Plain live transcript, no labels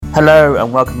Hello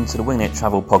and welcome to the Winging It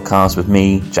Travel podcast with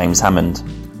me, James Hammond.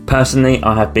 Personally,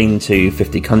 I have been to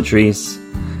 50 countries.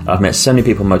 I've met so many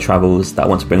people on my travels that I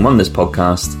want to bring on this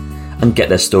podcast and get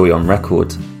their story on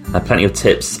record. I have plenty of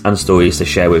tips and stories to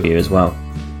share with you as well.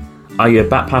 Are you a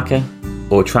backpacker,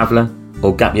 or a traveller,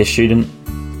 or gap year student,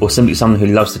 or simply someone who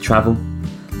loves to travel?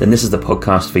 Then this is the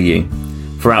podcast for you.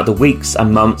 Throughout the weeks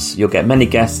and months, you'll get many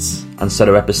guests and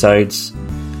solo episodes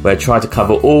where I try to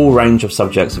cover all range of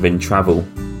subjects within travel.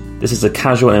 This is a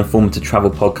casual and informative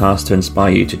travel podcast to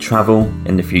inspire you to travel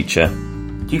in the future.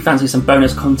 Do you fancy some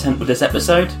bonus content with this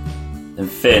episode? Then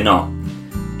fear not.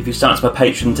 If you sign up to my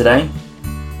Patreon today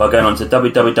by going on to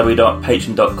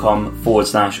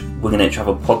www.patreon.com/Winging It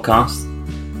Travel Podcast,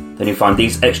 then you'll find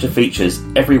these extra features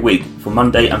every week for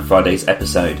Monday and Friday's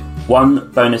episode. One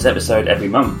bonus episode every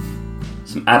month.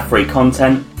 Some ad-free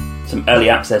content, some early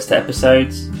access to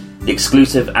episodes, the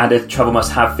exclusive added Travel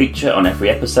Must Have feature on every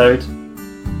episode,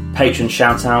 Patreon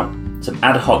shout out, some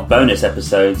ad hoc bonus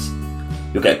episodes.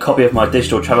 You'll get a copy of my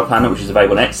digital travel planner, which is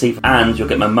available on Etsy, and you'll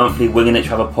get my monthly Winging It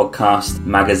Travel podcast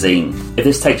magazine. If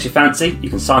this takes your fancy, you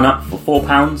can sign up for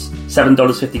 £4,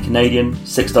 $7.50 Canadian,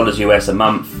 $6 US a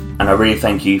month, and I really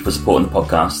thank you for supporting the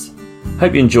podcast.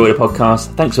 Hope you enjoy the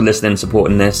podcast. Thanks for listening and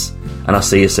supporting this, and I'll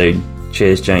see you soon.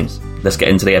 Cheers, James. Let's get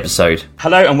into the episode.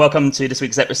 Hello and welcome to this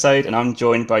week's episode, and I'm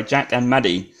joined by Jack and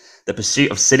Maddie, the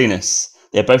pursuit of silliness.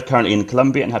 They're both currently in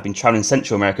Colombia and have been travelling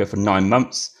Central America for 9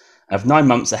 months. I have 9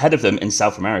 months ahead of them in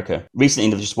South America. Recently,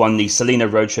 they've just won the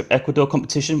Silliness Road Trip Ecuador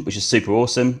competition, which is super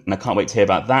awesome, and I can't wait to hear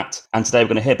about that. And today we're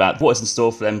going to hear about what is in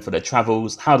store for them for their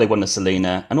travels, how they won the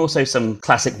Silliness, and also some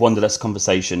classic Wanderlust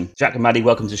conversation. Jack and Maddie,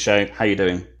 welcome to the show. How are you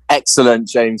doing? Excellent,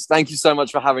 James. Thank you so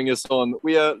much for having us on.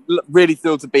 We are really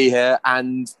thrilled to be here,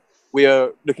 and we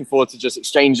are looking forward to just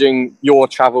exchanging your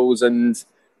travels and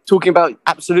talking about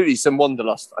absolutely some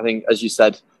Wanderlust, I think, as you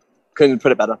said. Couldn't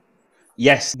put it better.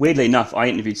 Yes, weirdly enough, I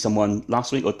interviewed someone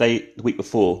last week or the week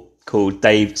before called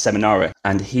Dave Seminara,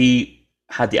 and he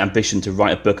had the ambition to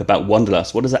write a book about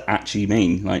Wanderlust. What does that actually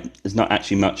mean? Like, there's not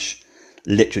actually much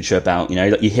literature about,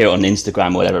 like you hear it on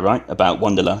Instagram or whatever, right, about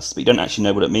Wanderlust, but you don't actually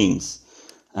know what it means.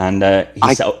 And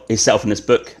he set off in this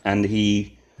book, and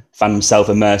he found himself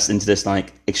immersed into this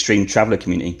like extreme traveller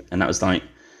community, and that was like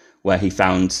where he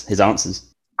found his answers.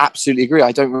 Absolutely agree.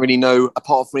 I don't really know,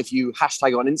 apart from if you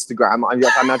hashtag on Instagram, I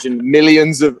imagine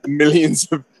millions of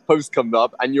posts come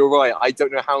up. And you're right, I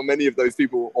don't know how many of those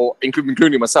people, or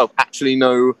including myself, actually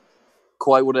know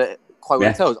quite what it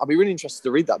tells. I'd be really interested to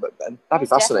read that book then. That'd be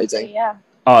fascinating. Yeah.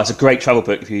 Oh, it's a great travel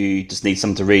book if you just need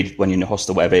something to read when you're in a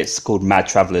hostel or whatever. It's called Mad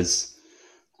Travellers.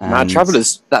 Mad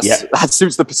Travellers. That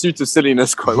suits the pursuit of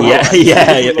silliness quite well.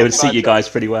 Yeah, it would suit you guys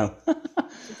pretty well.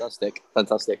 Fantastic.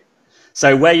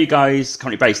 So where are you guys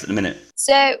currently based at the minute?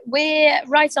 So we're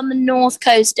right on the north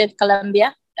coast of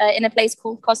Colombia, in a place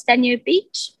called Costeño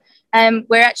Beach.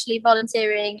 We're actually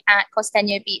volunteering at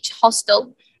Costeño Beach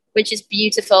Hostel, which is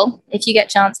beautiful. If you get a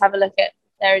chance, have a look at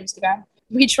their Instagram.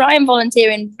 We try and volunteer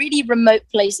in really remote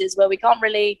places where we can't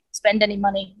really spend any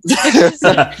money.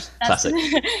 Classic.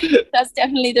 That's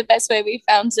definitely the best way we've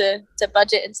found to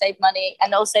budget and save money.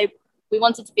 And also, we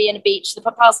wanted to be in a beach. The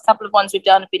past couple of ones we've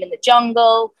done have been in the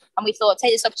jungle, and we thought,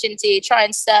 take this opportunity, try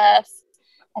and surf,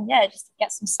 and just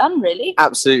get some sun, really.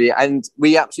 Absolutely, and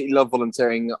we absolutely love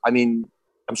volunteering. I mean,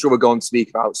 I'm sure we're going to speak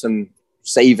about some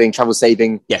travel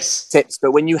saving tips.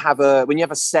 But when you have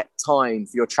a set time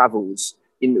for your travels,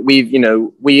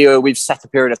 we've set a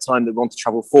period of time that we want to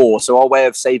travel for. So our way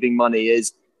of saving money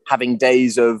is having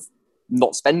days of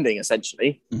not spending,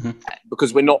 essentially,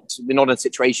 because we're not in a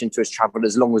situation to travel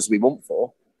as long as we want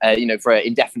for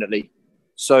indefinitely.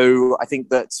 So I think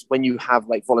that when you have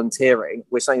like volunteering,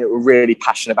 we're something that we're really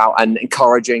passionate about and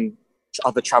encouraging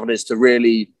other travelers to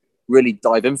really, really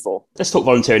dive in for. Let's talk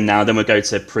volunteering now, then we'll go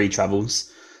to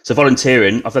pre-travels. So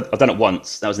volunteering, I've done it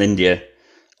once. That was in India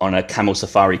on a camel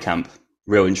safari camp.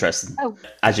 Real interesting. Oh.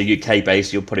 As you're UK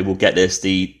based, you probably will get this.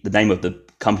 The name of the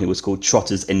company was called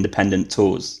Trotters Independent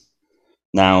Tours.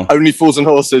 Now, only fools and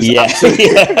horses. Yeah.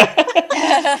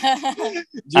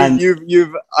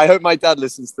 I hope my dad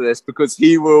listens to this, because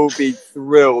he will be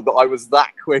thrilled that I was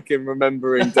that quick in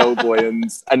remembering Del Boy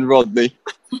and Rodney.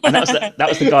 And that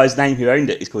was the guy's name who owned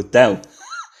it. He's called Del.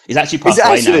 He's actually passed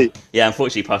away now. Yeah,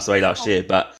 unfortunately, he passed away last year.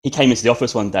 But he came into the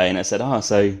office one day and I said,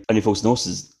 so Only Fools and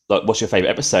Horses, like, what's your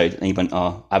favourite episode? And he went,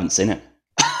 I haven't seen it.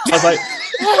 I was like,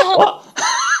 what?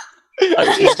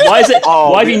 Why is it?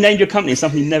 Why have you named your company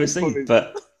something you've never seen?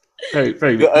 But very,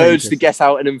 very. The urge to get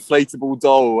out an inflatable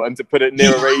doll and to put it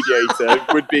near a radiator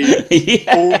would be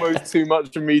almost too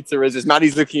much for me to resist.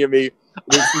 Maddie's looking at me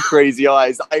with some crazy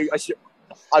eyes.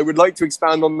 I would like to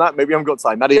expand on that. Maybe I haven't got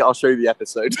time. Maddie, I'll show you the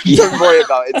episode. Don't worry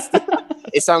about it.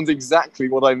 It sounds exactly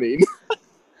what I mean.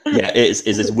 Yeah, it's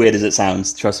as weird as it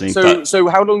sounds. Trust me. So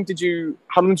how long did you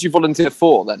volunteer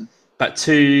for then? About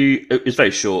 2. It was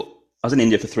very short. I was in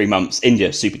India for 3 months.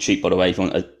 India, super cheap, by the way, if you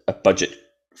want a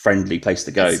budget-friendly place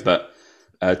to go. Yes. But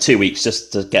 2 weeks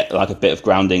just to get like a bit of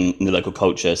grounding in the local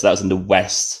culture. So that was in the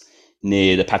west,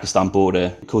 near the Pakistan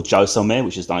border, called Jaisalmer,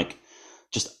 which is like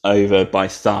just over by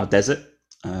Thar Desert.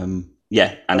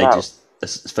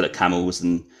 It's full of camels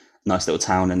and nice little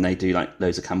town, and they do like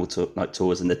loads of camel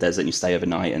tours in the desert, and you stay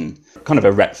overnight, and kind of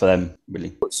a rep for them,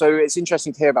 really. So it's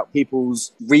interesting to hear about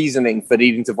people's reasoning for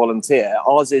needing to volunteer.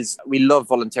 Ours is, we love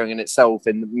volunteering in itself,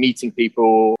 and meeting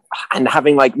people and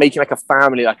having making a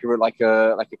family, like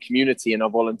a community in our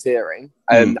volunteering,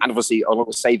 and obviously along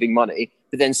with saving money.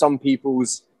 But then some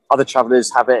other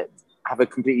travelers have a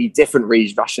completely different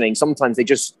rationing. Sometimes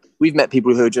we've met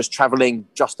people who are just traveling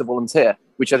just to volunteer,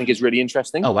 which I think is really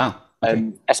interesting. Oh, wow.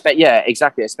 Okay. Yeah,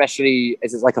 exactly. Especially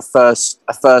as it's like a first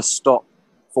stop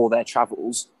for their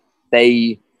travels.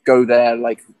 They go there,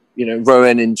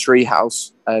 rowing in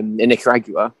Treehouse in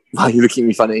Nicaragua. Why are you looking at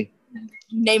me funny?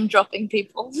 Name dropping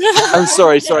people. I'm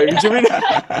sorry. Would you mean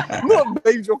I'm not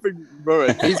name dropping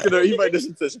Rowan? He might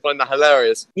listen to this and find that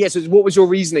hilarious. Yeah. So, what was your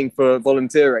reasoning for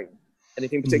volunteering?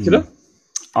 Anything particular?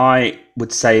 I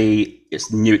would say it's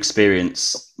a new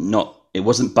experience. It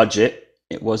wasn't budget.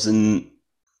 It wasn't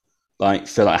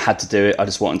feel like I had to do it. I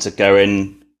just wanted to go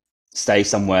in, stay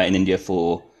somewhere in India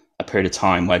for a period of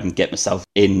time where I can get myself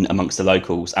in amongst the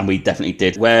locals. And we definitely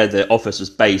did. Where the office was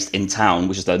based in town,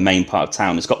 which is the main part of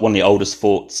town, it's got one of the oldest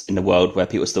forts in the world where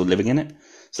people are still living in it.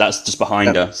 So that's just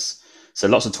behind us. So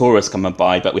lots of tourists coming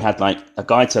by, but we had a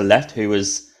guy to the left who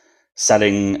was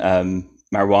selling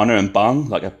marijuana and bhang,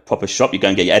 like a proper shop. You go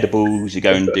and get your edibles, you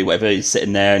go and do whatever. He's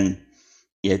sitting there and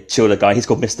chill the guy. He's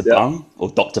called Mr. Bhang,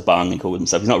 or Dr. Bhang, he called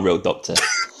himself. He's not a real doctor.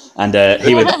 And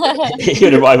he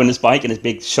would arrive on his bike in his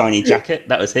big shiny jacket.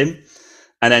 That was him.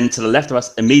 And then to the left of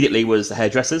us immediately was the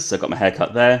hairdressers. So I got my hair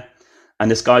cut there. And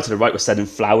this guy to the right was selling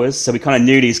flowers. So we kind of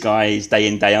knew these guys day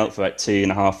in, day out for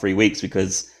 2.5, 3 weeks,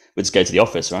 because we'd just go to the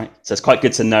office, right? So it's quite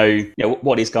good to know,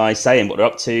 what these guys say and what they're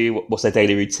up to, what's their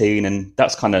daily routine. And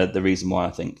that's kind of the reason why,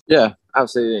 I think. Yeah,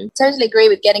 absolutely. Totally agree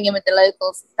with getting in with the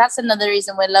locals. That's another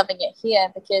reason we're loving it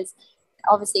here, because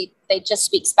obviously they just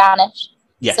speak Spanish.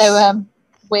 Yes. So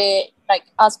we're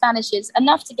our Spanish is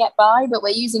enough to get by, but we're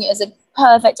using it as a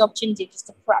perfect opportunity just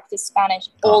to practice Spanish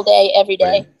all day, every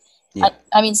day. Yeah.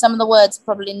 I mean, some of the words are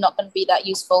probably not going to be that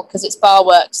useful because it's bar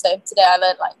work. So today I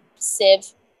learned sieve,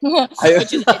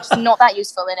 which is it's not that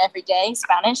useful in everyday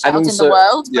Spanish and out also, in the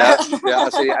world. Yeah,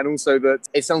 absolutely. And also that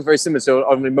it sounds very similar. So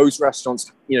I mean, most restaurants,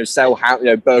 sell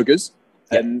burgers.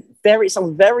 It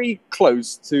sounds very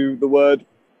close to the word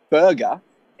burger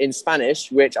in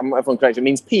Spanish, which, if I'm correct, it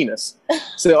means penis.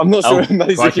 So I'm not sure. So I'm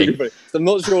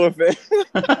not sure if it.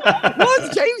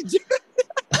 What, James?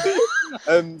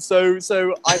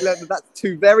 So I learned that that's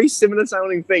two very similar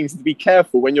sounding things to be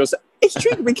careful when you're. It's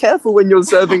true to be careful when you're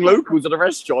serving locals at a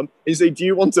restaurant and say, "Do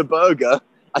you want a burger?"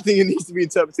 I think it needs to be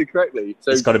interpreted correctly.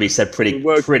 So it's got to be said pretty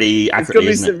accurately,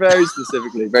 isn't it? Very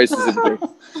specifically.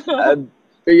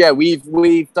 But yeah,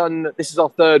 we've done. This is our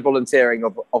third volunteering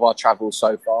of our travels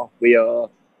so far. We are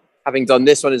having done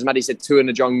this one, as Maddie said, 2 in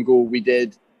the jungle. We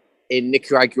did in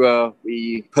Nicaragua.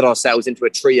 We put ourselves into a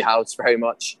tree house very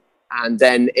much. And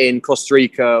then in Costa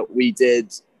Rica, we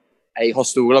did a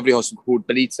lovely hostel called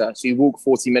Belize. So you walk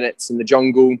 40 minutes in the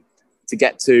jungle to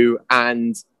get to,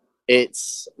 and it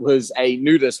was a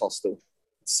nudist hostel.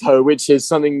 So, which is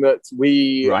something that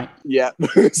we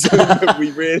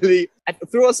really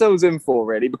threw ourselves in for,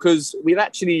 really, because we've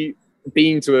actually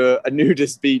been to a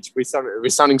nudist beach. We're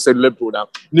sounding so liberal now.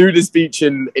 Nudist beach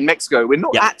in Mexico. We're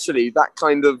not actually that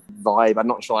kind of vibe. I'm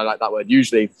not sure I like that word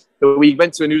usually. But we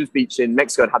went to a nudist beach in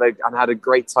Mexico and had a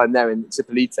great time there in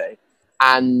Zipolite.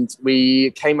 And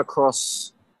we came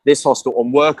across this hostel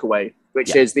on Workaway,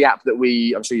 which is the app that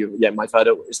I'm sure you might have heard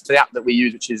of. It's the app that we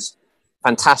use, which is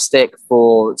fantastic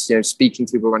for speaking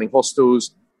to people running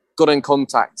hostels. Got in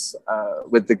contact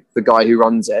with the guy who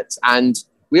runs it, and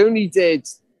we only did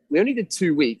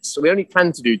 2 weeks. So we only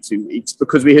planned to do 2 weeks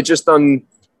because we had just done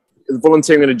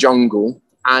volunteering in a jungle,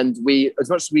 and as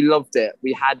much as we loved it,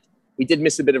 we did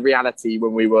miss a bit of reality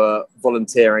when we were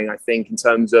volunteering, I think, in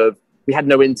terms of we had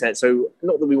no internet. So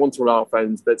not that we want to rely on our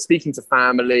phones, but speaking to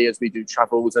family as we do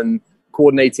travels and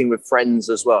coordinating with friends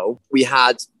as well. We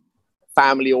had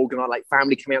family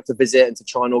coming out to visit and to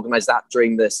try and organize that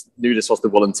during this nudist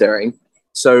hostel volunteering.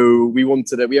 So we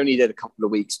only did a couple of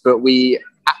weeks, but we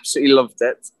absolutely loved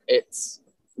it. It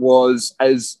was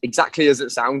exactly as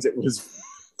it sounds. It was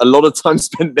a lot of time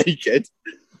spent naked.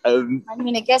 I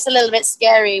mean, it gets a little bit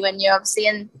scary when you're obviously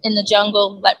in the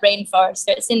jungle, like rainforest.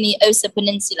 So it's in the Osa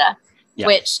Peninsula,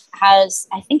 which has,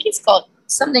 I think it's got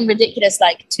something ridiculous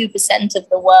like 2% of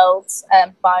the world's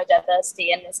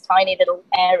biodiversity in this tiny little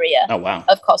area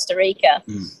of Costa Rica.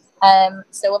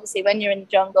 So obviously when you're in the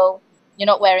jungle, you're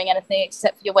not wearing anything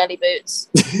except for your welly boots,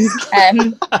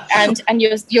 and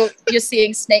you're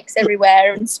seeing snakes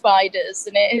everywhere and spiders,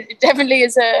 and it definitely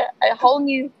is a whole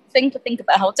new thing to think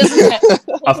about, isn't it?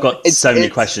 I've got so many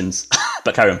questions,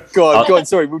 but carry on. Go on.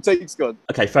 Sorry, we'll take Scott.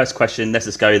 Okay, first question. Let's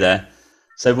just go there.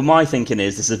 So, what my thinking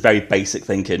is, this is very basic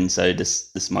thinking. So,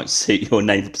 this might suit your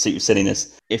name, suit your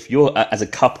silliness. If you're as a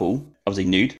couple, obviously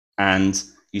nude, and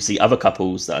you see other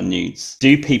couples that are nudes,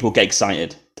 do people get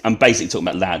excited? I'm basically talking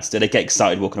about lads. Do they get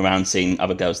excited walking around seeing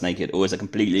other girls naked, or is it a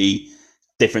completely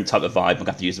different type of vibe? I'm going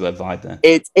to have to use the word vibe there.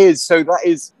 It is. So that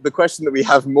is the question that we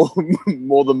have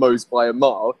more than most by a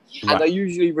mile. Right. And I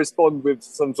usually respond with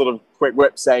some sort of quick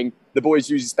whip saying the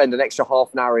boys usually spend an extra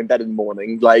half an hour in bed in the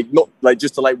morning, not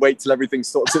just to wait till everything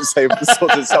sorts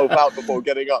itself out before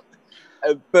getting up.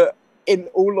 But in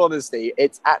all honesty,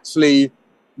 it's actually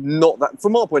not that,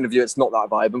 from our point of view, it's not that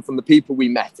vibe. And from the people we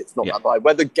met, it's not that vibe.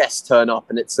 Whether guests turn up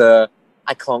and it's I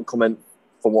can't comment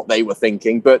for what they were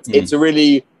thinking, but it's a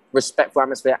really respectful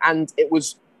atmosphere. And it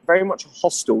was very much a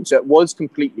hostel. So it was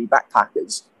completely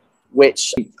backpackers,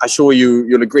 which I'm sure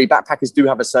you'll agree, backpackers do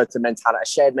have a certain mentality, a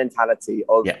shared mentality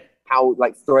of how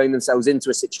throwing themselves into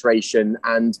a situation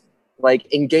and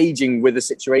engaging with a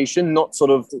situation, not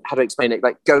sort of, how to explain it,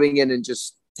 going in and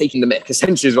just taking the mick,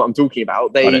 essentially is what I'm talking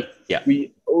about. I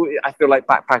feel like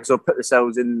backpackers will put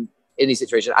themselves in any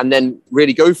situation and then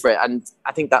really go for it. And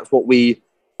I think that's what we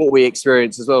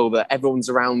experience as well, that everyone's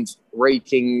around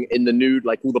raking in the nude,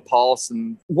 all the paths.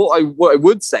 And what I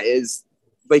would say is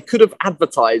they could have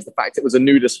advertised the fact it was a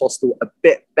nudist hostel a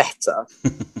bit better.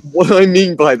 What I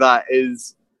mean by that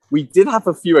is we did have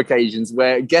a few occasions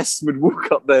where guests would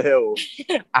walk up the hill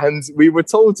and we were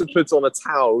told to put on a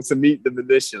towel to meet them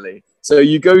initially. So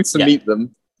you go to meet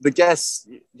them, the guests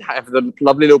have the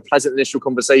lovely little pleasant initial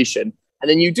conversation, and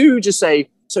then you do just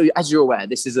say, so as you're aware,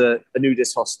 this is a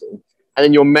nudist hostel. And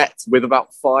then you're met with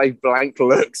about 5 blank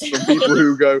looks from people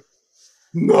who go,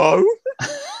 no.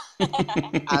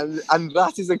 and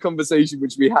that is a conversation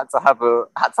which we had to have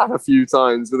a few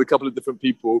times with a couple of different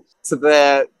people, to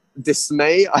their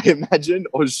dismay, I imagine,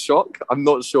 or shock. I'm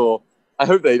not sure. I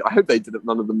hope they didn't.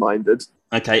 None of them minded.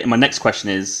 Okay, and my next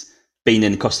question is, being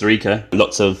in Costa Rica,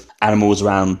 lots of animals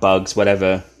around, bugs,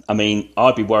 whatever. I mean,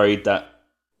 I'd be worried that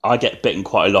I get bitten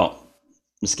quite a lot.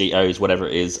 Mosquitoes, whatever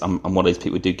it is. I'm one of those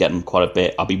people who do get them quite a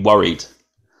bit. I'd be worried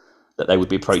that they would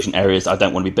be approaching areas I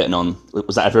don't want to be bitten on.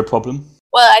 Was that ever a problem?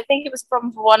 Well, I think it was a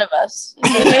problem for one of us. I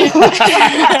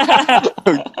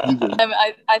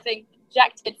think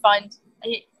Jack did find...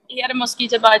 He had a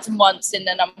mosquito bite him once in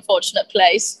an unfortunate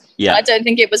place. Yeah. I don't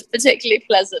think it was particularly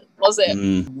pleasant, was it?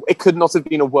 It could not have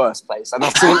been a worse place. And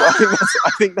that's all. I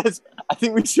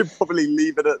think we should probably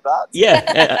leave it at that.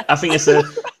 Yeah, I think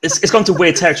it's gone to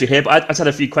weird territory here, but I just had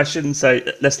a few questions, so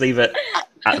let's leave it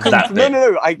at that.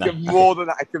 No. I can more than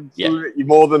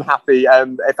more than happy.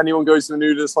 If anyone goes to the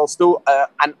nudist hostel,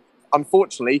 and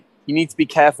unfortunately, you need to be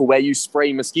careful where you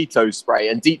spray mosquito spray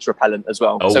and DEET repellent as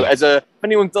well. So if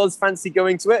anyone does fancy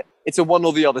going to it, it's a one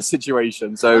or the other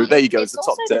situation. So there you go, it's the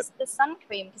top tip. The sun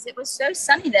cream, because it was so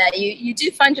sunny there. You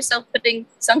do find yourself putting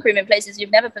sun cream in places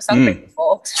you've never put sun cream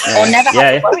before, or never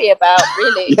had to worry about,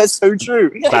 really. Yes, so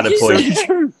true. Valid point. So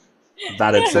true.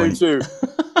 Valid point. So true.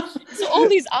 So all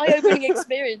these eye-opening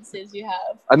experiences you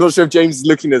have. I'm not sure if James is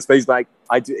looking at his face like,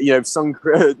 I do, sun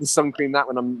cream that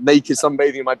when I'm naked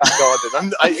sunbathing in my back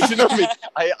garden. You know what I mean?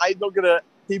 I'm not going to,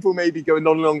 people may be going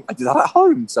on along, I do that at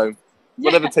home. So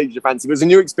whatever takes your fancy. It was a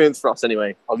new experience for us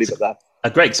anyway. I'll leave it there.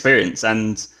 A great experience.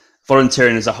 And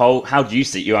volunteering as a whole, how do you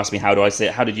see it? You asked me, how do I see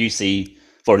it? How did you see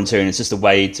volunteering? It's just a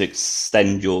way to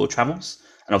extend your travels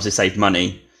and obviously save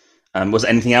money. Was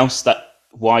there anything else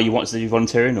why you wanted to do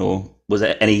volunteering, or was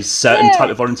there any certain type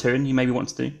of volunteering you maybe want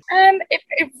to do?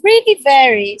 It really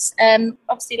varies.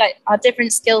 Obviously, our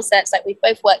different skill sets. We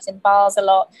both worked in bars a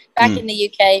lot. Back in the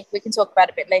UK, we can talk about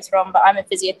it a bit later on, but I'm a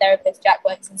physiotherapist. Jack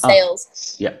works in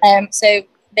sales. So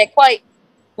they're quite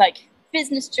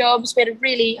business jobs. We had a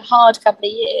really hard couple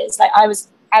of years. I was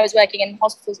working in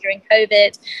hospitals during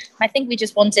COVID. I think we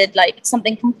just wanted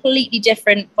something completely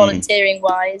different volunteering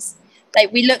wise.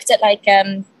 We looked at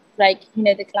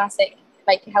the classic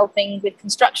helping with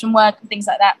construction work and things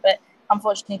like that, but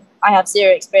unfortunately I have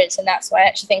zero experience in that, so I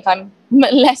actually think I'm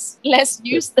less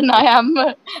used than I am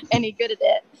any good at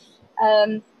it.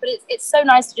 But it's so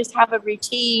nice to just have a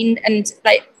routine, and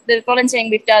like the volunteering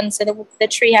we've done. So the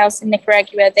treehouse in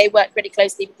Nicaragua, they work really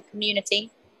closely with the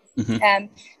community. Mm-hmm.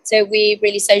 So we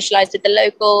really socialized with the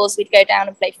locals. We'd go down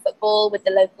and play football with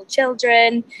the local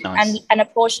children. Nice. And a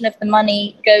portion of the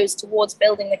money goes towards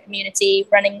building the community,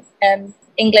 running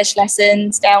English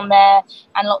lessons down there,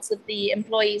 and lots of the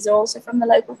employees are also from the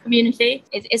local community.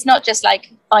 It's not just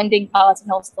like finding parts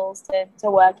and hostels to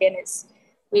work in. It's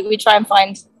we try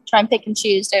and pick and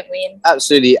choose, don't we?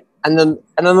 Absolutely. And then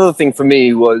another thing for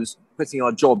me was quitting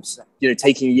our jobs,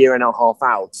 taking a year and a half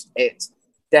out. It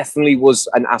definitely was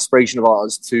an aspiration of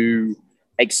ours to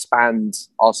expand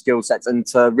our skill sets and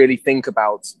to really think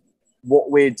about what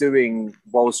we're doing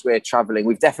whilst we're traveling.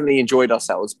 We've definitely enjoyed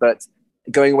ourselves, but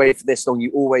going away for this long,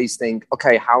 you always think,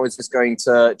 okay, how is this going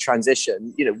to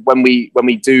transition? When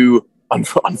we do,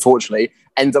 unfortunately,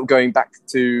 end up going back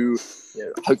to,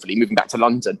 hopefully moving back to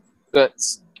London. But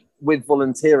with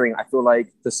volunteering, I feel like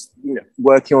this,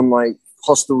 working on like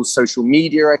hostels' social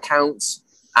media accounts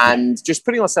and just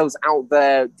putting ourselves out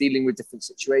there, dealing with different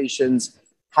situations,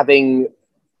 having,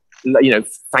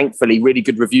 thankfully, really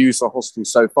good reviews on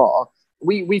hostels so far.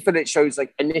 We feel it shows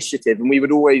like initiative, and we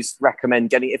would always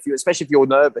recommend getting, especially if you're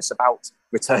nervous about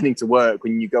returning to work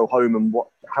when you go home and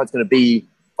how it's going to be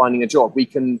finding a job, we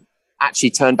can actually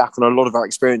turn back on a lot of our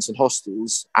experience in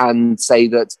hostels and say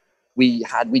that we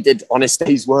did honest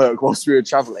day's work whilst we were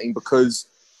traveling because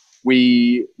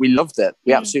we loved it.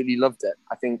 We absolutely loved it.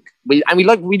 I think we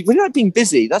like being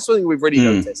busy. That's something we've really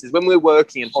noticed is when we're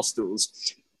working in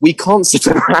hostels, we can't sit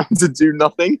around and do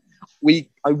nothing. I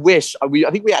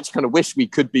think we actually kind of wish we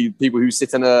could be people who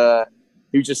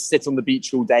just sit on the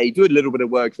beach all day, do a little bit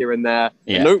of work here and there.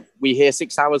 Yeah. No, we hear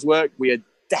 6 hours work. We are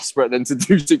desperate then to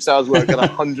do 6 hours work at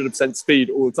 100%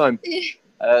 speed all the time.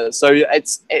 So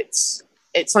it's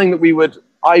something that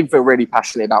I feel really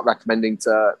passionate about recommending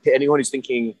to anyone who's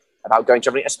thinking about going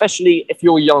traveling, especially if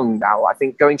you're young now. I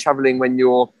think going traveling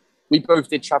we both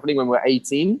did traveling when we were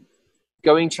 18.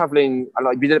 Going traveling,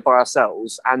 we did it by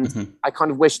ourselves, and I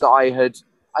kind of wish that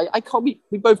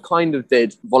we both kind of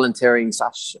did volunteering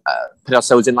 / put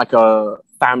ourselves in like a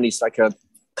family, like a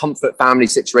comfort family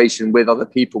situation with other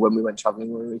people when we went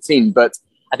traveling when we were 18. But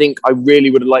I think I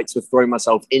really would have liked to have thrown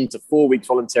myself into 4 weeks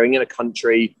volunteering in a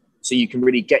country so you can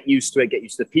really get used to it, get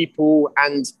used to the people,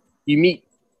 and you meet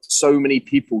so many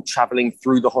people traveling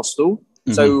through the hostel.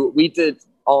 Mm-hmm. So we did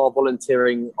our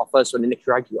volunteering, our first one in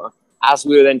Nicaragua. As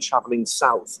we were then traveling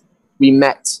south, we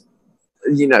met,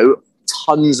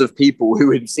 tons of people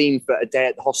who had seen for a day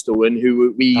at the hostel and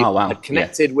who we had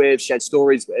connected with, shared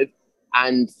stories with,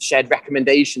 and shared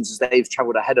recommendations as they've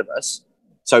traveled ahead of us.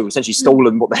 So essentially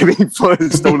stolen what they've been for,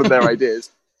 stolen their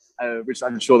ideas, which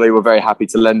I'm sure they were very happy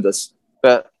to lend us.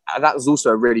 But that was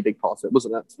also a really big part of it,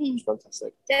 wasn't it? It was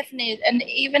fantastic. Definitely. And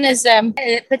even as,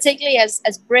 particularly as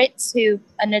Brits who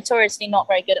are notoriously not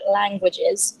very good at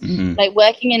languages, like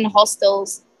working in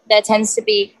hostels, it tends to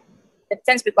be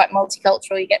quite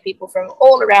multicultural. You get people from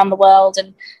all around the world,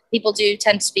 and people do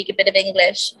tend to speak a bit of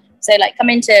English. So like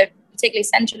coming to particularly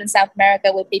Central and South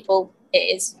America where people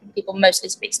mostly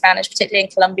speak Spanish, particularly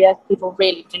in Colombia, people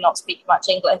really do not speak much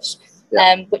English.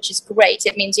 Which is great.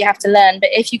 It means you have to learn.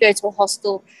 But if you go to a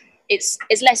hostel, it's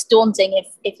less daunting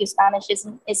if your Spanish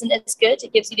isn't as good.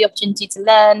 It gives you the opportunity to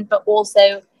learn, but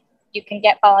also you can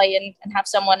get by and have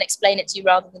someone explain it to you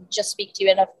rather than just speak to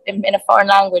you in a foreign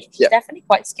language, which is definitely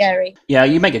quite scary. Yeah,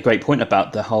 you make a great point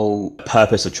about the whole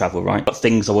purpose of travel, right? What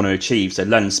things I want to achieve. So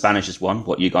learning Spanish is one,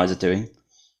 what you guys are doing.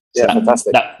 So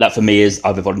fantastic. That for me is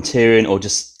either volunteering or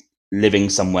just living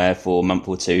somewhere for a month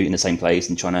or two in the same place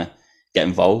and trying to get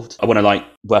involved. I want to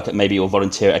work at maybe or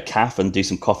volunteer at a cafe and do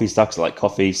some coffee stuff because I like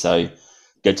coffee. So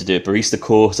go to do a barista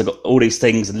course. I've got all these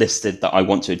things listed that I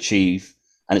want to achieve.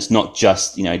 And it's not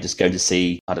just, just going to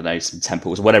see, I don't know, some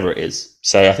temples or whatever it is.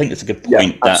 So I think it's a good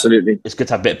point that absolutely. It's good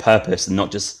to have a bit of purpose and not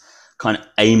just kind of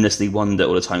aimlessly wander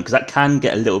all the time, because that can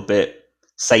get a little bit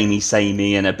samey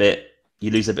and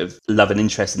you lose a bit of love and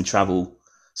interest in travel.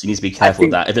 So you need to be careful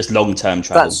of that if it's long-term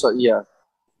travel.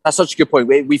 That's such a good point.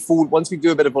 We fall, once we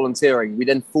do a bit of volunteering, we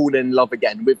then fall in love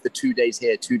again with the 2 days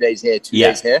here, 2 days here, 2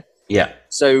 days here. Yeah.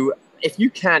 So if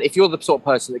you're the sort of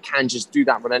person that can just do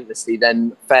that relentlessly,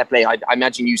 then fair play. I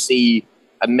imagine you see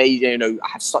amazing,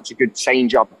 have such a good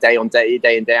change up day on day,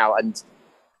 day in, day out. And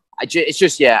it's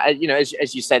just,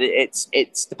 as you said,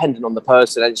 it's dependent on the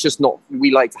person. And it's just not,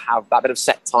 we like to have that bit of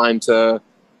set time to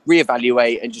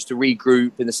reevaluate and just to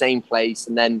regroup in the same place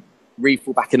and then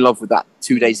fall back in love with that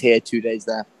 2 days here, 2 days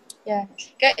there. Yeah.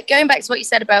 Going back to what you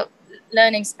said about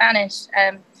learning Spanish,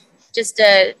 just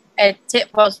a tip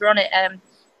whilst we're on it.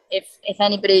 if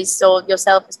anybody's or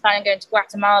yourself is planning on going to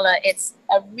Guatemala, it's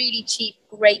a really cheap,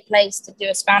 great place to do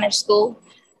a Spanish school.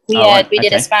 We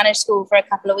did a Spanish school for a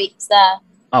couple of weeks there.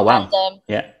 Oh, wow.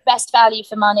 And, best value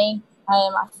for money.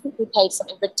 I think we paid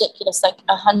something ridiculous, like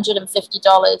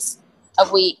 $150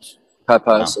 a week. Per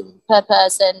person.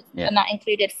 Yeah. And that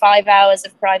included 5 hours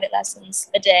of private lessons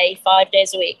a day, 5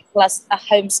 days a week, plus a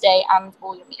homestay and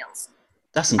all your meals.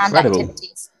 That's incredible. And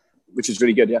activities. Which is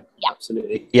really good, yeah.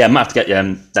 Absolutely. Yeah, I might have to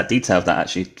get that detail of that,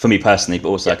 actually, for me personally, but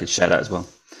also I could share that as well.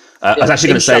 I was actually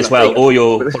going to say as well, all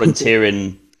your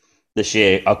volunteering this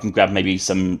year, I can grab maybe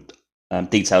some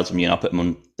details from you and I'll put them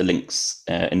on the links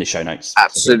in the show notes.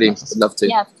 Absolutely. I'd love to.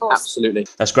 Yeah, of course. Absolutely.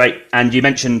 That's great. And you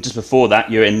mentioned just before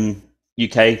that, you're in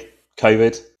UK,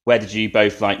 COVID. Where did you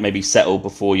both maybe settle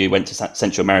before you went to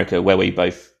Central America? Where were you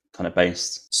both kind of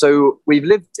based? So we've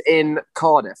lived in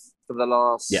Cardiff for the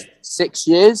last 6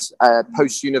 years,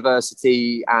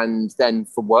 post-university and then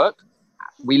for work.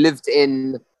 We lived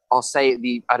in, I'll say,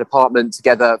 an apartment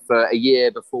together for a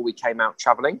year before we came out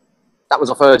travelling. That was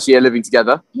our first year living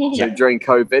together during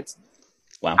COVID.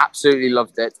 Wow. Absolutely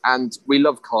loved it. And we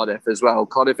love Cardiff as well.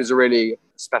 Cardiff is a really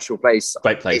special place.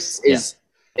 Great place.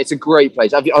 It's a great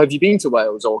place. Have you been to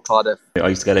Wales or Cardiff? I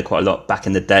used to go there quite a lot back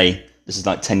in the day. This is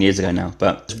like 10 years ago now.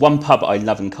 But there's one pub I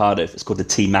love in Cardiff. It's called the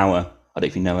Tea Mauer. I don't know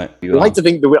if you know it. I like to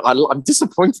think I'm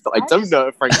disappointed that I don't know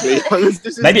it, frankly.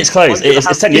 Maybe it's closed.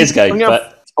 It's 10 years ago.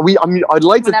 But I'd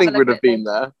like to think we'd have been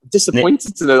there. I'm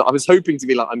disappointed to know. I was hoping to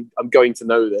be like, I'm going to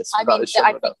know this. I think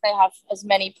they have as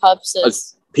many pubs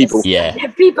as people.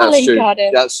 People in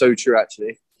Cardiff. That's so true,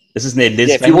 actually. This is near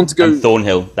Lisbon if you want to go... and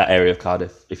Thornhill, that area of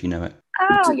Cardiff, if you know it.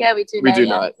 Oh, yeah, we do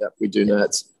know it. Yeah, we do know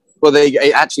it. Well,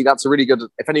 actually, that's a really good...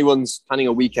 If anyone's planning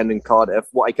a weekend in Cardiff,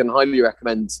 what I can highly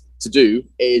recommend to do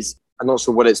is, I'm not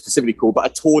sure what it's specifically called, but a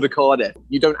Tour de Cardiff.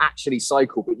 You don't actually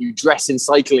cycle, but you dress in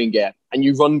cycling gear and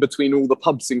you run between all the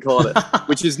pubs in Cardiff,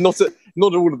 which is not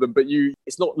all of them, but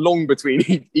it's not long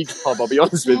between each pub, I'll be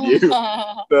honest with you.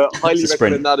 But highly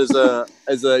recommend that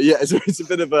it's a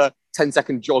bit of a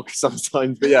 10-second jog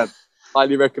sometimes, but yeah,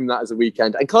 highly recommend that as a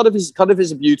weekend. And Cardiff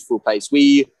is a beautiful place.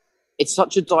 Wales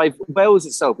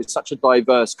itself is such a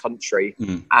diverse country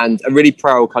and a really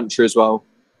proud country as well.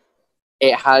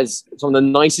 It has some of the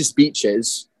nicest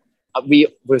beaches.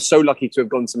 We're so lucky to have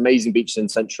gone to amazing beaches in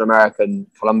Central America and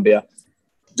Colombia.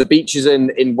 The beaches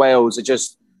in Wales are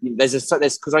just, there's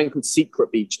something called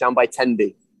Secret Beach down by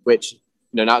Tenby, which,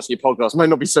 now it's your podcast, might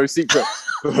not be so secret,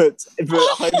 but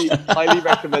highly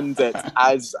recommend it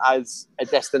as a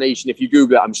destination. If you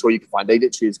Google it, I'm sure you can find it. It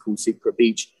literally is called Secret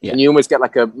Beach. Yeah. And you almost get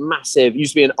like a massive,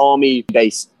 used to be an army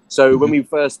base. So when we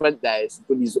first went there, it's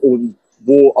these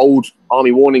old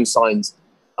army warning signs,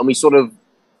 and we didn't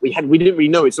really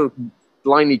know it. Sort of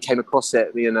blindly came across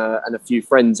it, me and a few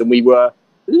friends, and we were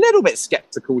a little bit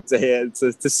skeptical to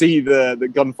see the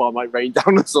gunfire might rain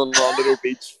down us on our little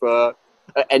beach for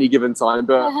at any given time.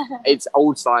 But it's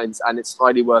old signs, and it's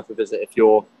highly worth a visit if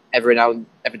you're ever down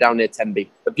near Tenby.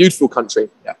 A beautiful country.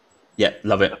 Yeah,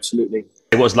 love it. Absolutely.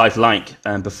 What was life like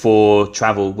before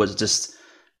travel? Was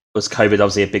COVID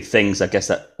obviously a big thing? So I guess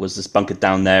that was just bunkered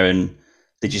down there. And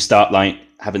did you start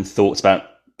having thoughts about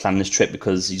planning this trip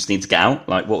because you just need to get out?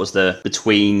 What was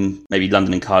between maybe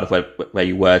London and Cardiff where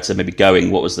you were to maybe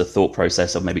going? What was the thought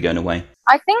process of maybe going away?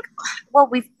 I think,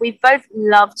 we've both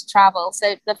loved travel.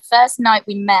 So the first night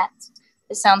we met,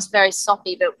 it sounds very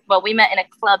soppy, but we met in a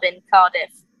club in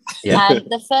Cardiff. Yeah. And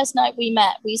the first night we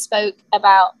met, we spoke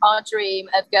about our dream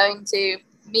of going to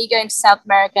South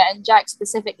America and Jack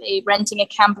specifically renting a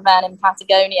camper van in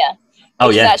Patagonia.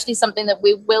 Which is actually something that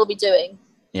we will be doing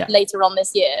later on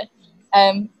this year.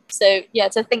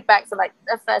 To think back to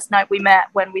the first night we met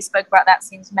when we spoke about that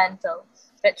seems mental.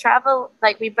 But travel,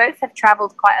 we both have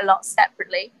traveled quite a lot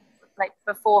separately,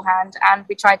 beforehand, and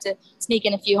we tried to sneak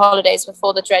in a few holidays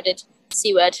before the dreaded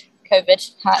C word,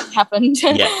 COVID, happened.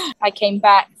 Yeah. I came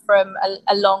back from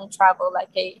a long travel,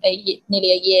 nearly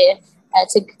a year,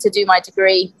 to do my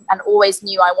degree, and always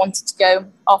knew I wanted to go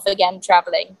off again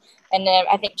traveling. And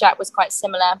I think Jack was quite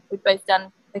similar. We've both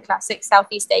done the classic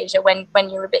Southeast Asia when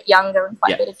you were a bit younger, and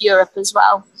quite a bit of Europe as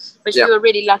well, which we were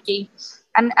really lucky.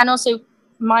 And also,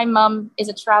 my mum is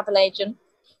a travel agent,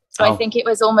 so I think it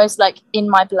was almost in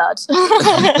my blood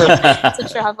to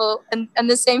travel. And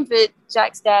the same for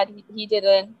Jack's dad. He did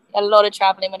a lot of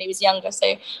traveling when he was younger,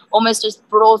 so almost just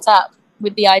brought up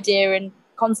with the idea and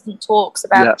constant talks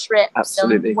about trips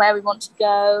and where we want to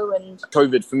go. And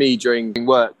COVID for me during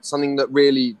work, something that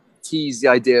really teased the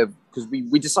idea, because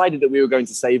we decided that we were going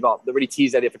to save up, that really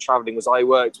teased the idea for traveling was I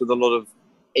worked with a lot of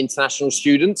international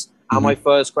students, and my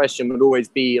first question would always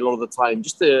be a lot of the time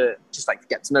just to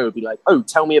get to know, would be oh,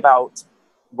 tell me about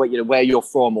where you're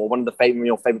from, or one of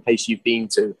your favorite places you've been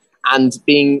to, and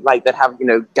being like they'd have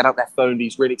get out their phone,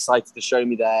 he's really excited to show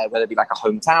me whether it be like a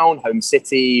hometown, home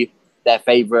city, their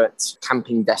favorite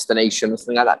camping destination or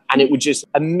something like that. And it was just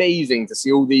amazing to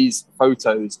see all these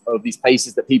photos of these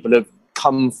places that people have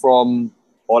come from,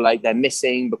 or like they're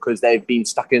missing because they've been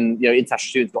stuck in, international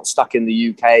students got stuck in the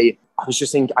UK. I was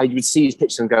just thinking, I would see these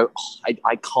pictures and go,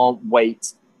 I can't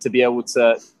wait to be able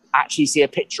to actually see a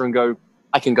picture and go,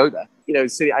 I can go there.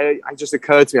 I just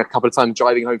occurred to me a couple of times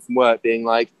driving home from work being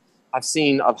like, I've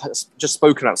just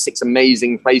spoken about 6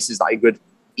 amazing places that I could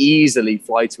easily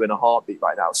fly to in a heartbeat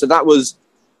right now. So that was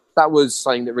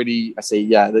something that really,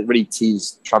 that really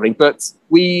teased traveling. But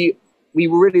we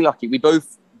were really lucky. We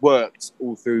both worked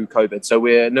all through COVID, so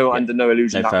we're under no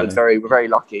illusion that we're very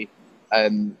lucky.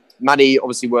 Maddie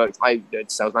obviously worked.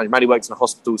 Sales manager. Maddie worked in a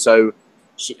hospital, so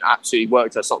she absolutely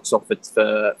worked her socks off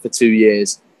for 2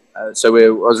 years. So I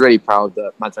was really proud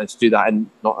that Maddie managed to do that, and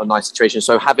not a nice situation.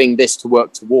 So having this to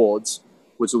work towards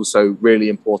was also really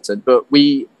important. But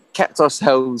we kept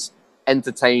ourselves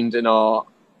entertained in our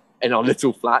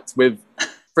little flat with,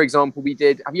 for example,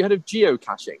 have you heard of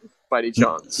geocaching by any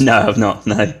chance? No, I've not,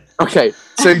 no. Okay,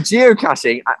 so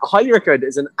geocaching, I highly recommend it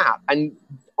as an app, and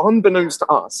unbeknownst to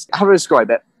us, how do I describe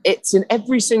it? It's in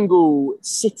every single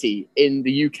city in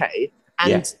the UK,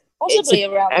 and possibly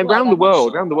around the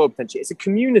world potentially. It's a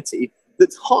community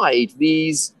that hide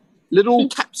these little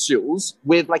capsules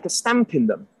with like a stamp in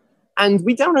them. And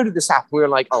we downloaded this app. We were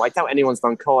like, I doubt anyone's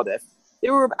done Cardiff.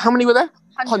 How many were there?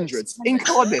 Hundreds in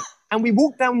Cardiff. And we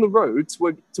walked down the road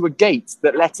to a gate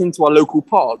that let into our local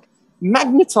park.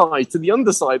 Magnetized to the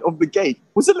underside of the gate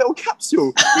was a little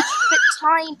capsule.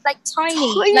 Tiny,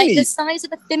 like the size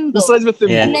of a thimble.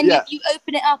 And then you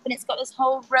open it up and it's got this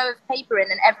whole row of paper in,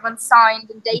 and everyone's signed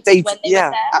and dated when they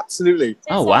were there. Absolutely.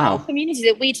 So it's a whole community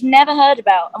that we'd never heard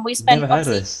about, and we spent,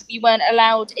 we weren't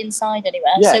allowed inside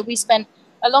anywhere, so we spent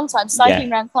a long time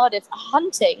cycling around Cardiff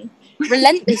hunting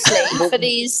relentlessly for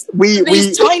these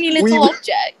tiny little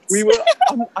objects. We were,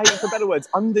 for better words,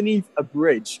 underneath a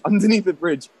bridge. I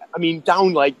mean,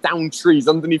 down trees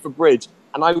underneath a bridge.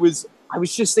 And I was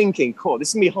just thinking, cool, this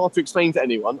is going to be hard to explain to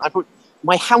anyone.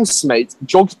 My housemate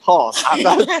jogged past at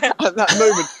that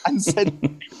moment and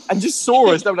said, and just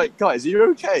saw us. And I was like, guys, are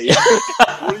you okay?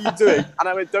 What are you doing? And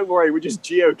I went, don't worry, we're just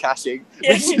geocaching.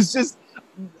 Which is just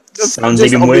sounds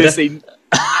even weirder.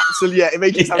 Absolutely, it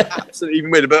makes it sound absolutely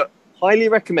even weirder. But highly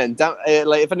recommend,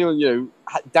 if anyone,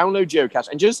 download geocache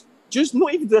and just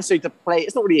not even necessarily to play.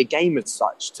 It's not really a game as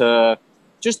such. To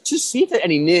just see if there are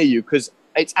any near you, because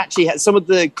it's actually had some of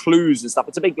the clues and stuff.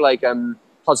 It's a big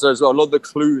puzzle as well. A lot of the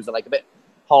clues are like a bit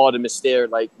hard and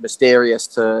mysterious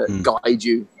to guide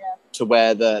you to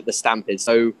where the stamp is.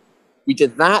 So we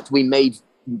did that. We made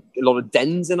a lot of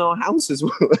dens in our house as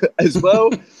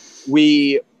well.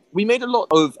 We made a lot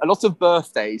of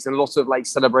birthdays and a lot of like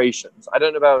celebrations. I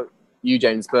don't know about you,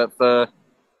 James, but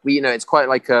it's quite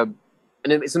like and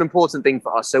it's an important thing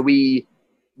for us. So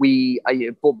I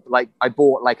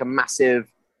bought like a massive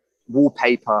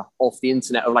wallpaper off the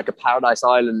internet of like a paradise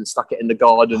island and stuck it in the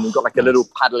garden and got like a little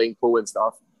paddling pool and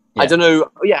stuff. I don't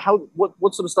know.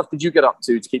 What sort of stuff did you get up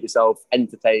to keep yourself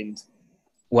entertained?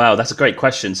 Wow, that's a great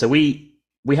question. So we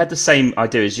had the same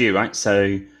idea as you, right?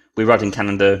 So we arrived in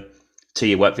Canada,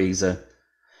 2-year work visa.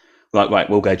 Right,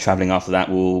 we'll go traveling after that.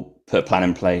 We'll put a plan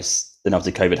in place. Then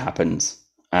obviously COVID happened,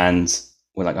 and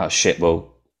we're like, oh shit,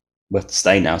 well, we have to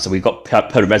stay now. So we've got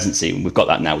permanent residency, and we've got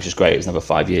that now, which is great. It's another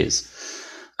 5 years.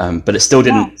 But it still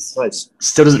didn't. Nice.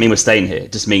 Still doesn't mean we're staying here.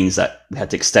 It just means that we had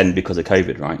to extend because of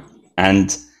COVID, right?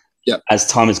 And as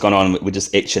time has gone on, we're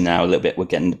just itching now a little bit.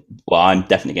 I'm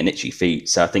definitely getting itchy feet.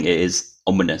 So I think it is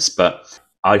ominous. But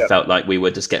I felt like we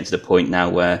were just getting to the point now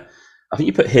where I think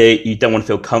you put here, you don't want to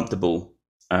feel comfortable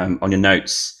on your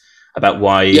notes about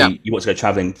why you want to go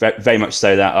traveling. Very, very much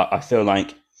so that I feel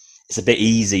like it's a bit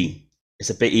easy.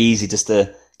 It's a bit easy just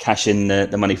to cash in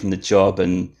the money from the job,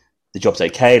 and the job's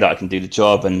okay. Like I can do the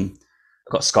job, and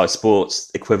I've got Sky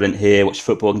Sports equivalent here, watch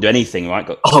football, I can do anything, right?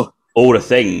 Got all the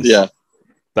things. Yeah.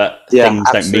 But things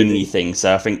don't mean anything.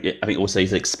 So I think also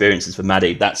these experiences for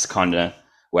Maddie, that's kind of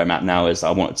where I'm at now, is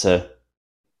I wanted to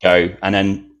go. And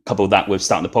then couple that with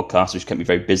starting the podcast, which kept me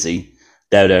very busy.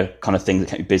 They're the kind of things that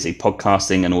kept me busy,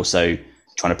 podcasting, and also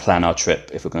trying to plan our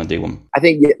trip if we're going to do one. I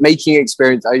think making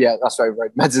experience. Oh yeah, that's right. I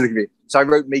wrote. Maddie's looking at me. So I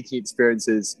wrote making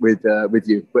experiences with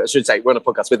you. But I should say we're on a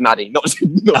podcast with Maddie, not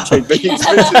Jane. Making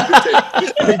experiences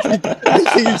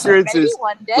making experiences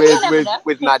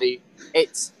with Maddie.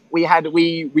 We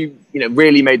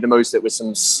really made the most of it with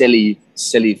some silly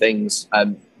things.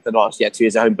 The last 2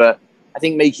 years at home, but I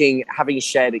think having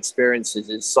shared experiences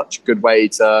is such a good way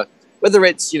to whether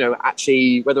it's,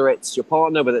 whether it's your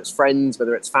partner, whether it's friends,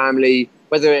 whether it's family,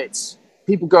 whether it's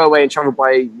people go away and travel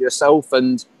by yourself,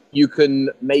 and you can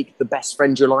make the best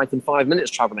friend of your life in 5 minutes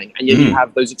traveling, and you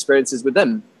have those experiences with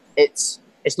them. It's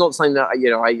not something that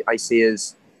I see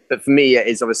as, but for me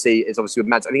it's obviously with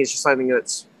Mads. I think it's just something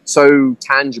that's so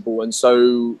tangible and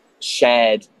so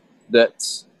shared that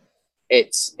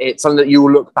it's something that you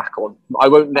will look back on. I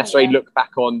won't necessarily look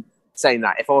back on saying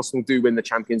that if Arsenal do win the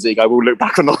Champions League, I will look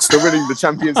back on Arsenal winning the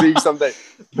Champions League someday.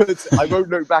 But I won't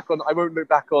look back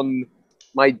on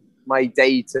my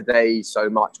day to day so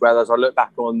much. Whereas I look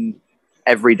back on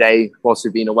every day whilst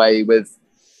we've been away with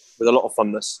a lot of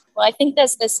funness. Well, I think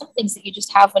there's some things that you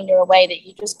just have when you're away that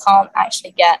you just can't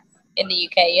actually get in the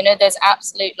UK. There's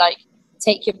absolute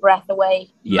take your breath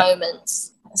away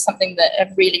moments. Something that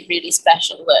are really, really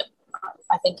special that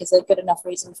I think is a good enough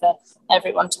reason for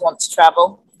everyone to want to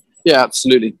travel. Yeah,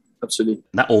 absolutely.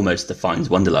 That almost defines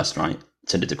Wanderlust, right?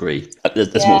 To the degree.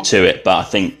 There's more to it, but I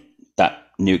think that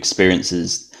new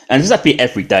experiences, and it doesn't have to be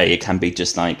every day. It can be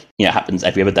just it happens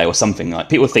every other day or something. Like,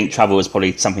 people think travel is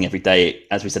probably something every day.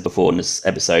 As we said before in this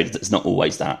episode, it's not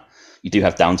always that. You do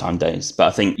have downtime days, but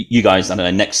I think you guys, I don't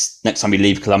know, next time you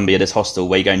leave Colombia, this hostel,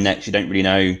 where you go next, you don't really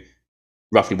know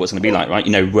roughly what's going to be like, right?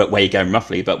 You know where you're going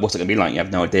roughly, but what's it going to be like? You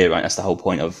have no idea, right? That's the whole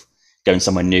point of going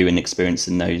somewhere new and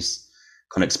experiencing those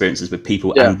kind of experiences with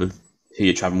people and with who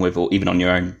you're traveling with, or even on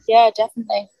your own. Yeah,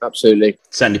 definitely. Absolutely.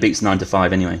 Certainly beats 9 to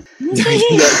 5 anyway.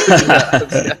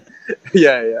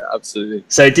 Yeah, absolutely.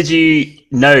 So did you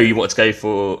know you wanted to go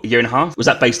for a year and a half? Was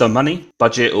that based on money,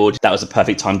 budget, or that was a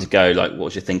perfect time to go? Like, what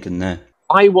was your thinking there?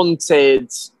 I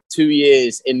wanted 2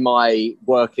 years in my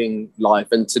working life,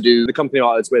 and to do the company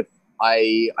I was with,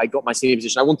 I got my senior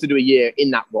position. I wanted to do a year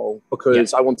in that role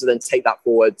because I wanted to then take that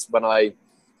forward when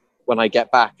I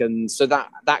get back. And so that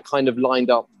kind of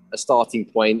lined up a starting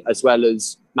point, as well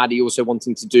as Maddie also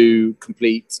wanting to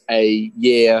complete a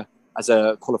year as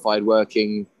a qualified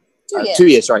working 2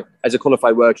 years, as a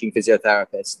qualified working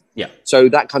physiotherapist. Yeah. So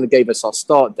that kind of gave us our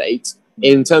start date.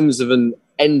 In terms of an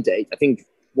end date, I think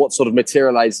what sort of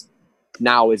materialized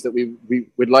now is that we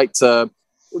would like to,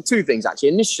 well, two things actually.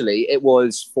 Initially, it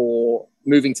was for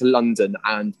moving to London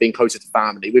and being closer to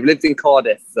family. We've lived in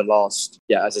Cardiff for the last,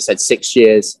 as I said, 6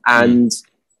 years. And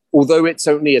although it's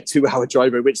only a 2-hour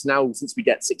drive, which now, since we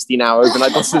get 16-hour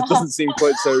overnight buses, doesn't seem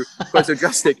quite so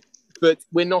drastic. But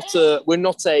we're not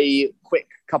a quick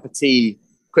cup of tea,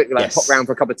 pop round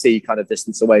for a cup of tea kind of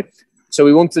distance away. So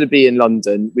we wanted to be in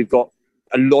London. We've got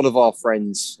a lot of our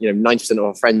friends, 90% of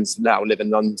our friends now live in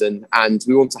London, and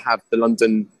we want to have the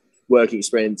London working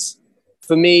experience.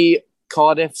 For me,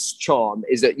 Cardiff's charm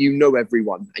is that you know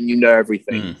everyone and you know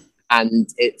everything, and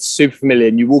it's super familiar.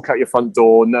 And you walk out your front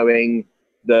door knowing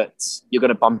that you're going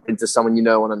to bump into someone you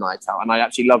know on a night out, and I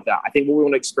actually love that. I think what we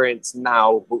want to experience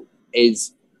now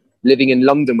is living in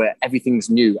London, where everything's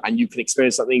new and you can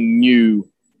experience something new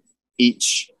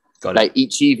each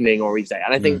evening or each day.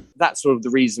 And I think that's sort of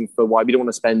the reason for why we don't want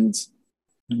to spend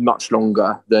much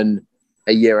longer than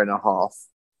a year and a half.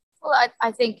 Well,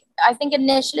 I think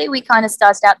initially we kind of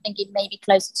started out thinking maybe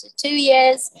closer to 2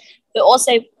 years, but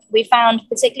also we found,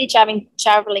 particularly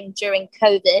traveling during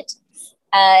COVID,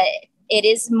 it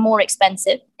is more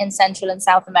expensive in Central and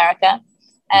South America.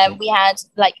 We had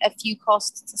a few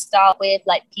costs to start with,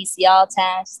 like PCR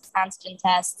tests, antigen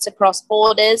tests across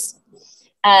borders.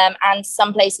 And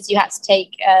some places you had to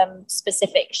take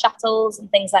specific shuttles and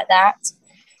things like that.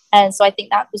 And so I think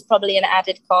that was probably an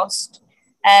added cost.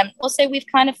 Also, we've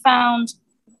kind of found,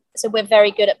 so we're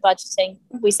very good at budgeting.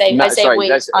 I'm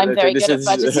very good at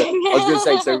budgeting. I was going to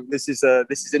say, so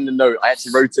this is in the note. I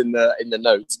actually wrote in the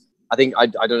note. I think, I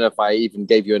don't know if I even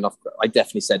gave you enough. I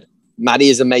definitely said, Maddie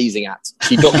is amazing at.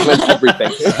 She documents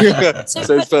everything.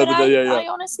 I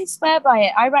honestly swear by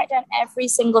it. I write down every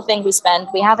single thing we spend.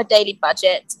 We have a daily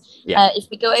budget. If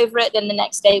we go over it, then the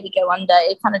next day we go under.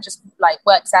 It kind of just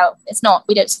works out.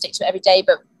 We don't stick to it every day,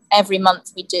 but every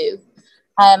month we do.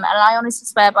 And I honestly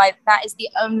swear by that is the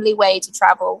only way to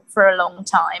travel for a long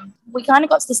time. We kind of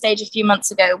got to the stage a few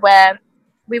months ago where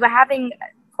we were having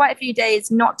quite a few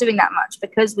days not doing that much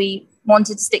because we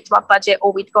wanted to stick to our budget,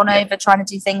 or we'd gone over trying to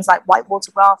do things like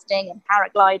whitewater rafting and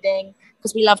paragliding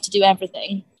because we love to do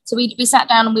everything. So we sat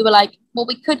down and we were like, well,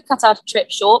 we could cut our trip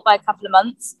short by a couple of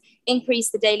months, increase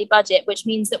the daily budget, which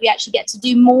means that we actually get to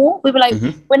do more. We were like,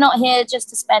 we're not here just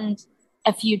to spend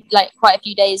quite a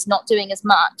few days not doing as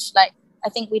much. I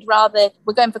think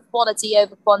we're going for quality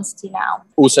over quantity now.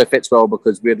 Also fits well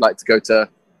because we'd like to go to,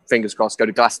 fingers crossed, go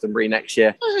to Glastonbury next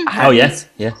year. Oh, yes.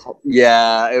 Yeah.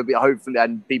 Yeah, it'll be hopefully,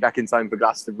 and be back in time for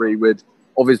Glastonbury would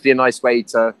obviously be a nice way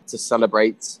to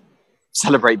celebrate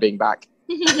being back.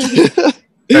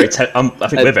 I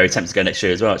think we're very tempted to go next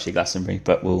year as well, actually, Glastonbury,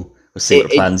 but we'll see what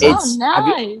the plans are. Oh,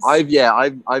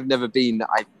 nice. I've never been.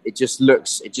 It just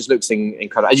looks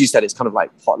incredible. As you said, it's kind of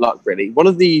like potluck, really. One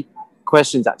of the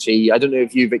questions, actually, I don't know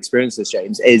if you've experienced this,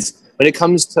 James, is when it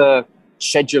comes to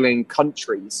scheduling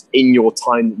countries in your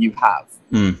time that you have,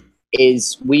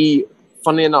 is we,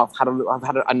 funnily enough,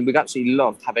 and we've actually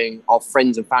loved having our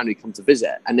friends and family come to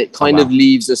visit, and it kind of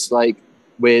leaves us like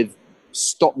with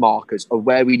stop markers of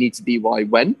where we need to be, why,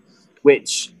 when,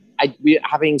 which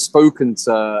having spoken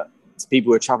to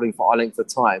people who are traveling for our length of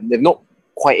time, they've not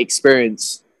quite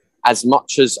experienced as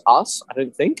much as us, I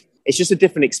don't think. It's just a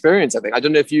different experience, I think. I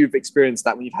don't know if you've experienced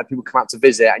that when you've had people come out to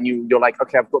visit and you're like,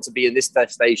 okay, I've got to be in this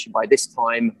destination by this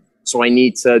time, so I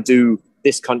need to do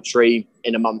this country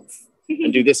in a month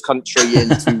and do this country in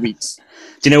 2 weeks.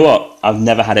 Do you know what? I've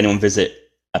never had anyone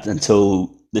visit up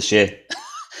until this year.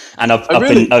 And I've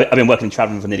been working and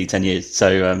traveling for nearly 10 years.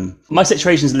 So my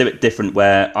situation is a little bit different,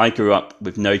 where I grew up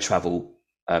with no travel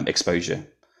exposure.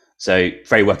 So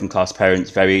very working class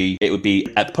parents, it would be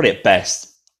probably at best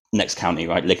next county,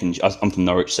 right? Lincolnshire. I'm from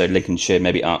Norwich, so Lincolnshire,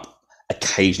 maybe up,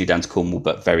 occasionally down to Cornwall,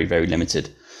 but very, very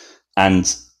limited.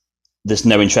 And there's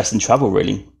no interest in travel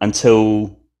really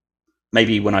until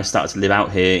maybe when I started to live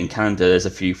out here in Canada. There's a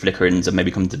few flickerings of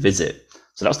maybe coming to visit.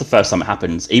 So that was the first time it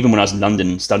happened. Even when I was in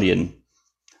London studying,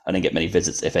 I didn't get many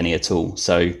visits, if any at all.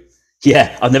 So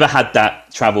yeah, I've never had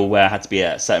that travel where I had to be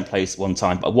at a certain place one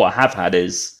time. But what I have had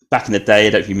is, back in the day, I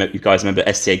don't know if you guys remember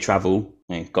STA Travel.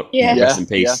 Rest in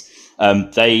peace. Yeah.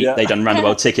 They done round the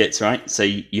world tickets, right? So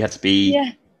you have to be,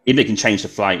 even if you can change the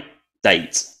flight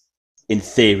date, in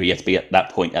theory, you have to be at that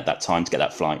point at that time to get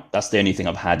that flight. That's the only thing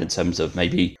I've had in terms of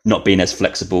maybe not being as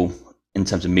flexible in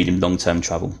terms of medium long-term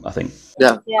travel, I think.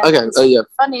 Yeah. Okay. It's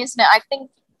funny, isn't it? I think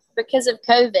because of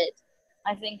COVID,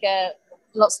 I think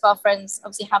lots of our friends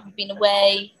obviously haven't been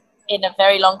away in a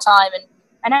very long time,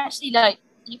 and actually, like,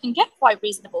 you can get quite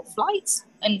reasonable flights,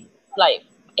 and like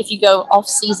if you go off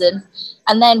season,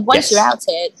 and then once you're out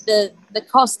here, the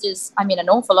cost is, I mean, an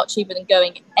awful lot cheaper than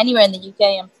going anywhere in the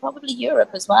UK and probably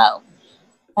Europe as well.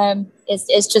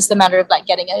 It's just a matter of like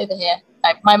getting over here.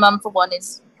 Like my mum, for one,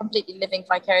 is completely living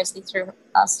vicariously through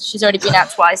us. She's already been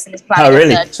out twice and is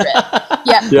planning a third trip.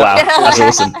 Yeah. Wow, that's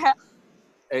awesome.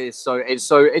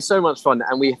 It's so much fun,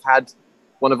 and we've had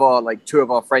two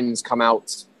of our friends come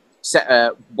out,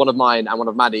 one of mine and one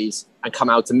of Maddie's, and come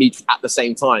out to meet at the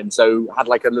same time. So had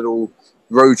like a little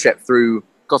road trip through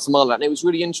Guatemala, and it was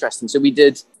really interesting. So we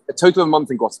did a total of a month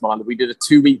in Guatemala. We did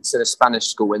 2 weeks at a Spanish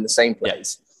school in the same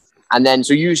place, and then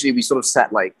so usually we sort of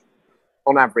set like,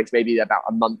 on average, maybe about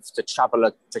a month to travel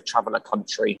a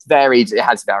country. It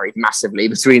has varied massively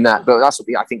between that, but that's what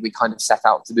I think we kind of set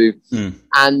out to do.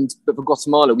 But for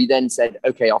Guatemala, we then said,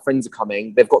 okay, our friends are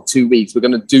coming. They've got 2 weeks. We're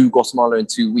going to do Guatemala in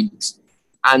 2 weeks.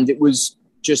 And it was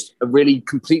just a really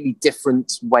completely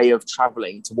different way of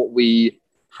traveling to what we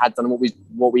had done and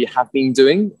what we have been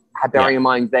doing. Bearing in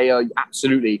mind, they are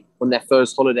absolutely on their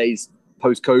first holidays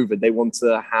post-COVID. They want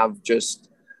to have just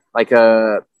like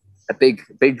a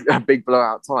big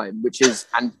blowout time, which is,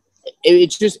 and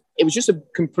it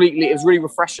was really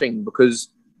refreshing because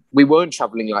we weren't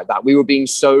traveling like that. We were being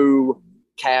so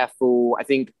careful. I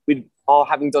think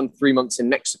having done 3 months in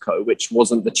Mexico, which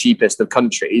wasn't the cheapest of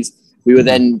countries, we were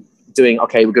then doing,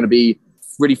 okay, we're going to be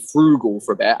really frugal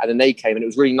for a bit. And then they came, and it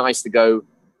was really nice to go,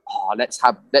 let's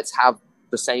have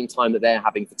the same time that they're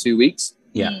having for 2 weeks.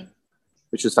 Yeah.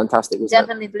 Which was fantastic.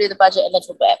 Definitely blew the budget a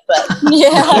little bit, but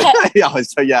yeah.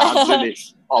 Absolutely.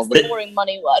 The boring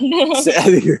money one.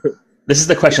 This is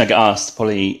the question I get asked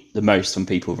probably the most from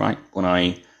people, right?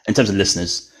 In terms of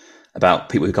listeners, about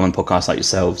people who come on podcasts like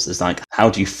yourselves, is like, how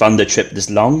do you fund a trip this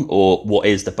long, or what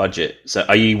is the budget? So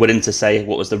are you willing to say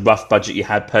what was the rough budget you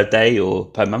had per day or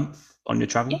per month on your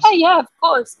travels? Yeah, of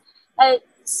course.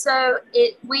 So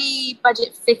we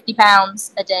budget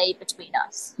 £50 a day between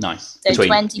us. Nice. So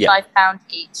 £25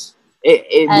 each.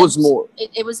 It was more.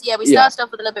 It was, we started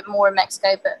off with a little bit more in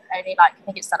Mexico, but only I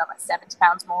think it started like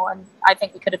 £70 more, and I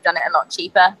think we could have done it a lot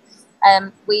cheaper.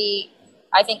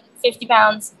 I think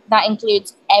 £50, that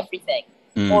includes everything.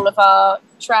 All of our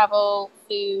travel,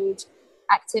 food,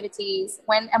 activities.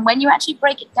 When you actually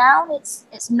break it down,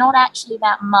 it's not actually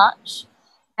that much.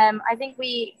 I think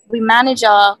we manage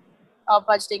our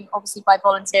budgeting obviously by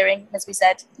volunteering, as we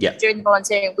said. During the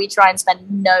volunteering, we try and spend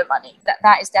no money.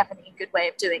 That is definitely a good way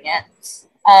of doing it.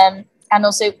 And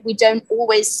also, we don't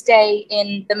always stay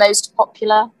in the most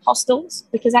popular hostels,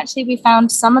 because actually we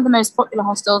found some of the most popular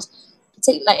hostels,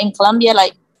 particularly in Colombia, at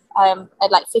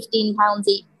like £15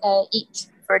 each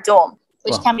for a dorm.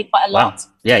 which can be quite a lot. Wow.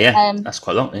 Yeah. That's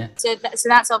quite a lot, yeah. So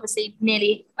that's obviously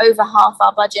nearly over half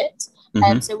our budget.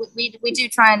 So we do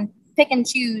try and pick and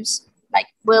choose. Like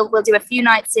we'll do a few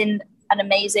nights in an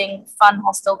amazing fun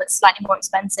hostel that's slightly more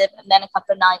expensive, and then a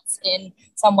couple of nights in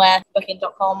somewhere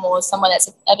booking.com or somewhere that's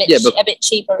a bit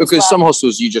cheaper. Because some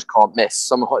hostels you just can't miss.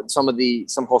 Some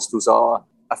hostels are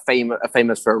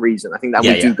famous for a reason. I think that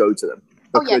we do go to them.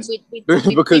 Because, we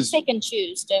pick and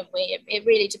choose, don't we? It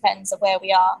really depends on where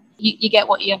we are. You get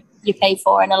what you pay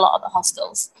for in a lot of the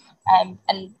hostels,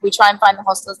 and we try and find the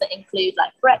hostels that include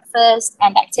like breakfast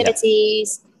and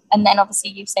activities, and then obviously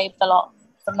you've saved a lot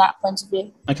from that point of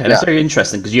view. Okay, that's very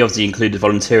interesting because you obviously included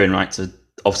volunteering, right, to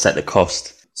offset the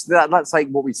cost. So that's like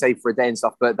what we save for a day and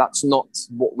stuff, but that's not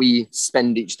what we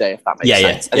spend each day, if that makes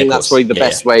sense. I think that's probably the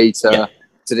best way to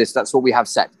this. That's what we have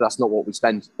set, but that's not what we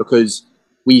spend, because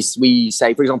we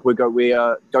say, for example, we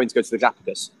are going to go to the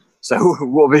Galapagos, so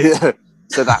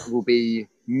so that will be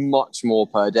much more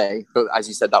per day. But as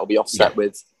you said, that will be offset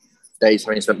with days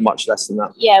having spent much less than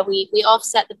that. Yeah, we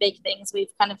offset the big things.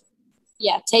 We've kind of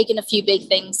taken a few big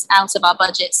things out of our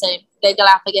budget. So the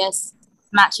Galapagos,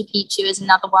 Machu Picchu is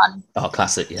another one. Oh,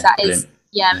 classic! Yeah, that is.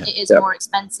 It is more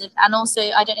expensive. And also,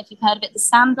 I don't know if you've heard of it, the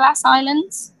Sandglass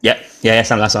Islands. Yeah,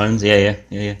 Sandglass Islands.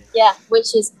 Yeah,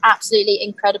 which is absolutely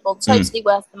incredible. Totally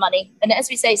worth the money. And as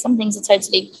we say, some things are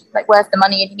totally like worth the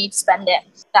money and you need to spend it.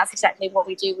 That's exactly what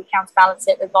we do. We counterbalance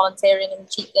it with volunteering and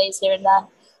cheap days here and there.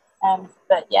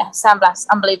 But yeah, Sandglass,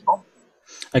 unbelievable.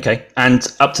 Okay, and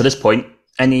up to this point,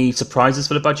 any surprises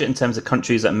for the budget in terms of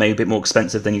countries that may be a bit more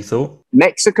expensive than you thought?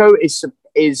 Mexico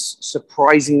is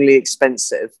surprisingly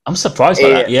expensive. I'm surprised by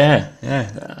that. Yeah.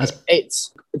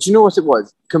 It's. Do you know what it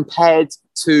was compared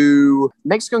to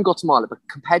Mexico and Guatemala? But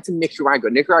compared to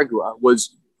Nicaragua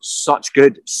was so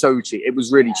cheap. It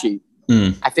was really cheap.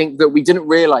 I think that we didn't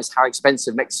realize how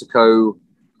expensive Mexico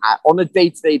on a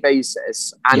day-to-day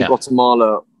basis and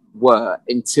Guatemala were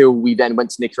until we then went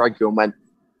to Nicaragua and went,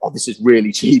 "Oh, this is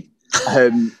really cheap."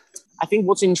 I think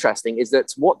what's interesting is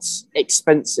that what's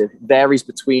expensive varies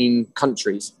between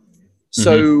countries.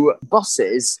 So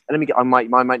buses, and I might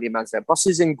need to answer that.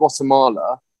 Buses in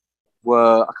Guatemala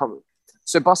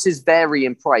so buses vary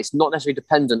in price, not necessarily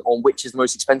dependent on which is the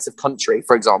most expensive country,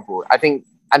 for example. I think,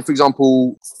 and for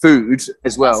example, food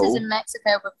as well. Buses in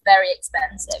Mexico were very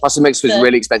expensive. Buses in Mexico is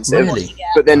really expensive. Really?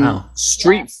 But then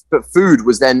but food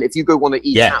was then, if you go want to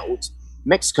eat out,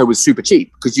 Mexico was super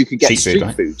cheap because you could get street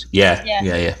food.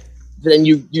 Yeah. But then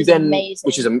you then, amazing.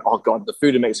 which is the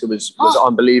food in Mexico was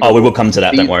unbelievable. Oh, we will come to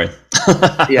that. Don't worry.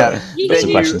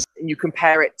 You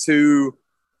compare it to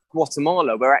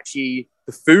Guatemala, where actually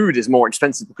the food is more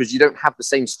expensive because you don't have the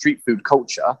same street food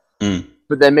culture.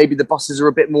 But then maybe the buses are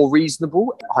a bit more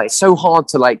reasonable. It's so hard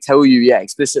to tell you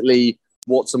explicitly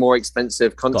what's a more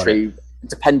expensive country,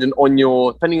 depending on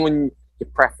your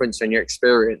preference and your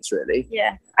experience, really.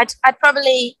 Yeah, I'd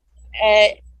probably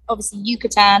obviously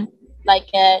Yucatan,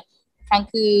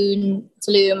 Cancun,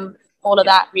 Tulum, all of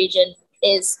that region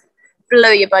is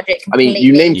below your budget completely. I mean,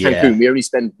 you named Cancun. We only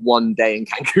spent one day in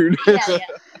Cancun.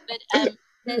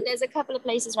 But there's a couple of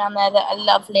places around there that are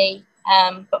lovely.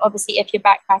 But obviously, if you're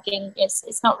backpacking,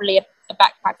 it's not really a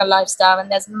backpacker lifestyle. And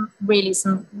there's some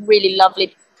really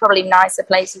lovely, probably nicer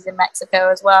places in Mexico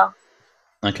as well.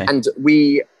 Okay. And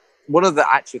one of the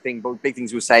big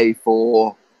things we'll say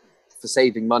for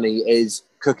saving money is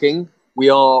cooking. We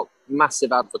are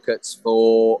massive advocates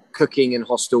for cooking in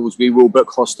hostels. We will book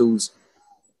hostels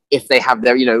if they have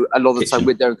their, a lot of the time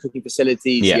with their own cooking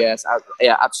facilities. Yes,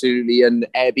 absolutely. And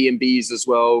Airbnbs as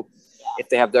well. If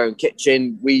they have their own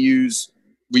kitchen, we use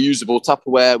reusable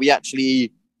Tupperware. We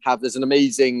actually there's an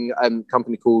amazing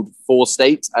company called Four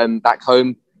State back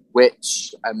home,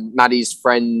 which Maddie's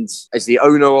friend is the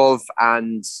owner of,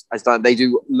 and they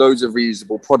do loads of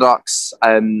reusable products.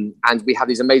 And we have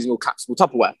these amazing collapsible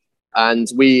Tupperware. And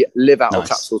we live out of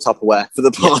collapsible Tupperware for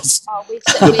the past. Oh, we've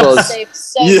saved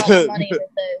so much money with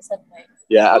those, haven't we?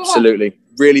 Yeah, absolutely.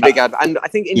 Really big ad. And I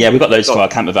think we've got those for our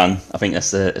camper van. I think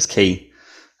that's key.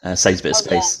 Saves a bit of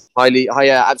space.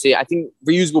 Absolutely. I think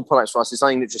reusable products for us is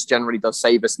something that just generally does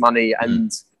save us money, and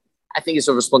I think it's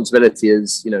a responsibility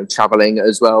as traveling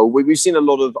as well. We've seen a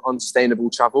lot of unsustainable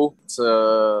travel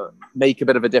to make a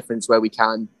bit of a difference where we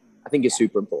can. I think it's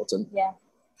super important. Yeah,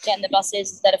 getting the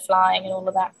buses instead of flying and all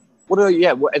of that.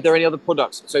 Are there any other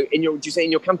products? So do you say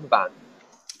in your camper van?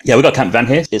 Yeah, we've got a camper van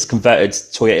here. It's converted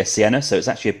Toyota Sienna, so it's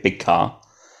actually a big car.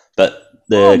 But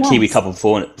the Kiwi couple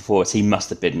before us, he must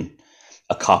have been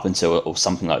a carpenter or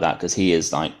something like that, because he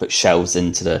is put shelves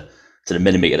into the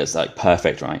millimeter that's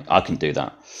perfect, right? I can do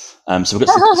that. So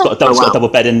it's got a double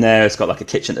bed in there. It's got a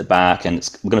kitchen at the back, and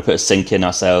we're going to put a sink in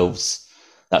ourselves.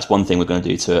 that's one thing we're going to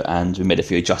do to it, and we made a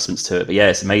few adjustments to it. But yeah,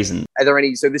 it's amazing. Are there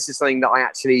any? So this is something that I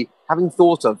actually haven't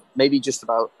thought of. Maybe just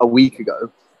about a week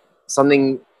ago.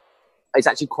 Something it's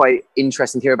actually quite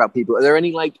interesting to hear about people. Are there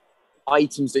any like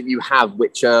items that you have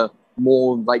which are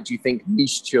more like, do you think,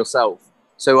 niche to yourself?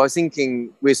 So I was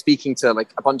thinking, we're speaking to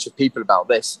like a bunch of people about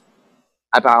this,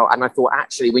 and I thought,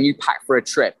 actually, when you pack for a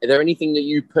trip, are there anything that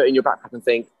you put in your backpack and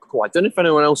think, cool, I don't know if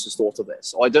anyone else has thought of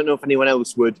this, or I don't know if anyone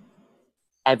else would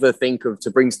ever think of to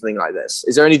bring something like this?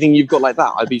 Is there anything you've got like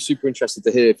that? I'd be super interested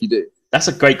to hear if you do. That's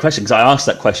a great question, because I asked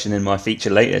that question in my feature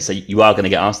later, so you are going to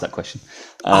get asked that question.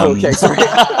 Okay, sorry.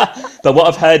 But what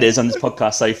I've heard is on this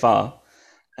podcast so far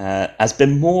has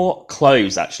been more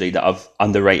clothes, actually, that I've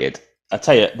underrated. I'll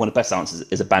tell you, one of the best answers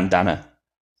is a bandana.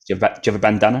 Do you have a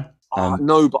bandana?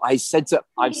 No, but I've said to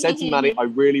Maddie, I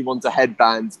really want a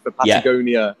headband for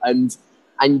Patagonia, and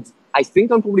I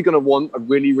think I'm probably going to want a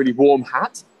really, really warm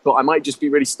hat, but I might just be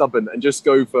really stubborn and just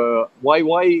go for why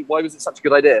was it such a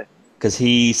good idea? Because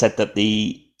he said that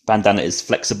the bandana is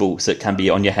flexible, so it can be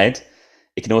on your head.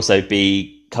 It can also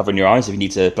be covering your eyes if you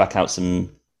need to black out some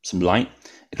light.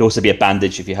 It can also be a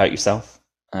bandage if you hurt yourself.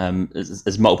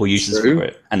 There's multiple uses for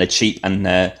it, and they're cheap and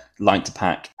they're light to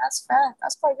pack. That's fair.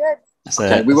 That's quite good.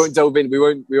 Okay, we won't delve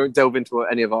into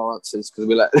any of our answers because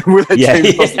we'll let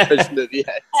James pass the question at the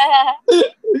end.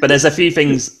 But there's a few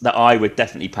things that I would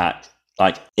definitely pack,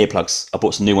 like earplugs. I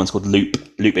bought some new ones called Loop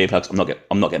earplugs.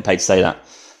 I'm not getting paid to say that.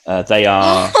 They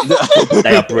are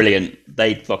brilliant.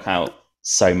 They block out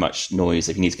so much noise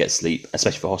if you need to get sleep,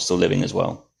 especially for hostel living as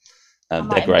well. I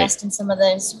might they're great. invest in some of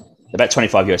those. They're about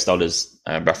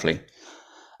 $25 roughly.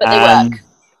 But they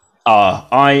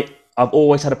work. I've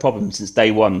always had a problem since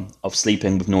day one of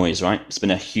sleeping with noise, right? It's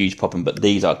been a huge problem, but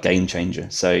these are game changer.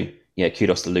 So yeah,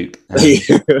 kudos to Loop.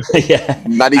 Yeah.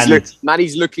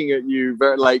 Maddie's looking at you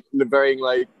very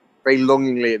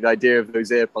longingly at the idea of those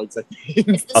earplugs.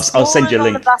 I'll send you a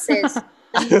link. On the buses.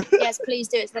 Yes, please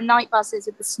do. It's the night buses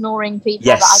with the snoring people.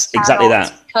 Yes, that I exactly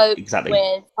that. Cope exactly.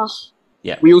 With. Oh.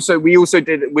 Yeah. We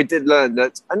did learn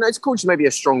that, and it's called maybe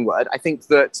a strong word. I think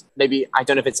that maybe, I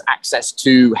don't know if it's access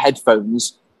to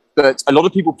headphones, but a lot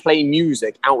of people play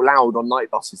music out loud on night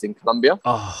buses in Colombia.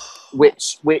 Oh.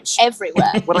 Which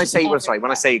everywhere. When I say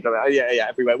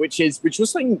everywhere, which was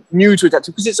something new to adapt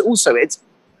to, because it's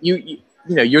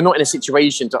you're not in a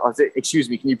situation to excuse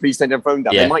me, can you please turn your phone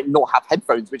down? Yeah. They might not have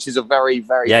headphones, which is a very,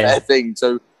 very fair thing.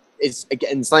 So it's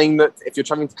again saying that if you're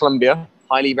traveling to Colombia,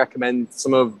 highly recommend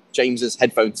some of James's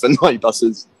headphones for night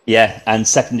buses. Yeah, and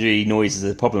secondary noise is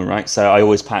a problem, right? So I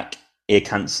always pack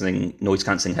noise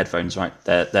cancelling headphones, right?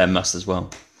 They're a must as well.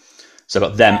 So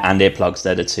I've got them and earplugs.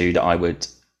 They're the two that I would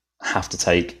have to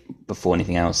take before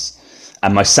anything else.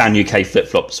 And my San UK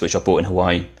flip-flops, which I bought in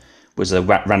Hawaii, was a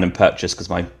random purchase because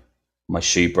my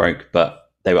shoe broke, but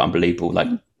they were unbelievable. Like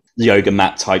yoga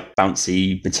mat type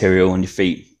bouncy material on your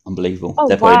feet. Unbelievable. Oh,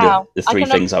 they're probably the three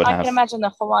things I would have. I can imagine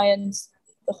the Hawaiians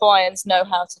know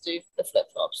how to do the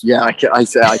flip-flops. Yeah, I totally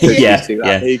see that.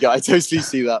 Yeah. There you go. I totally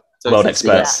see that. World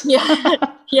experts. Yeah.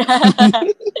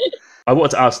 I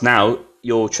wanted to ask now,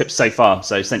 your trip so far,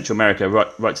 so Central America,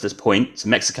 right to this point, so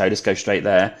Mexico, let's go straight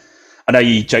there. I know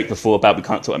you joked before about we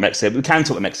can't talk about Mexico, but we can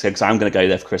talk about Mexico because I'm going to go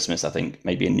there for Christmas, I think,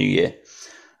 maybe in New Year.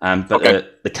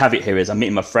 But the caveat here is I'm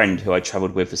meeting my friend who I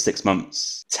travelled with for 6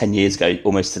 months, 10 years ago,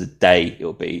 almost to the day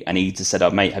it'll be. And he just said,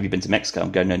 oh, mate, have you been to Mexico?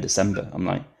 I'm going there in December. I'm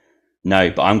like, no,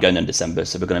 but I'm going in December.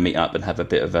 So we're going to meet up and have a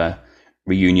bit of a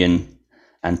reunion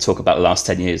and talk about the last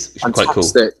 10 years, which is quite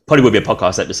cool. Probably will be a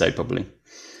podcast episode, probably.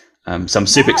 So I'm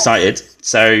super excited.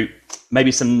 So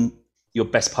maybe your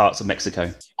best parts of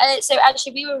Mexico. So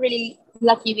actually, we were really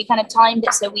lucky. We kind of timed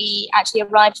it. So we actually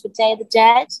arrived for Day of the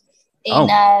Dead in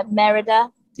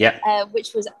Merida. Yeah.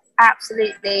 Which was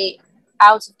absolutely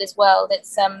out of this world.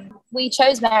 It's we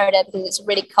chose Merida because it's a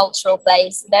really cultural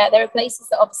place. There are places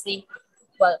that obviously,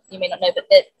 well, you may not know, but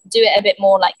that do it a bit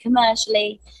more like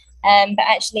commercially. But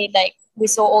actually, like, we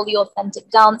saw all the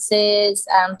authentic dances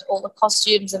and all the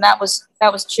costumes, and that was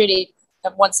truly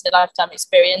a once in a lifetime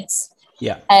experience.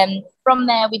 Yeah. From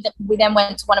there, we then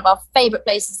went to one of our favorite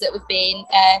places that we've been,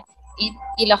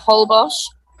 Isla Holbox.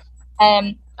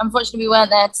 Unfortunately, we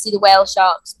weren't there to see the whale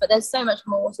sharks, but there's so much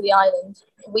more to the island.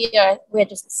 We're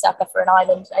just a sucker for an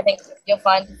island. I think you'll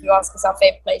find if you ask us our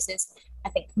favorite places, I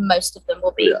think most of them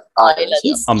will be islands.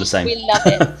 Yeah. I'm the same. We love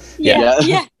it.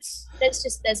 Yeah.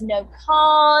 There's no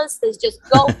cars. There's just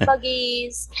golf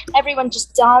buggies. Everyone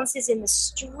just dances in the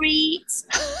streets.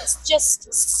 It's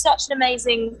just such an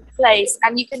amazing place,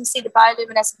 and you can see the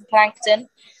bioluminescent plankton.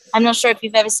 I'm not sure if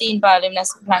you've ever seen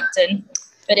bioluminescent plankton,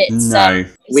 but it's no.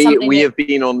 We have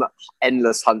been on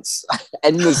endless hunts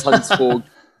for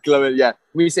glowing. Yeah,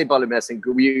 when you say bioluminescent,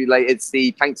 it's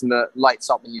the plankton that lights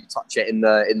up when you touch it in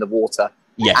the water.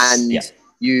 Yes, and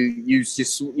you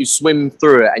swim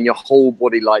through it, and your whole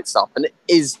body lights up, and it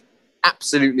is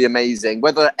absolutely amazing.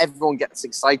 Whether everyone gets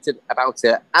excited about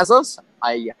it as us,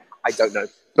 I don't know.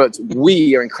 But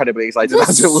we are incredibly excited about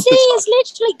it. The sea is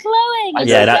literally glowing.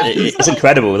 It's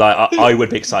incredible. Like I would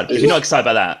be excited. If you're not excited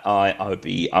about that, I would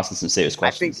be asking some serious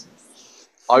questions.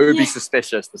 I would be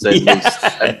suspicious, to say the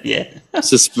least. Yeah. It's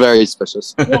just very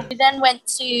suspicious. Yeah. We then went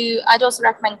to, I'd also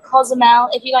recommend Cozumel,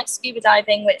 if you like scuba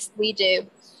diving, which we do.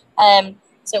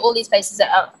 So all these places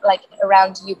are like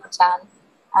around Yucatan,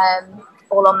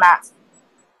 all on that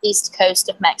east coast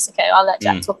of Mexico. I'll let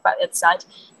Jack talk about the other side.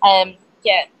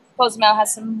 Cozumel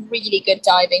has some really good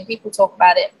diving. People talk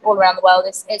about it all around the world.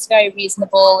 It's very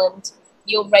reasonable, and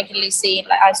you'll regularly see,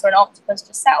 like I saw an octopus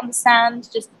just sat on the sand,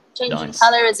 just changing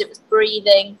colour as it was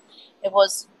breathing. It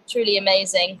was truly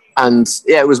amazing. And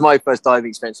it was my first diving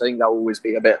experience. I think that will always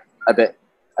be a bit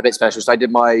special. So I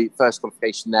did my first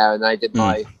qualification there, and I did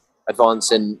my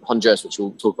advance in Honduras, which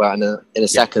we'll talk about in a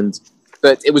second.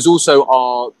 But it was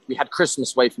also we had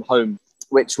Christmas away from home,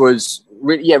 which was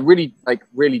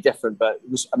really different, but it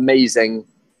was amazing.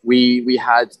 We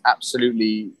had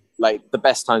absolutely like the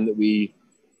best time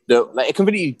like a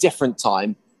completely different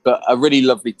time, but a really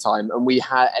lovely time. And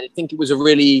I think it was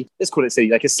let's call it silly,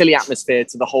 like a silly atmosphere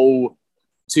to the whole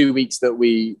 2 weeks that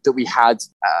we had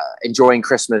enjoying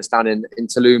Christmas down in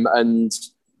Tulum. And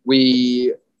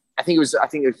I think it was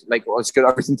like, I was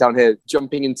written down here,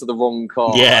 jumping into the wrong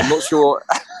car. Yeah. I'm not sure.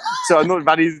 So I'm not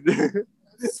Maddie's.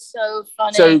 So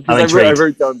funny. So I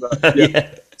wrote down that.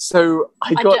 Yeah. So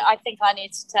I think I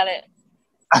need to tell it.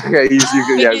 Okay,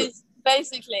 Because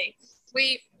basically,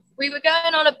 we were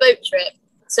going on a boat trip.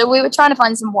 So we were trying to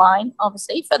find some wine,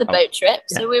 obviously, for the boat trip.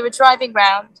 So we were driving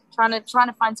around, trying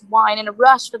to find some wine in a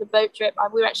rush for the boat trip.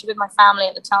 We were actually with my family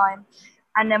at the time.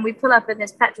 And then we pull up at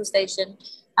this petrol station,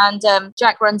 and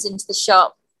Jack runs into the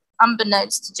shop.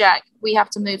 Unbeknownst to Jack, we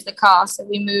have to move the car. So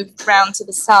we moved round to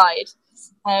the side.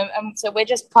 And so we're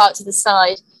just parked to the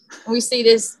side, and we see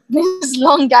this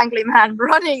long gangly man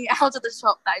running out of the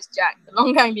shop. That is Jack, the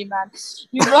long gangly man.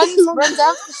 He runs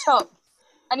out of the shop,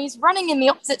 and he's running in the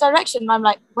opposite direction. And I'm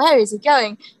like, where is he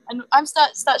going? And I'm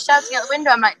start shouting out the window.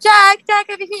 I'm like, Jack,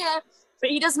 over here. But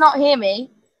he does not hear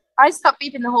me. I start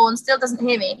beeping the horn, still doesn't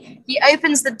hear me. He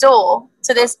opens the door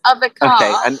to this other car.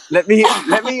 Okay, and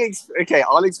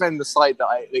I'll explain the site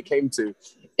that it came to.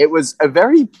 It was a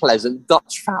very pleasant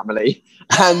Dutch family,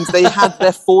 and they had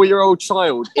their 4-year-old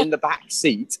child in the back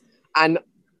seat, and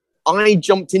I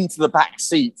jumped into the back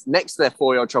seat next to their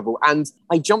 4-year-old child, and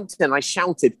I jumped in and I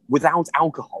shouted without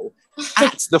alcohol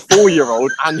at the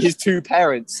 4-year-old, and his 2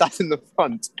 parents sat in the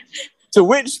front. To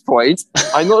which point,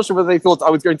 I'm not sure whether they thought I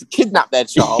was going to kidnap their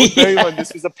child.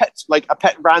 This was a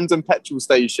pet random petrol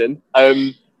station,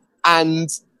 and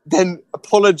then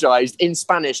apologized in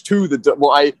Spanish to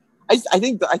I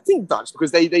think Dutch,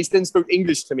 because they then spoke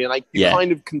English to me, and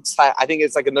kind of can say, I think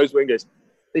it's like a noticeable English.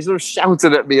 They sort of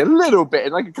shouted at me a little bit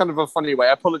in like a kind of a funny way.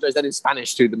 I apologized then in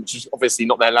Spanish to them, which is obviously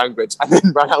not their language, and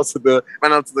then ran out of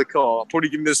the car, probably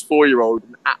giving this 4-year-old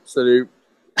an absolute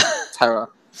terror.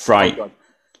 Fright. Oh,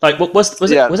 like, was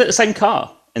it the same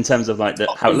car in terms of like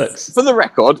how it looks? For the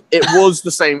record, it was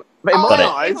the same. But in my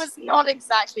eyes, it was not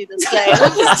exactly the same. It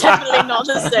was definitely not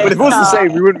the same. But if it was the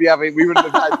same, we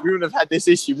wouldn't have had this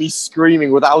issue. Me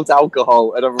screaming without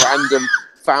alcohol at a random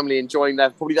family enjoying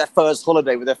probably their first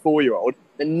holiday with their 4-year-old.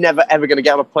 They're never ever going to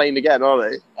get on a plane again, are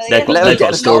they? They've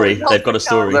got a story. They've got a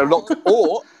story. They'll lock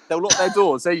their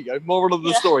doors. There you go. Moral of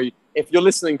the story: if you're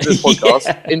listening to this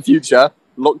podcast in future,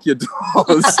 lock your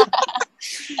doors.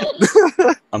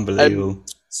 Unbelievable.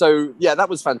 So yeah, that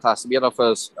was fantastic. We had our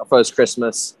first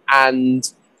Christmas, and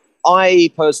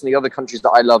I personally, other countries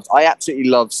that I loved, I absolutely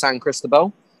love San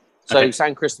Cristobal. So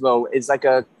San Cristobal is like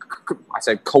I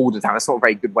say colder town. That's not a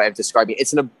very good way of describing it.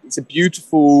 It's a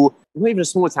beautiful, not even a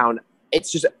small town. It's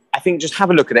just, I think, just have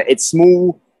a look at it. It's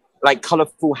small, like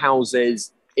colorful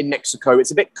houses in Mexico.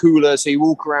 It's a bit cooler, so you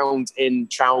walk around in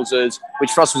trousers,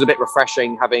 which for us was a bit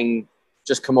refreshing, having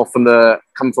just come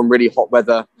from really hot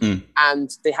weather. And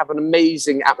they have an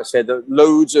amazing atmosphere. There are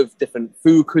loads of different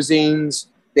food cuisines.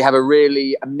 They have a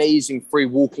really amazing free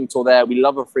walking tour there. We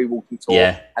love a free walking tour.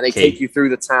 Yeah, and they take you through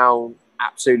the town.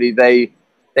 Absolutely.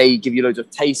 They give you loads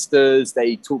of tasters.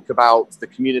 They talk about the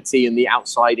community and the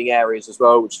outsiding areas as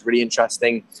well, which is really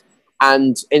interesting.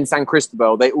 And in San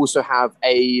Cristobal, they also have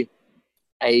a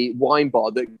wine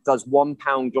bar that does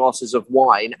 £1 glasses of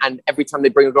wine. And every time they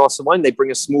bring a glass of wine, they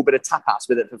bring a small bit of tapas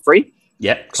with it for free.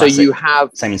 Yeah. So you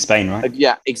have same in Spain, right?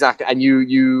 Yeah, exactly. And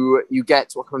you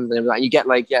get what kind of name of that? You get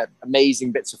like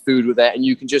amazing bits of food with it, and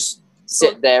you can just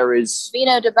sit there as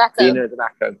Vino de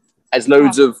Baco. As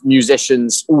loads of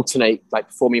musicians alternate like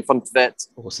performing in front of it.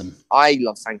 Awesome. I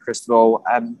love San Cristobal.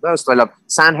 What else do I love?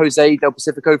 San Jose del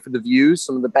Pacifico for the views.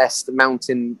 Some of the best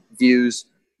mountain views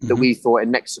that we thought in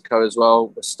Mexico as well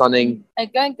were stunning.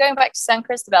 Going back to San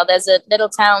Cristobal, there's a little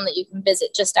town that you can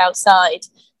visit just outside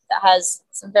that has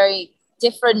some very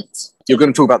different... You're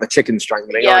going to talk about the chicken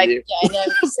strangling, aren't you? Yeah, I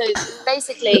know. So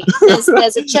basically,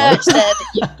 there's a church there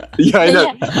that you... I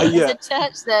know. There's a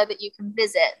church there that you can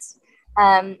visit.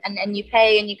 And you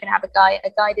pay and you can have a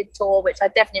guided tour, which I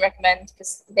definitely recommend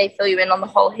because they fill you in on the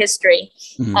whole history.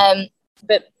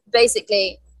 But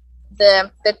basically,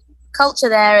 the culture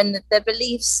there and the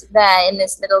beliefs there in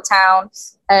this little town.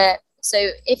 So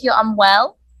if you're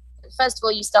unwell, first of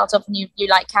all, you start off and you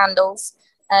light candles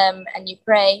and you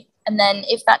pray. And then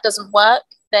if that doesn't work,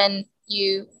 then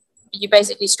you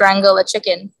basically strangle a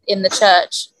chicken in the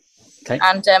church. Okay.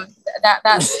 And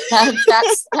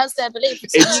that's their belief.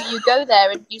 So you go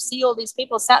there and you see all these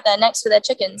people sat there next to their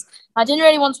chickens. I didn't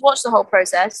really want to watch the whole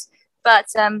process, but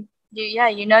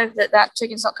you know that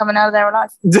chicken's not coming out of there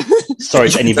alive. Sorry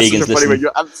to any vegans listening.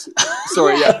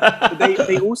 Sorry, yeah.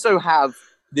 They also have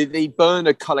they burn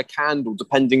a color candle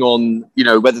depending on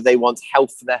whether they want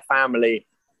health for their family.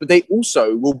 But they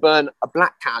also will burn a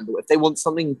black candle if they want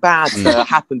something bad to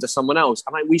happen to someone else.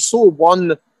 And we saw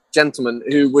one gentleman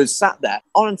who was sat there,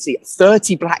 honestly,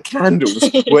 30 black candles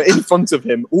were in front of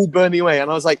him, all burning away. And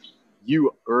I was like,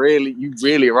 you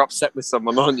really are upset with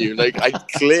someone, aren't you? Like, I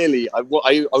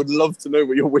would love to know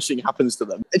what you're wishing happens to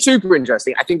them. It's super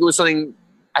interesting. I think it was something,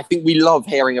 I think we love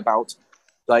hearing about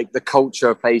like the culture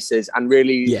of places and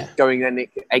really going and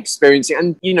experiencing.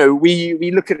 And,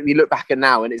 we look back at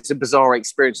now and it's a bizarre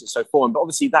experience. It's so foreign, but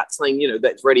obviously that's something,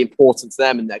 that's really important to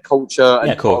them and their culture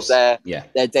and part of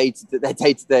their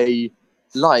day-to-day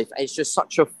life. And it's just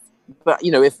such a, but,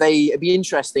 it'd be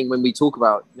interesting when we talk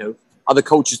about, other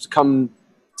cultures to come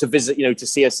to visit, to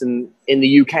see us in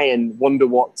the UK and wonder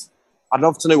I'd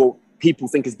love to know what people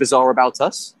think is bizarre about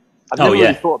us. I've never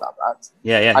really thought about that.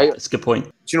 Yeah, that's a good point.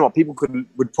 Do you know what? People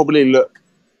would probably look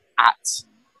at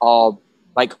our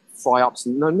like fry-ups.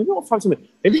 No, maybe not fry-ups.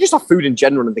 Maybe just our food in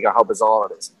general and think of how bizarre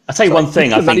it is. I'll tell you one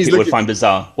thing I think people would find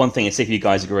bizarre. One thing, and see if you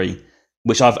guys agree,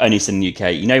 which I've only seen in the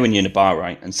UK. When you're in a bar,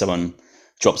 right, and someone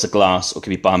drops a glass, or it could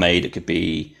be barmaid, it could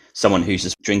be someone who's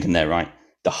just drinking there, right?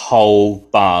 The whole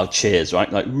bar cheers,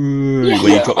 right? Like, when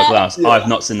you drop a glass. Yeah. I've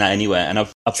not seen that anywhere. And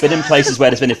I've been in places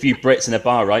where there's been a few Brits in a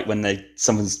bar, right? When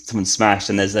someone smashed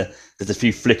and there's a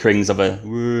few flickerings of a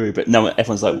woo, but no,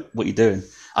 everyone's like, what are you doing?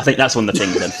 I think that's one of the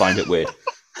things that find it weird.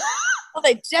 Oh,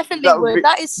 they definitely would.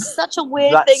 That is such a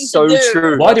weird thing to do. That's so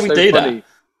true. Why do we do that?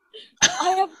 I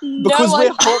have no because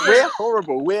idea. we're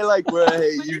horrible. We're like,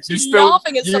 you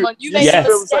laughing at someone. You made a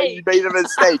mistake. Like you made a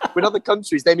mistake. In other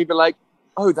countries, they may be like,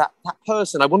 oh, that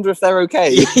person, I wonder if they're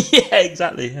okay. Yeah,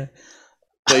 exactly. Yeah.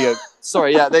 There you go.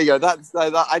 Sorry, yeah, there you go.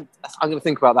 I'm going to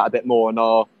think about that a bit more,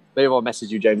 and maybe I'll message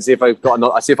you, James, see if I've got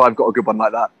a good one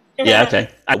like that. Yeah, okay.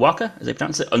 Waka, as they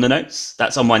pronounce it, on the notes.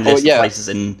 That's on my list of places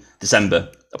in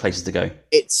December, of places to go.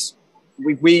 It's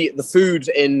the food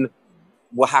in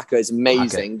Oaxaca is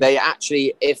amazing. They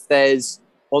actually, if there's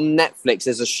on Netflix,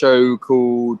 there's a show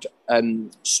called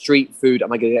Street Food.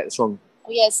 Am I going to get this wrong?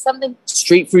 Yes, something.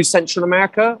 Street Food Central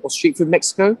America or Street Food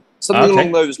Mexico, something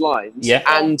along those lines. Yeah.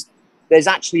 And there's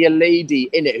actually a lady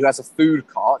in it who has a food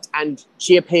cart, and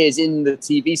she appears in the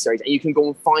TV series, and you can go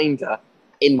and find her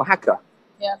in Oaxaca.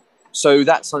 Yeah. So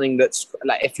that's something that's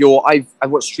like if you're. I've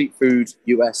watched Street Food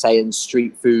USA and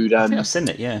Street Food. I think I've seen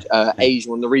it. Yeah.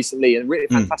 Asian one recently, and really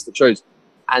fantastic shows.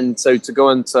 And so to go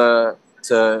and to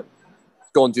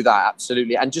go and do that,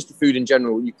 absolutely. And just the food in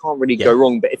general, you can't really go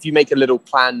wrong. But if you make a little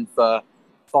plan for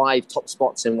 5 top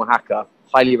spots in Oaxaca,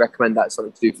 highly recommend that as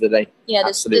something to do for the day. Yeah,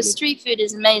 the street food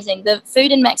is amazing. The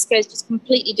food in Mexico is just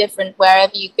completely different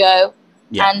wherever you go,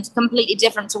 and completely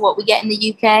different to what we get in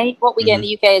the UK. What we get in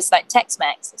the UK is like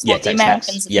Tex-Mex. It's what the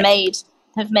Americans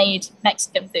have made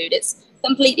Mexican food. It's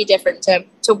completely different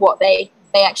to what they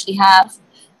actually have.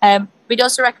 We'd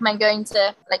also recommend going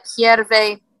to like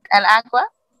Hierve el Agua.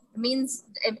 It means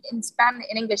in Spanish,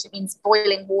 in English, it means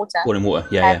boiling water. Boiling water,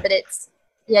 but it's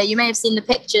you may have seen the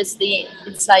pictures.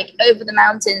 It's like over the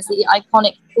mountains, the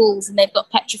iconic pools, and they've got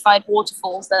petrified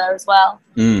waterfalls there as well.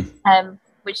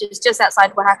 Which is just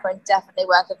outside Oaxaca and definitely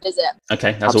worth a visit.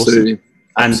 Okay, that's awesome. And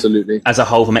absolutely. As a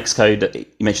whole for Mexico, that you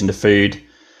mentioned the food.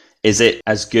 Is it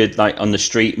as good like on the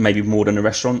street, maybe more than a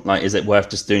restaurant? Like, is it worth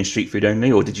just doing street food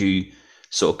only, or did you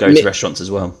sort of go to restaurants as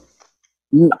well?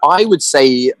 I would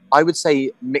say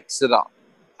mix it up.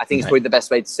 I think it's probably the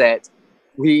best way to say it.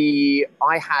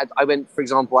 For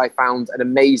example, I found an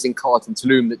amazing cart in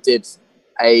Tulum that did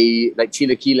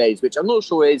chilaquiles, which I'm not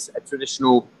sure is a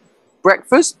traditional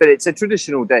breakfast, but it's a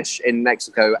traditional dish in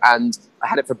Mexico. And I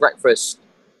had it for breakfast.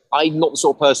 I'm not the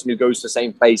sort of person who goes to the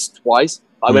same place twice.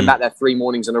 I went back there 3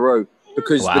 mornings in a row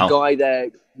because the guy there,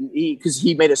 because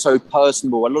he made it so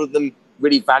personable. A lot of them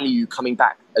really value coming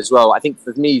back as well. I think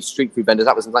for me, street food vendors,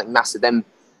 that was like massive. Them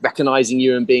recognizing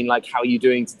you and being like, how are you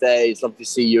doing today? It's lovely to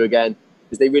see you again,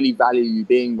 because they really value you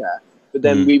being there. But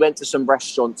then we went to some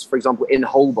restaurants, for example, in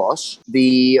Holbox,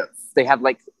 they have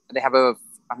a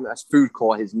food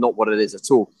court is not what it is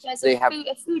at all. There's a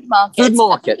food market. Food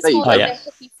market. There you go. A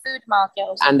food market.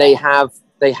 And they have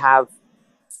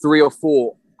 3 or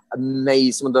 4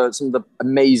 some of the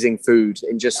amazing food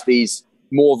in just these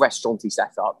more restaurant-y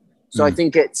setup. So I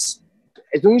think it's,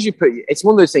 as long as it's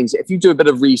one of those things. If you do a bit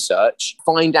of research,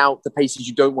 find out the places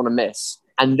you don't want to miss,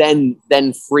 and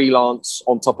then freelance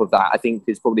on top of that, I think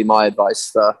is probably my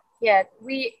advice. Yeah,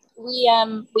 we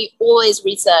always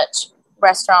research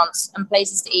restaurants and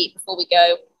places to eat before we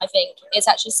go. I think it's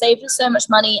actually saved us so much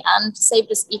money and saved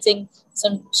us eating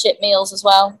some shit meals as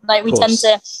well. Like we tend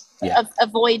to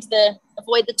avoid the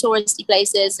touristy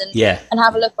places and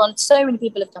have a look on. So many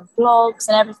people have done blogs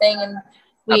and everything, and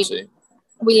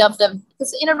we love them,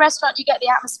 because in a restaurant you get the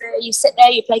atmosphere. You sit there,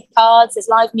 you play cards, there's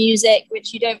live music,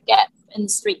 which you don't get in the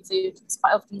street food. It's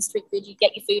quite often in street food you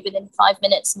get your food within 5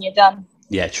 minutes and you're done.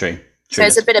 Yeah, true. So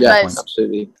it's a bit of both.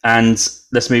 Absolutely. And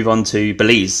let's move on to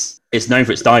Belize. It's known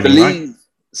for its diving, right?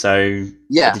 So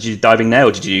did you do diving there,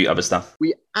 or did you do other stuff?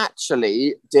 We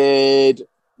actually did.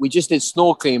 We just did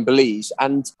snorkeling in Belize,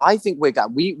 and I think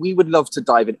we would love to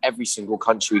dive in every single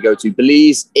country we go to.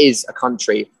 Belize is a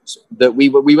country that we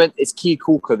went. It's Key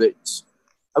Kulka that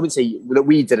I would say that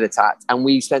we did it at, and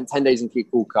we spent 10 days in Key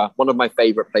Kulka, one of my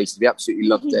favorite places. We absolutely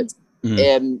loved it.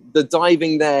 The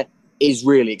diving there is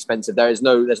really expensive. There's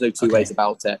no two ways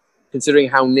about it. Considering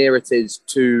how near it is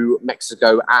to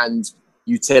Mexico and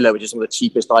Utila, which is some of the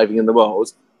cheapest diving in the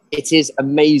world, it is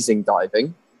amazing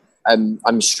diving.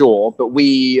 I'm sure, but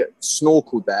we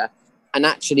snorkeled there, and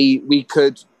actually we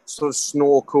could sort of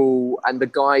snorkel, and the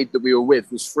guide that we were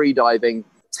with was free diving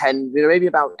 10, maybe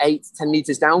about 8-10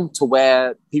 meters down to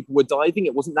where people were diving.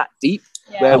 It wasn't that deep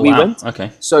where we went. Okay.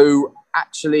 So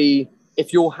actually,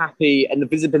 if you're happy, and the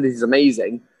visibility is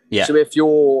amazing. Yeah. So if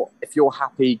you're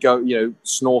happy, go,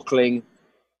 snorkeling.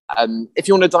 If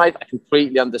you want to dive, I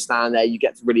completely understand there. You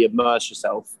get to really immerse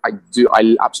yourself. I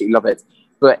absolutely love it.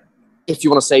 But if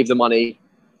you want to save the money,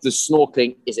 the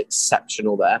snorkeling is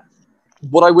exceptional there.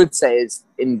 What I would say is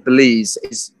in Belize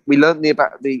is we learned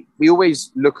we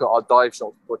always look at our dive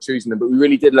shops before choosing them, but we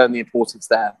really did learn the importance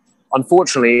there.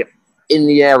 Unfortunately, in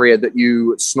the area that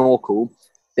you snorkel,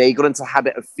 they got into the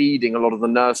habit of feeding a lot of the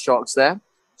nurse sharks there.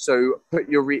 So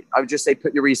I would just say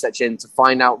put your research in to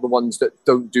find out the ones that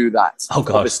don't do that. Oh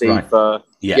God, obviously, right.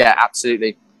 Yeah,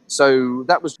 absolutely. So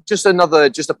that was just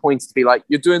a point to be like,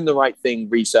 you're doing the right thing,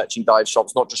 researching dive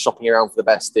shops, not just shopping around for the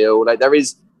best deal. Like there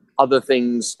is other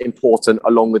things important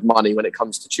along with money when it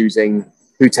comes to choosing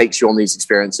who takes you on these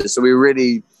experiences. So we're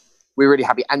really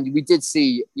happy. And we did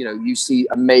see, you see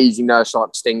amazing nurse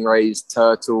sharks, stingrays,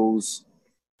 turtles.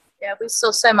 Yeah, we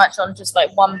saw so much on just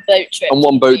like one boat trip. On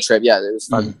one boat trip, yeah, it was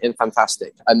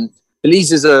fantastic. And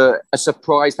Belize is a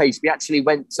surprise place. We actually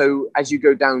went, so as you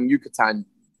go down Yucatan,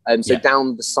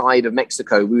 down the side of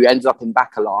Mexico, we ended up in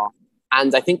Bacalar.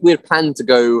 And I think we had planned to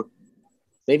go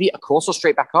maybe across or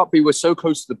straight back up. We were so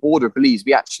close to the border of Belize,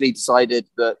 we actually decided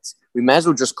that we may as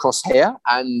well just cross here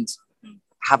and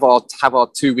have our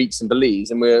 2 weeks in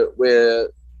Belize. And we're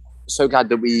so glad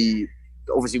that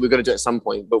obviously we're going to do it at some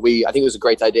point, but I think it was a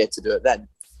great idea to do it then.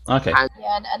 Okay.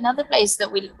 And another place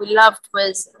that we loved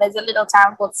was, there's a little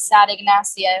town called San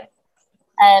Ignacio.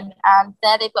 And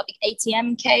there they've got the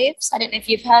ATM caves. I don't know if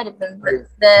you've heard of them, but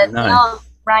they are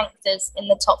ranked as in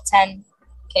the top 10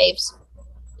 caves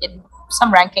in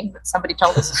some ranking that somebody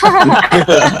told us.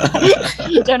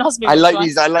 Don't ask me. I like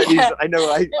these. I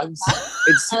know.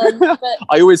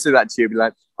 I always say that to you. Be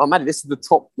like, oh man, this is the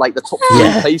top 3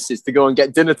 places to go and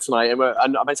get dinner tonight.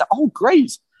 And I might say, oh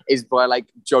great, is by like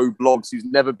Joe Blogs, who's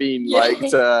never been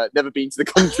to the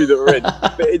country that we're in.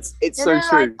 But it's so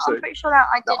true. I'm pretty sure that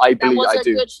I did. I believe I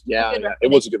do. Good it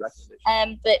was a good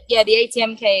recommendation. But yeah, the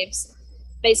ATM caves.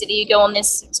 Basically, you go on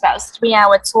this. It's about a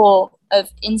 3-hour tour of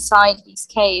inside these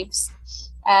caves,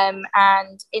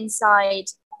 and inside,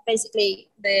 basically,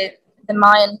 the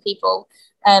Mayan people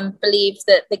believed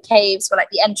that the caves were like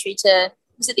the entry to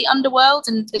was it the underworld,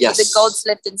 and the Yes. gods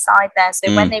lived inside there.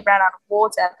 So when they ran out of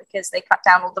water, because they cut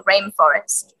down all the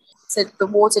rainforest, so the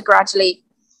water gradually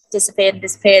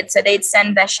disappeared. So they'd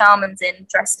send their shamans in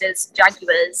dressed as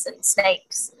jaguars and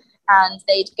snakes, and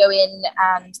they'd go in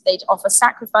and they'd offer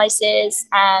sacrifices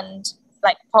and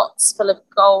like pots full of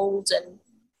gold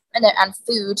and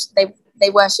food. They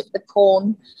worship the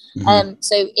corn.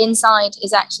 So inside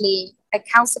is actually a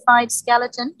calcified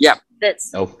skeleton. Yeah.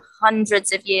 That's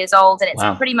hundreds of years old, and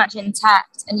it's pretty much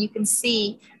intact. And you can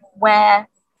see where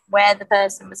the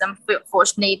person was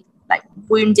unfortunately like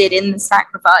wounded in the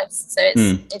sacrifice. So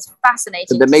it's fascinating.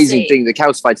 So the amazing thing, the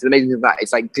calcified, so the amazing thing of that,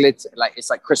 it's like glitter, like it's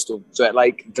like crystal, so it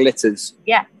like glitters.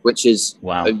 Yeah. Which is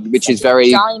It's is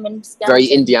very diamond very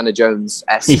Indiana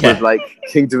Jones-esque with like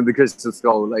Kingdom of the Crystal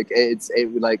Skull. Like it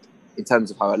like in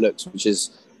terms of how it looks,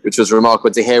 which was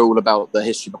remarkable to hear all about the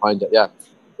history behind it. Yeah,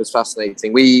 it was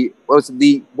fascinating.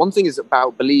 The one thing is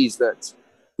about Belize that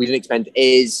we didn't expand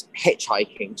is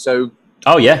hitchhiking. So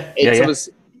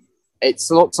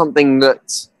it's not something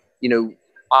that, you know,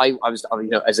 I was, you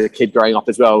know, as a kid growing up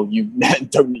as well, you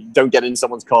don't get in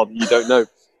someone's car that you don't know.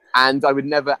 And I would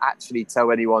never actually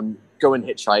tell anyone, go and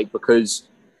hitchhike, because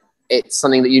it's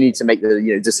something that you need to make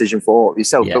the decision for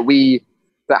yourself. Yeah.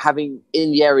 But having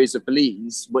in the areas of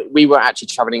Belize, we were actually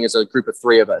traveling as a group of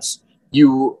 3 of us.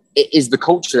 It is the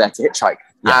culture there to hitchhike.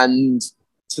 Yeah. And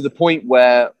to the point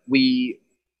where we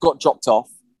got dropped off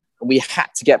and we had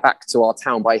to get back to our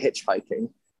town by hitchhiking.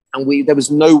 And there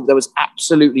was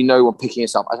absolutely no one picking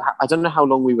us up. I don't know how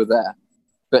long we were there,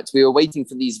 but we were waiting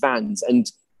for these vans. And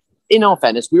in our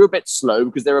fairness, we were a bit slow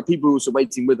because there were people who were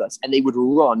waiting with us, and they would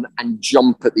run and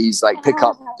jump at these like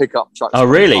pickup trucks. Oh,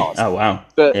 really? Oh, wow.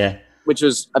 But which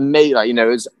was amazing. Like, you know,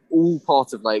 it was all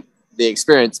part of like the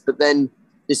experience. But then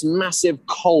this massive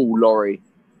coal lorry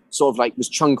sort of like was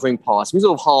chunkering past. We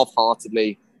sort of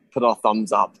half-heartedly put our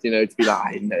thumbs up, you know, to be like,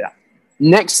 I didn't know that.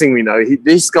 Next thing we know,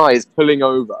 this guy is pulling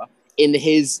over in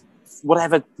his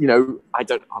whatever, you know,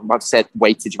 I've said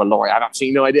weightage of a lorry. I have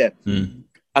absolutely no idea.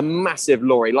 A massive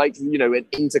lorry, like, you know, an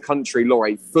inter-country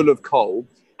lorry full of coal.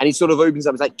 And he sort of opens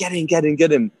up, he's like, get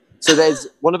in. So there's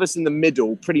one of us in the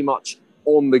middle, pretty much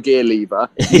on the gear lever.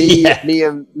 Me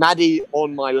and Maddie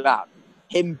on my lap.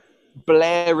 Him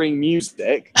blaring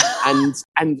music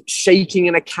and shaking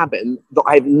in a cabin that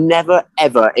I've never,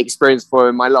 ever experienced before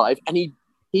in my life. And he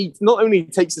not only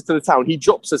takes us to the town, he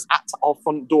drops us at our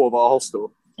front door of our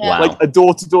hostel. Yeah. Wow. Like a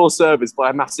door-to-door service by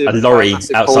a lorry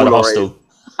outside a hostel.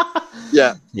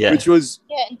 Yeah. Which was...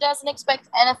 Yeah, and doesn't expect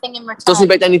anything in return. Doesn't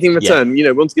expect anything in return. Yeah. You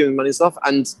know, wants to give him money and stuff.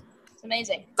 And it's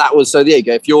amazing. That was... So there you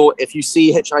go. If you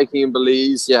see hitchhiking in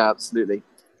Belize, yeah, absolutely.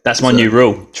 That's my new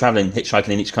rule. Travelling, hitchhiking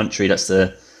in each country. That's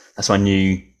my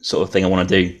new sort of thing I want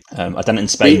to do. I've done it in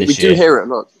Spain this year. We do hear it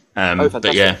a lot.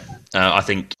 But yeah, I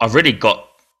think I've really got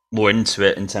more into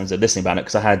it in terms of listening about it,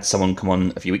 because I had someone come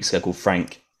on a few weeks ago called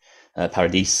Frank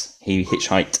Paradis. He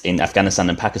hitchhiked in Afghanistan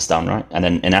and Pakistan, right? And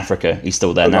then in Africa, he's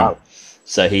still there now. Wow.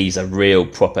 So he's a real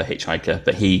proper hitchhiker,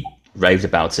 but he raved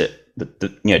about it. The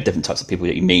different types of people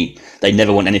that you meet, they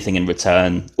never want anything in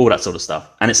return, all that sort of stuff.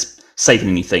 And it's safer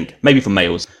than you think. Maybe for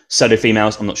males. Solo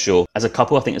females, I'm not sure. As a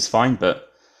couple, I think it's fine,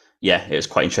 but yeah, it was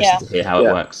quite interesting to hear how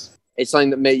it works. It's something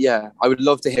that I would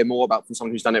love to hear more about from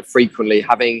someone who's done it frequently,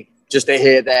 just to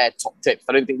hear their top tips.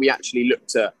 I don't think we actually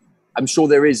looked at... I'm sure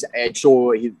there is... I'm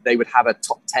sure they would have a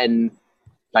top 10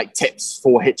 like tips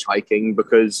for hitchhiking,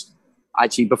 because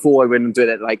actually before I went and do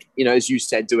it, like, you know, as you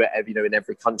said, do it in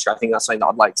every country. I think that's something that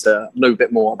I'd like to know a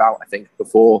bit more about, I think,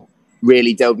 before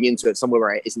really delving into it somewhere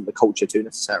where it isn't the culture too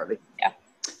necessarily.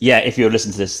 Yeah, if you're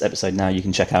listening to this episode now, you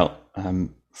can check out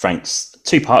Frank's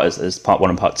 2-parters. There's part 1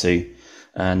 and part 2.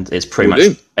 And it's pretty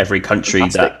much every country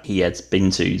that he has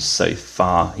been to so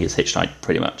far, he has hitchhiked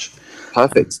pretty much.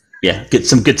 Perfect. Yeah,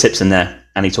 some good tips in there.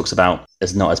 And he talks about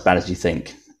it's not as bad as you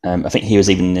think. I think he was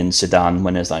even in Sudan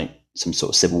when there's like some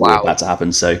sort of civil war about to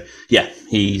happen. So yeah,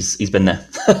 he's been there.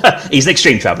 He's an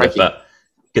extreme traveller, but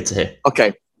good to hear.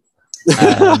 Okay.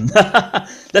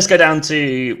 Let's go down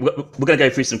to... We're going to go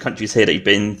through some countries here that you've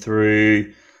been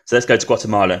through. So let's go to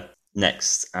Guatemala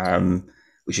next.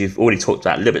 Which you've already talked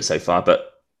about a little bit so far,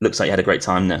 but looks like you had a great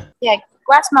time there. Yeah,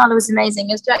 Guatemala was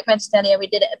amazing. As Jack mentioned earlier, we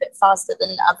did it a bit faster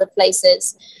than other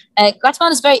places.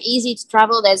 Guatemala is very easy to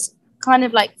travel. There's kind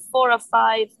of like 4 or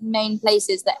 5 main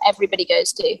places that everybody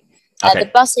goes to. The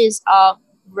buses are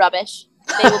rubbish.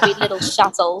 They will be little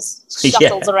shuttles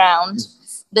around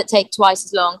that take twice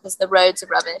as long because the roads are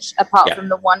rubbish, apart from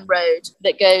the one road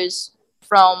that goes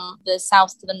from the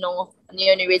south to the north. And the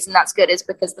only reason that's good is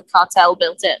because the cartel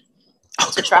built it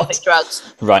to traffic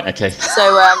drugs. Right, okay.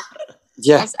 So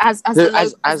Yeah, as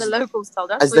the locals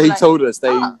told us. As they told us,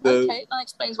 okay, that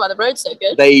explains why the road's so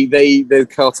good. The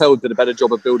cartel did a better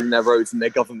job of building their roads than their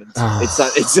government.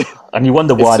 It's and you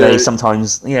wonder why they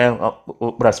sometimes,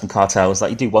 we'll have some cartels.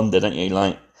 Like, you do wonder, don't you?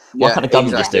 Like, why can't the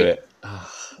government just do it?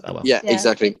 Well. Yeah,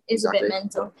 exactly. It is a bit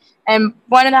mental.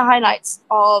 One of the highlights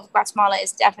of Guatemala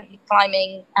is definitely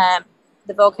climbing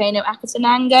the volcano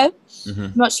Acatenango. Mm-hmm.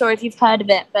 I'm not sure if you've heard of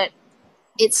it, but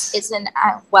it's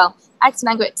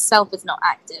Acatenango itself is not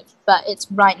active, but it's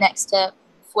right next to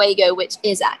Fuego, which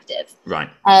is active. Right.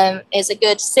 It's a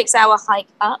good 6-hour hike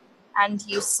up, and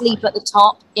you sleep at the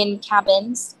top in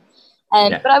cabins.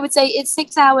 But I would say it's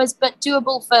 6 hours, but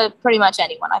doable for pretty much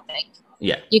anyone, I think.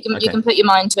 Yeah. You can put your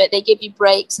mind to it. They give you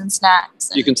breaks and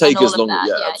snacks. You can take as long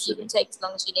you can take as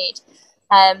long as you need.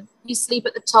 You sleep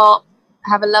at the top,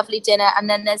 have a lovely dinner, and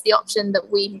then there's the option that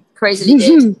we crazily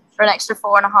did for an extra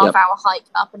 4.5 hour hike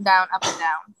up and down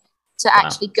to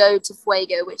actually go to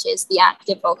Fuego, which is the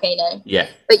active volcano. Yeah.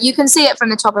 But you can see it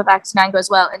from the top of Acatenango as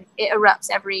well, and it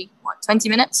erupts every 20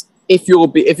 minutes. If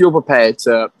you're prepared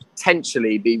to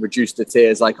potentially be reduced to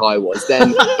tears like I was,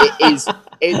 then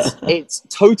it's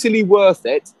totally worth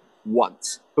it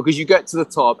once, because you get to the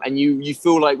top and you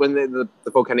feel like when the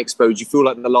volcano explodes, you feel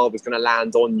like the lava is going to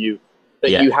land on you. That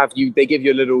they give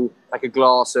you a little, like a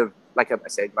glass of, like a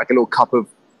little cup of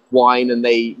wine, and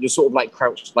you're sort of like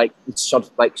crouched, like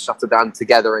shuttered down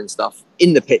together and stuff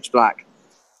in the pitch black.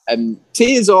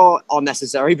 Tears are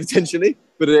necessary potentially,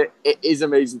 but it is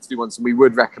amazing to do once, and we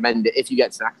would recommend it if you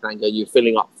get to Acatenango and you're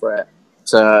filling up for it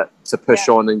to push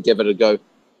on and give it a go.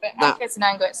 But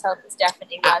Acatenango itself is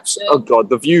definitely worth it. Oh god,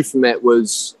 the view from it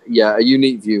was a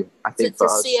unique view. I think to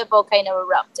see a volcano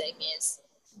erupting is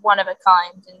one of a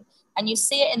kind, and you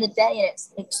see it in the day,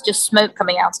 and it's just smoke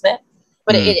coming out of it.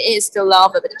 But it is still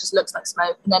lava, but it just looks like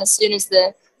smoke. And then as soon as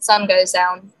the sun goes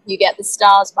down, you get the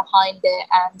stars behind it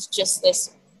and just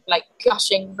this like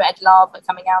gushing red lava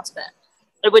coming out of it.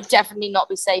 It would definitely not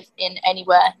be safe in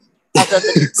anywhere other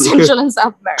than Central and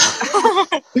South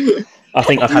America. I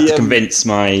think I've had to convince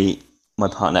my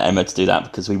partner Emma to do that,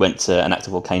 because we went to an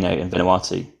active volcano in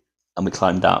Vanuatu and we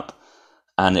climbed up,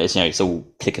 and it's all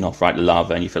kicking off, right, the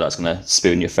lava, and you feel like it's going to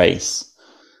spew in your face.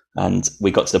 And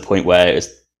we got to the point where it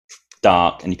was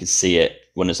dark and you could see it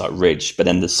when it's like ridge, but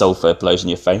then the sulfur blows in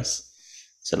your face,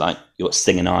 so like you got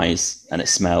stinging eyes and it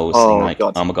smells. Oh my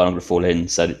god, I'm gonna fall in.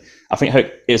 So I think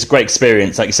it was a great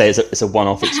experience. Like you say, it's a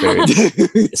one-off experience.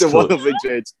 It's a one-off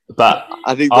experience. But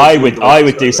I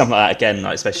would do something like that again,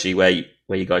 like especially where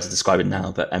you guys are describing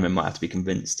now. But Emma might have to be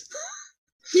convinced.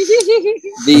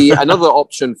 Another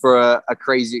option for a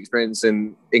crazy experience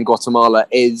in Guatemala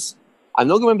is, I'm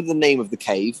not going to remember the name of the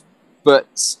cave,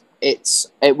 but it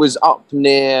was up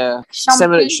near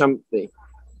Champy.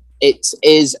 It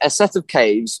is a set of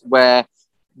caves where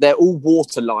they're all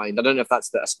water lined. I don't know if that's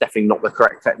definitely not the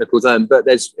correct technical term, but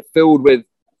there's filled with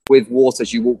water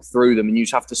as you walk through them, and you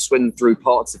just have to swim through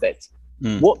parts of it.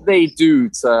 What they do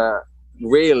to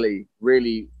really,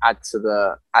 really add to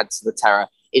the terror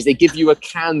is they give you a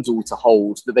candle to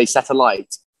hold that they set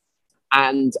alight,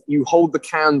 and you hold the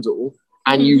candle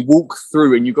and you walk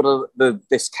through, and you've got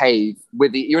this cave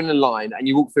you're in a line, and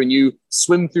you walk through and you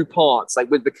swim through parts, like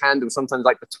with the candle, sometimes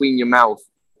like between your mouth,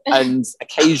 and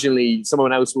occasionally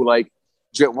someone else will like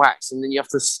drip wax, and then you have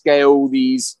to scale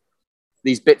these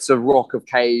bits of rock of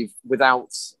cave without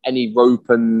any rope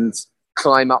and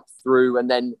climb up through,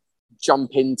 and then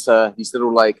jump into these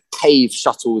little like cave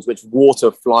shuttles, which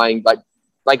water flying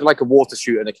like a water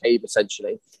chute in a cave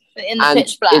essentially. In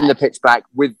the pitch black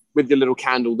with your little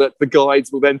candle that the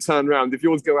guides will then turn around. If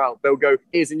yours go out, they'll go,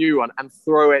 here's a new one, and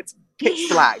throw it pitch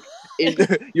black.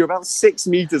 You're about 6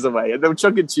 meters away, and they'll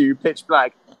chuck it to you pitch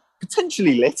black,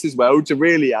 potentially lit as well, to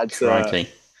really add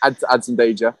some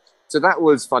danger. So that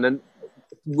was fun. And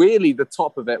really the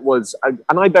top of it was, and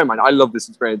I don't mind, I love this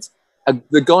experience.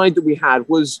 The guide that we had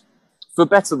was, for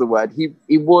better the word,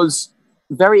 he was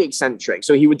very eccentric.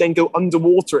 So he would then go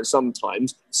underwater at some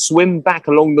times, swim back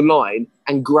along the line,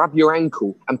 and grab your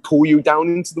ankle and pull you down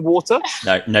into the water.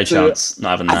 No chance.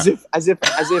 Not having that. As if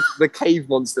the cave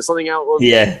monster, something out of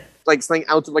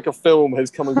like a film,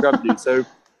 has come and grabbed you. So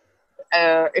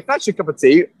if that's your cup of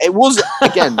tea, it was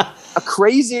again a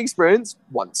crazy experience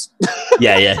once.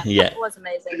 Yeah. It was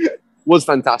amazing. It was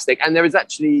fantastic, and there was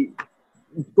actually,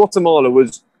 Guatemala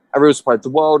was a real surprise. The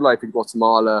wildlife in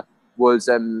Guatemala was,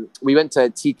 we went to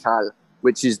Tikal,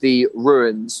 which is the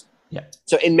ruins. Yeah.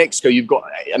 So in Mexico, you've got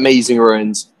amazing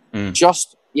ruins.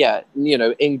 Just,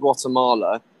 in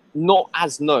Guatemala, not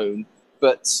as known,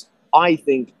 but I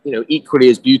think, equally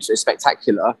as beautiful,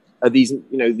 spectacular are these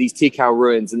Tikal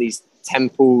ruins and these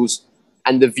temples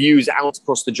and the views out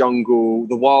across the jungle,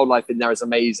 the wildlife in there is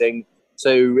amazing.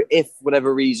 So if, for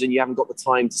whatever reason, you haven't got the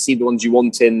time to see the ones you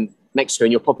want in Mexico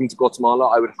and you're popping to Guatemala,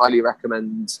 I would highly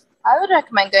recommend. I would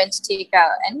recommend going to Tikal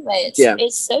anyway.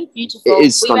 It's so beautiful. It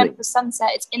is stunning. We went for sunset.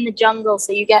 It's in the jungle,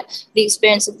 so you get the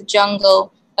experience of the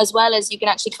jungle, as well as you can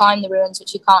actually climb the ruins,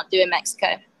 which you can't do in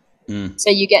Mexico. So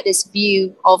you get this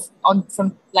view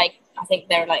from like, I think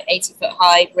they're like 80-foot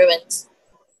high ruins.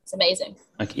 It's amazing.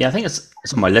 Okay, yeah, I think it's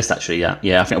on my list actually.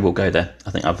 Yeah, I think I will go there.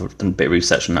 I think I've done a bit of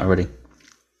research on that already.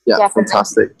 Yeah, definitely.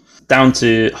 Fantastic. Down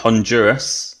to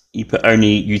Honduras, you put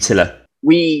only Utila.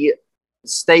 We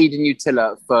stayed in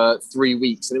Utila for 3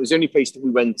 weeks, and it was the only place that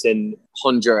we went in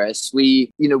Honduras.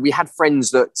 We had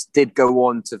friends that did go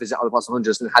on to visit other parts of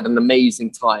Honduras and had an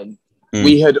amazing time.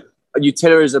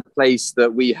 Utila is a place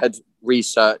that we had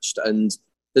researched, and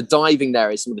the diving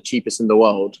there is some of the cheapest in the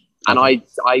world. And I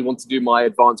want to do my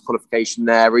advanced qualification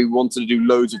there. We wanted to do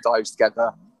loads of dives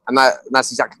together. And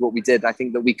that's exactly what we did. I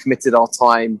think that we committed our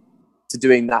time to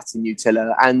doing that in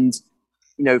Utila. And,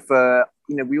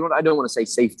 I don't want to say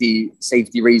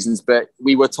safety reasons, but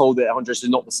we were told that Honduras is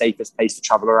not the safest place to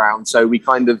travel around. So we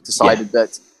kind of decided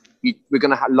that we're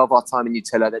going to love our time in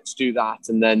Utila. Let's do that.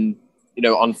 And then,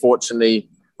 unfortunately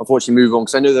move on.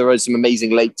 Because I know there are some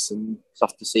amazing lakes and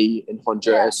stuff to see in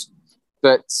Honduras. Yeah.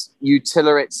 But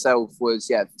Utila itself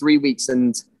was, 3 weeks.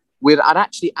 And I'd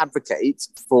actually advocate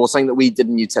for something that we did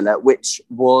in Utila, which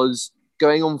was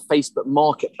going on Facebook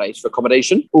Marketplace for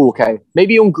accommodation. Ooh, okay.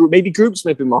 Maybe groups,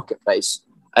 maybe Marketplace.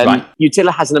 Right.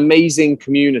 Utila has an amazing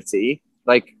community,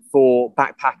 like for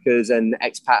backpackers and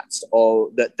expats,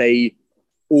 that they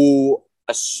all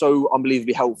are so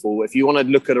unbelievably helpful. If you want to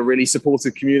look at a really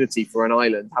supportive community for an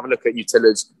island, have a look at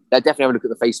Utila's. Definitely have a look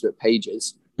at the Facebook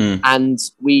pages. And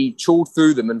we trawled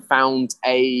through them and found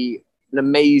an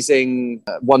amazing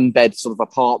one-bed sort of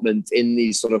apartment in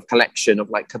these sort of collection of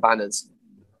like cabanas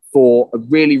for a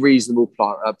really reasonable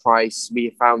price. We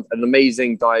found an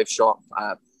amazing dive shop,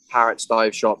 Parrots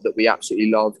dive shop, that we absolutely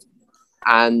loved.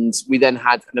 And we then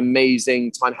had an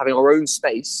amazing time having our own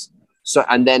space.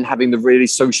 And then having the really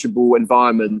sociable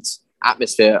environment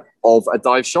atmosphere of a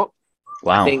dive shop.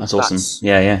 Wow, that's awesome.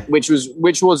 Yeah. I was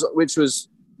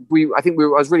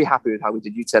really happy with how we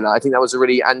did Utila. I think that was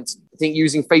and I think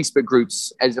using Facebook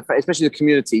groups, especially the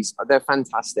communities, they're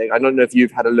fantastic. I don't know if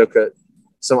you've had a look at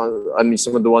some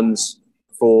of the ones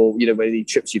for, the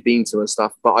trips you've been to and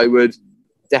stuff, but I would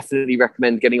definitely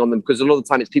recommend getting on them, because a lot of the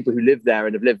time it's people who live there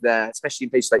and have lived there, especially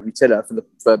in places like Utila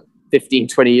for 15,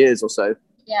 20 years or so.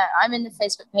 Yeah, I'm in the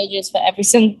Facebook pages for every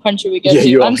single country we go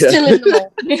to. I'm still in them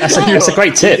all. That's a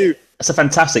great tip. That's a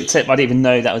fantastic tip. I didn't even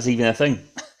know that was even a thing.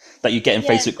 That you get in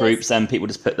Facebook groups and people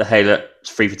just put the hey, look, it's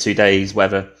free for 2 days,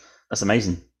 whatever. That's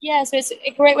amazing. Yeah, so it's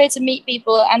a great way to meet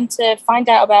people and to find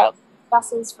out about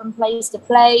buses from place to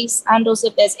place, and also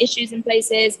if there's issues in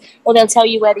places, or they'll tell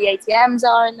you where the ATMs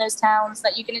are in those towns,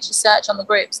 that you can actually search on the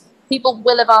groups. People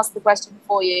will have asked the question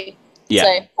for you. Yeah.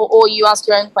 So, or you ask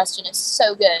your own question. It's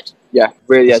so good. Yeah,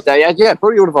 really. Yeah,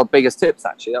 probably one of our biggest tips,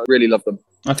 actually. I really love them.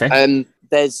 Okay.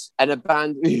 There's an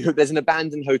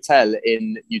abandoned hotel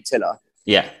in Utila.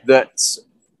 Yeah. That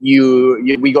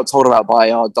we got told about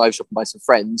by our dive shop and by some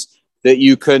friends, that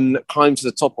you can climb to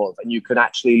the top of, and you can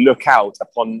actually look out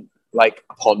upon that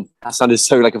sounded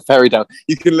so like a fairy tale.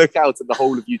 You can look out at the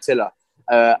whole of Utila,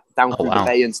 down through the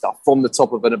bay and stuff, from the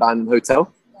top of an abandoned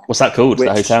hotel. What's that called?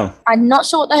 The hotel? I'm not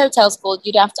sure what the hotel's called.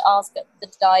 You'd have to ask at a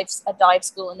dive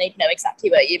school, and they'd know exactly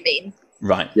what you mean.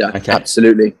 Right. Yeah. Okay.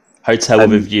 Absolutely. Hotel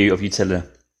with a view of Utila.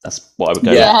 That's what I would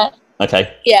go. Yeah. With.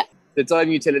 Okay. Yeah. The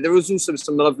diving Utila. There was also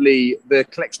some lovely. The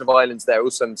collection of islands there.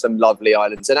 Also some lovely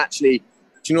islands. And actually, do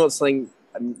you know what something?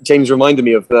 James reminded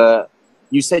me of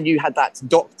You said you had that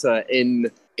doctor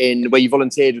in where you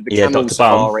volunteered with the camel Dr.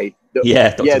 safari.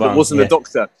 Dr. That wasn't a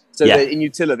doctor. So in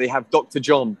Utila they have Dr.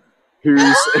 John,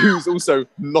 who's also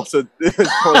not a. As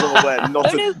far as I'm aware, no,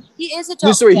 he is a doctor.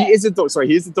 No, sorry, he is a doctor. Sorry,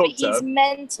 he is a doctor. But he's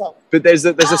mental. But there's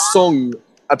a song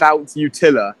about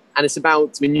Utila, and it's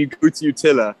about when you go to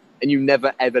Utila and you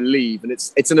never ever leave, and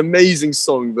it's an amazing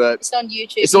song. But it's on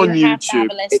YouTube. It's on YouTube.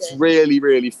 It's really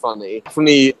really funny.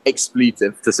 Definitely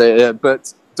expletive to say,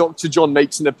 but Dr. John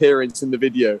makes an appearance in the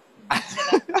video.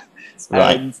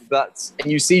 Right. And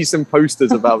you see some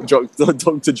posters about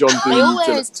Dr. John. They all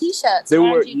wear his t-shirts.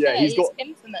 He's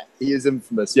infamous. He is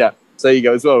infamous. Yeah. So there you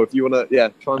go as well. If you want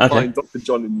to, try and find Dr.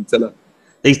 John in Utila.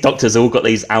 These doctors all got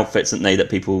these outfits, haven't they, that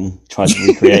people try to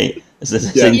recreate. It's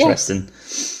interesting.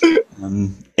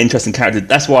 Interesting character.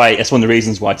 That's one of the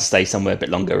reasons why to stay somewhere a bit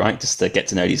longer, right? Just to get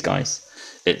to know these guys.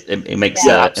 It makes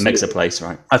a place,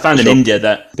 right? I found in India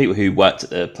that people who worked at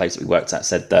the place that we worked at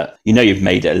said that, you've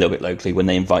made it a little bit locally when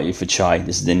they invite you for chai.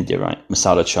 This is India, right?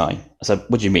 Masala chai. I said,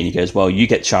 what do you mean? He goes, well, you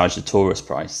get charged the tourist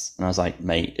price. And I was like,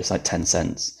 mate, it's like 10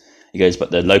 cents. He goes, but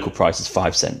the local price is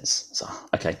 5 cents. So,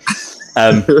 okay.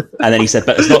 And then he said,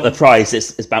 but it's not the price,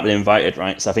 it's about being invited,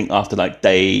 right? So I think after like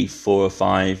day 4 or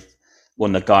 5,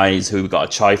 one of the guys who we got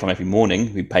a chai from every morning,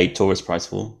 who paid tourist price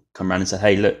for, come around and said,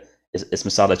 hey, look, it's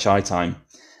masala chai time.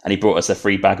 And he brought us a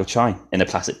free bag of chai in a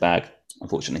plastic bag,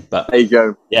 unfortunately. But there you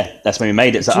go. Yeah, that's when we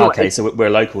made it. It's like, okay, so we're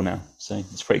local now. So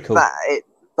it's pretty cool.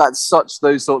 That's such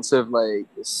those sorts of like,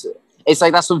 it's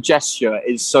like that sort of gesture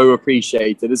is so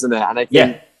appreciated, isn't it? And I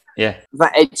think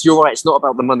that you're right. It's not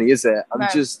about the money, is it? I'm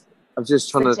just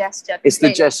trying to. Gesture, it's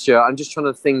the gesture. I'm just trying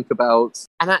to think about.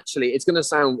 And actually, it's gonna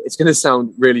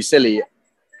sound really silly.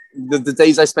 The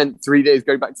days I spent 3 days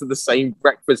going back to the same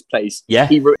breakfast place. Yeah.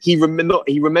 He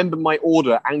remembered my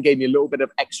order and gave me a little bit of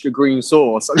extra green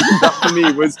sauce. I mean, that for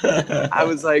me was. I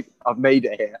was like, I've made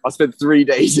it here. I spent 3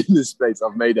 days in this place.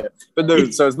 I've made it. But no,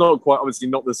 so it's not quite obviously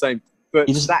not the same. But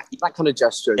that kind of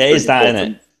gesture. It is that,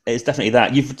 isn't it? It's definitely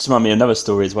that. You've just reminded me of another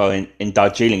story as well in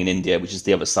Darjeeling in India, which is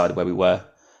the other side of where we were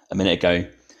a minute ago.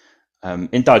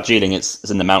 In Darjeeling,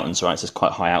 it's in the mountains, right? So it's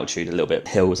quite high altitude, a little bit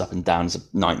hills up and down. It's a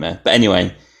nightmare. But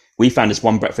anyway, we found this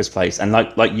one breakfast place, and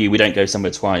like you, we don't go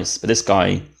somewhere twice. But this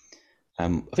guy, I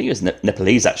think he was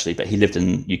Nepalese actually, but he lived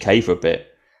in UK for a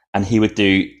bit, and he would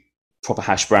do proper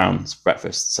hash browns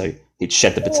breakfast. So he'd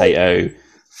shed the potato,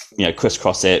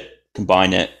 crisscross it,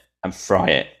 combine it, and fry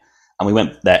it. And we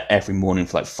went there every morning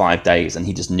for like 5 days, and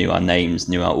he just knew our names,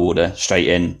 knew our order straight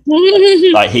in.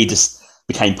 Like he just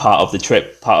became part of the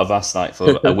trip, part of us, like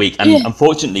for a week. And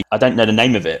unfortunately, I don't know the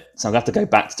name of it, so I'm gonna have to go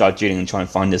back to Darjeeling and try and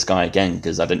find this guy again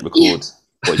because I didn't record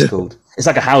what he's called. It's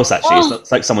like a house, actually.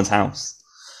 It's like someone's house.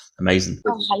 Amazing.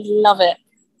 Oh, I love it.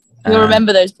 You'll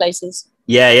remember those places.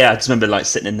 Yeah. I just remember like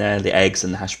sitting in there, the eggs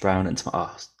and the hash brown, and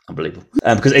unbelievable.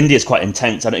 Because India is quite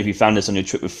intense. I don't know if you found this on your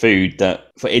trip with food,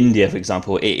 that for India, for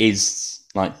example, it is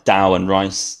like dal and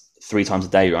rice 3 times a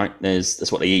day, right?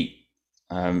 That's what they eat.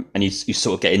 And you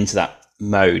sort of get into that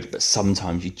mode, but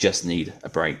sometimes you just need a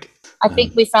break. I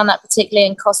think we found that particularly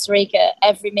in Costa Rica.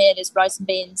 Every meal is rice and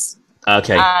beans.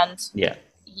 Okay.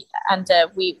 And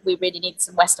we really needed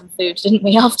some Western food, didn't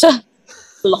we, after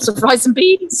a lot of rice and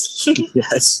beans?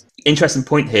 Yes. Interesting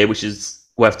point here, which is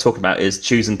worth talking about, is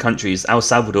choosing countries. El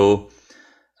Salvador,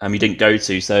 you didn't go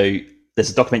to. So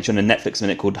there's a documentary on Netflix a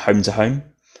minute called Home to Home.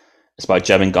 It's by a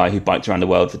German guy who biked around the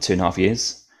world for 2.5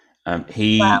 years.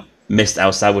 He missed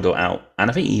El Salvador out,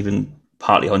 and I think even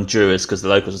partly Honduras, because the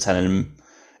locals were telling him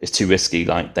it's too risky.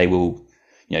 Like they will,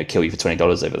 kill you for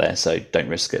 $20 over there, so don't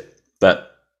risk it.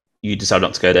 But you decided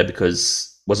not to go there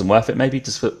because it wasn't worth it, maybe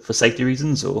just for safety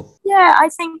reasons, or? Yeah, I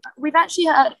think we've actually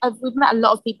we've met a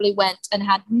lot of people who went and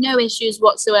had no issues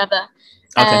whatsoever.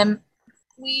 Okay.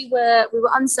 We were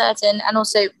uncertain, and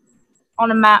also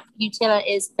on a map, Utila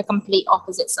is the complete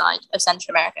opposite side of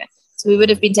Central America, so we would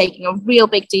have been taking a real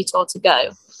big detour to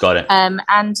go. Got it.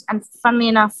 And funnily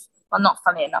enough, well, not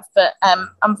funnily enough, but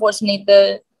unfortunately,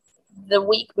 the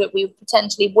week that we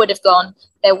potentially would have gone,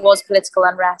 there was political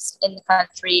unrest in the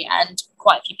country, and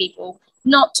quite a few people,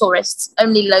 not tourists,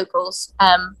 only locals,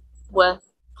 were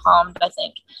harmed, I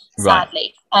think,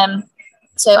 sadly. Right.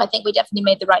 So I think we definitely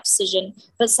made the right decision.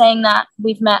 But saying that,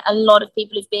 we've met a lot of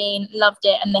people who've loved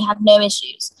it, and they had no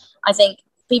issues. I think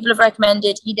people have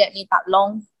recommended you don't need that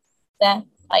long there.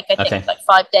 Like I think like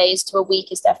 5 days to a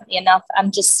week is definitely enough,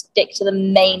 and just stick to the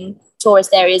main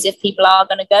tourist areas if people are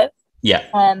going to go. Yeah.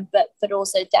 But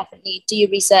also definitely do your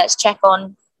research, check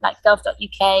on like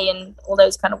gov.uk and all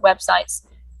those kind of websites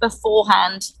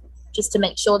beforehand, just to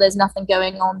make sure there's nothing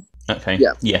going on. Okay.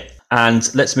 Yeah.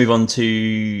 And let's move on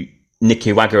to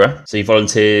Nicaragua. So you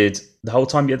volunteered the whole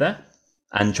time you're there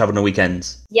and traveled on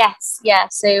weekends? Yes. Yeah.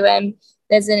 So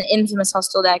there's an infamous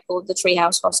hostel there called the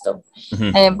Treehouse Hostel,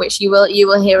 which you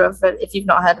will hear of if you've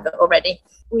not heard of it already.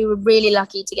 We were really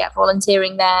lucky to get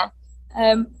volunteering there.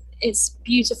 It's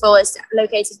beautiful. It's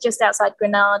located just outside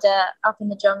Granada, up in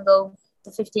the jungle.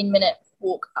 It's a 15-minute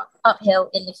walk uphill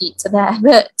in the heat to there,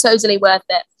 but totally worth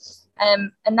it.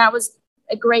 And that was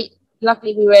a great.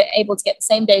 Luckily, we were able to get the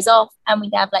same days off, and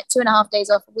we'd have like 2.5 days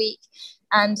off a week.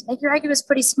 And Nicaragua is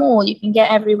pretty small. You can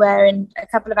get everywhere in a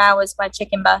couple of hours by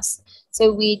chicken bus.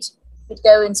 So we'd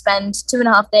go and spend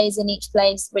 2.5 days in each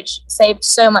place, which saved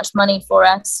so much money for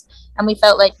us. And we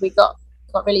felt like we got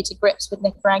really to grips with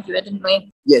Nicaragua, didn't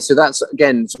we? Yeah, so that's,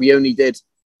 again, so we only did,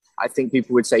 I think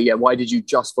people would say, yeah, why did you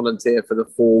just volunteer for the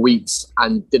 4 weeks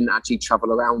and didn't actually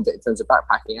travel around it in terms of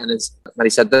backpacking? And as Maddie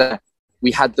said there,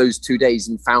 we had those 2 days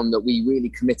and found that we really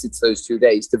committed to those 2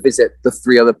 days to visit the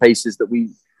 3 other places that we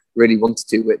really wanted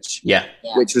to, which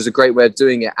was a great way of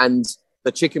doing it. And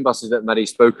the chicken buses that Maddie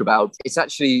spoke about, it's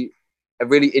actually a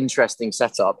really interesting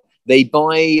setup. They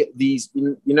buy these,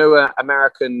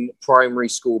 American primary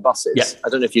school buses. Yeah. I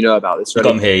don't know if you know about this. Right?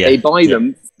 Here, yeah. They buy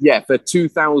them, for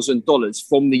 $2,000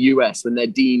 from the US when they're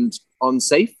deemed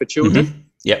unsafe for children. Mm-hmm.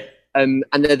 Yeah. And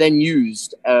they're then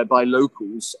used by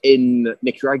locals in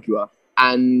Nicaragua,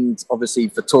 and obviously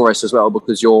for tourists as well,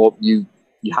 because you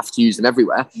have to use them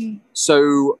everywhere.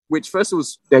 So, which first of all,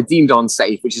 they're deemed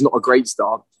unsafe, which is not a great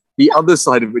start. The other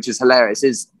side of which is hilarious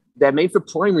is they're made for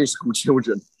primary school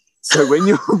children. So when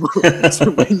you're,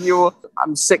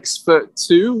 I'm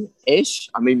 6'2"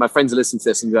 I mean, my friends are listening to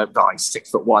this and they're like, oh, he's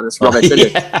 6'1". That's rubbish.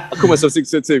 I call myself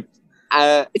 6'2".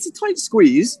 It's a tight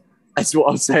squeeze. That's what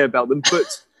I'll say about them. But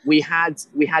we had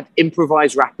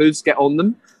improvised rappers get on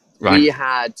them. Right. We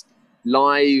had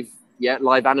live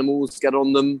animals get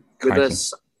on them with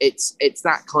us. It's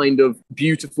that kind of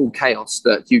beautiful chaos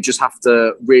that you just have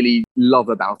to really love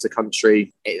about a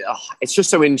country. It's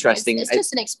just so interesting. It's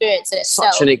just an experience in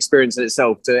itself. Such an experience in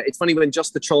itself. It's funny when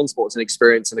just the transport's an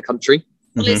experience in a country.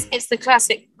 Well, it's the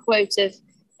classic quote of,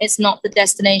 it's not the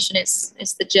destination,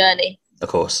 it's the journey. Of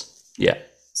course, yeah.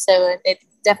 So it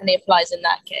definitely applies in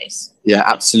that case. Yeah,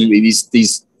 absolutely.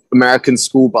 These American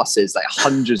school buses, like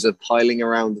hundreds of piling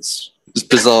around. It's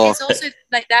bizarre. It's also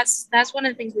like that's one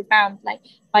of the things we found. Like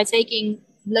by taking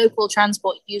local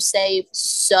transport, you save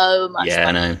so much money.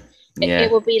 I know.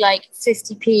 It will be like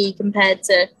 50p compared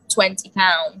to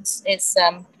 £20.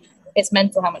 It's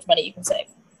mental how much money you can save.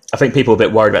 I think people are a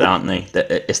bit worried about that, aren't they?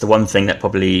 That it's the one thing that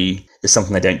probably is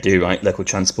something they don't do, right? Local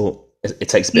transport. It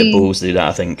takes a bit of balls to do that,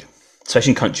 I think.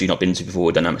 Especially in country you've not been to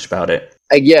before, don't know much about it.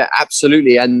 Yeah,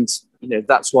 absolutely. And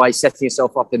that's why setting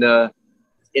yourself up in a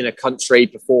country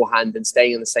beforehand and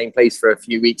staying in the same place for a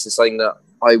few weeks is something that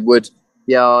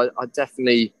I'd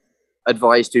definitely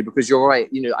advise to, because you're right.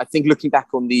 I think looking back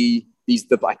on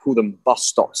I call them bus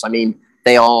stops. I mean,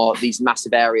 they are these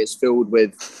massive areas filled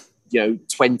with,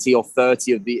 20 or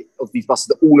 30 of these buses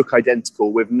that all look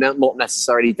identical with not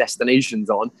necessarily destinations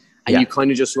on. And you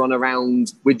kind of just run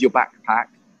around with your backpack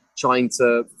trying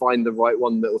to find the right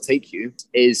one that will take you,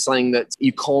 is something that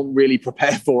you can't really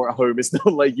prepare for at home. It's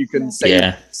not like you can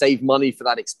save money for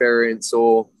that experience,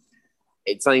 or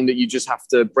it's something that you just have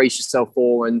to brace yourself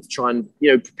for and try and,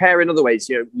 prepare in other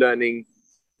ways. Learning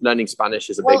Spanish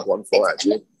is a big one for it,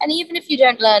 actually. And even if you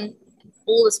don't learn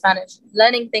all the Spanish,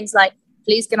 learning things like,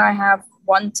 please can I have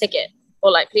one ticket? Or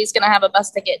like, please can I have a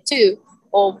bus ticket too?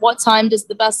 Or what time does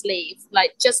the bus leave?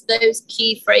 Like, just those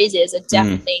key phrases are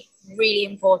definitely really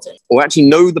important. Or actually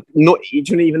know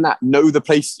the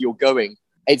place you're going.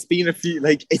 It's been a few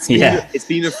it's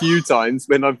been a few times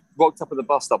when I've rocked up at the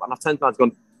bus stop and I've turned around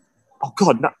and gone, oh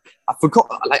god, no, I forgot.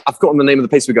 Like, I've forgotten the name of the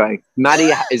place we're going.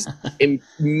 Maddie is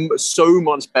so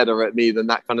much better at me than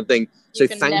that kind of thing. So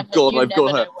thank God I've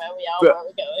got her. Where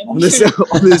we're going.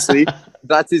 Honestly,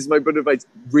 that is my good advice.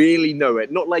 Really know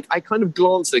it. Not like I kind of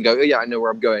glance and go, oh yeah, I know where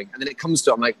I'm going, and then it comes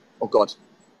to it, I'm like, oh god,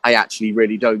 I actually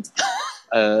really don't.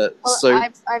 So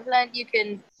I've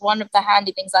learned one of the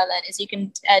handy things I learned is you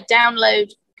can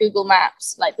download Google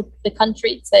Maps, like the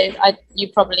country. So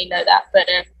you probably know that, but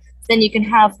then you can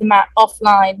have the map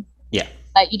offline. Yeah.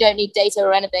 Like you don't need data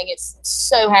or anything. It's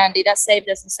so handy. That's saved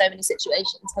us in so many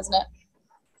situations, hasn't it?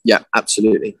 Yeah,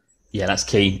 absolutely. Yeah, that's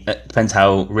key. It depends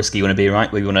how risky you want to be,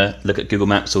 right? Whether you want to look at Google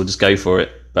Maps or just go for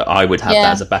it. But I would have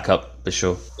that as a backup for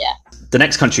sure. Yeah. The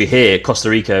next country here, Costa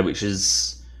Rica, which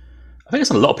is, I think it's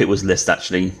on a lot of people's list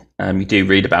actually. You do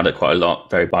read about it quite a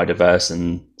lot. Very biodiverse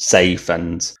and safe,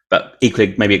 but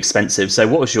equally maybe expensive. So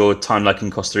what was your time like in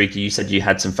Costa Rica? You said you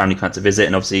had some family come out to visit,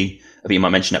 and obviously I think you might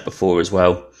mention that before as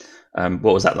well.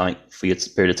 What was that like for your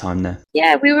period of time there?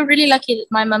 Yeah, we were really lucky that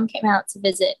my mum came out to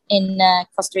visit in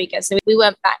Costa Rica. So we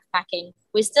weren't backpacking.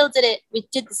 We still did it. We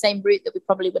did the same route that we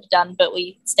probably would have done, but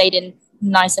we stayed in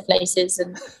nicer places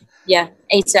and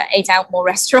ate out more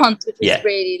restaurants, which was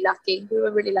really lucky. We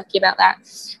were really lucky about that.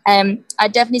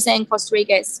 I'd definitely say in Costa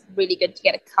Rica, it's really good to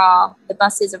get a car. The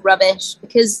buses are rubbish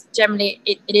because generally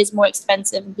it is more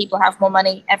expensive and people have more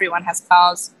money. Everyone has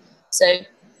cars. So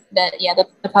the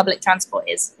public transport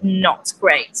is not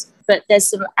great. But there's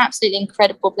some absolutely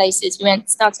incredible places.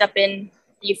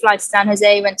 You fly to San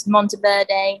Jose, went to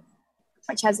Monteverde,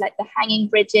 which has like the hanging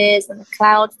bridges and the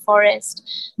cloud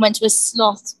forest. Went to a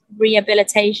sloth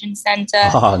rehabilitation center.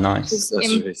 Oh, nice. That's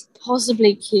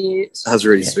impossibly cute. That's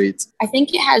really sweet. I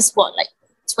think it has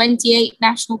 28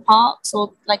 national parks,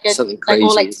 or something crazy, or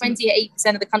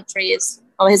 28% of the country is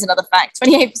Oh, here's another fact.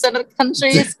 28% of the country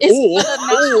is full of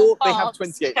national parks. They have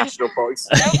 28 national parks.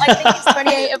 No, I think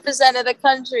it's 28% of the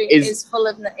country is full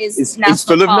of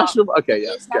national parks. Okay,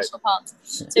 yeah. It's national parks.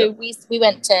 So we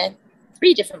went to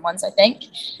 3 different ones, I think.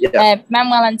 Yeah.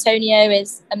 Manuel Antonio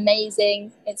is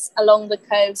amazing. It's along the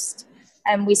coast,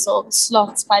 and we saw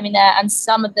sloths climbing there, and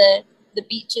some of the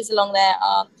beaches along there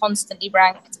are constantly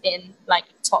ranked in like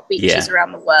top beaches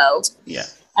around the world. Yeah.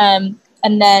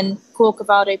 And then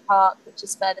Corcovado Park, which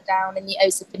is further down in the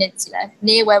Osa Peninsula,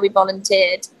 near where we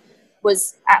volunteered,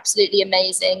 was absolutely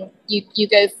amazing. You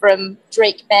go from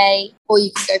Drake Bay, or you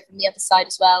can go from the other side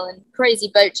as well, and crazy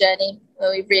boat journey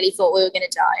where we really thought we were going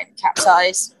to die and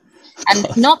capsize.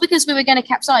 And not because we were going to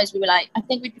capsize, we were like, I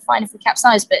think we'd be fine if we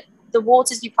capsized, but the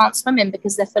waters you can't swim in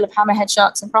because they're full of hammerhead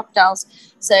sharks and crocodiles.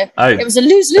 So it was a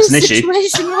lose-lose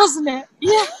situation, wasn't it?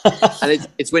 Yeah. And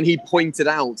it's when he pointed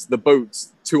out the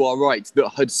boats to our right that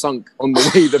had sunk on the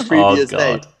way the previous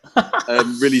day.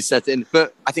 Really set in.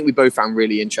 But I think we both found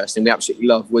really interesting, we absolutely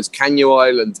love, was Caño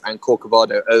Island and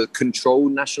Corcovado are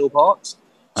controlled national parks.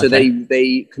 So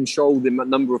they control the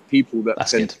number of people that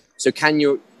That's can. Good. So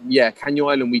Caño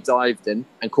Island we dived in,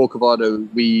 and Corcovado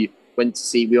we went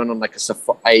on like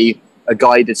a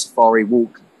guided safari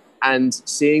walk, and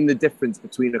seeing the difference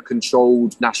between a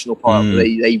controlled national park where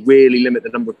they really limit the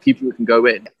number of people who can go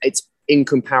in, it's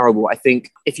incomparable. I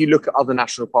think if you look at other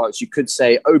national parks, you could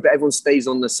say, oh, but everyone stays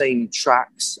on the same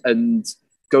tracks and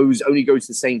only goes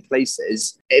to the same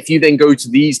places. If you then go to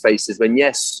these places, then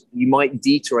yes, you might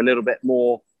detour a little bit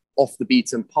more off the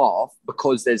beaten path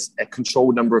because there's a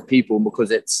controlled number of people,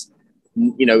 because it's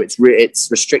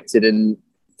restricted in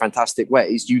fantastic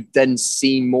ways. You then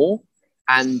see more,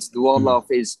 and the wildlife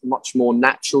is much more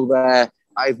natural there.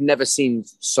 I've never seen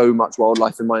so much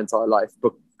wildlife in my entire life,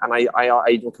 and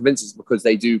I'm convinced it's because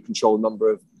they do control the number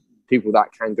of people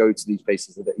that can go to these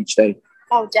places each day.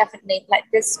 Oh, definitely. Like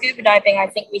the scuba diving, I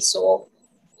think we saw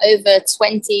over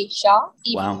 20 sharks,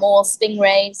 even more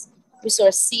stingrays. We saw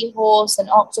a seahorse, an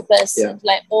octopus, and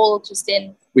like all just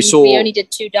in. We only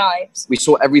did 2 dives. We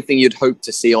saw everything you'd hope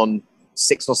to see on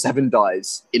 6 or 7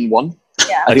 dives in one.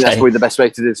 Yeah, I think that's probably the best way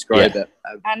to describe it.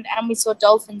 And we saw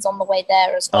dolphins on the way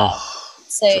there as well.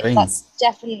 That's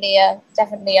definitely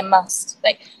a must.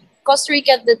 Like Costa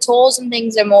Rica, the tours and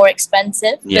things are more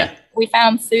expensive. Yeah, we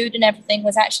found food and everything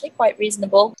was actually quite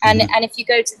reasonable. And if you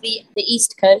go to the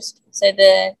East Coast, so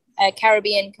the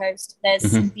Caribbean coast,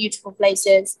 there's some beautiful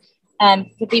places.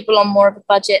 For people on more of a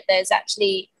budget, there's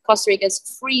actually Costa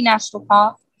Rica's free national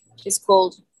park, which is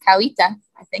called Cauita,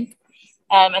 I think.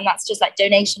 And that's just like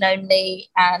donation only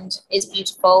and is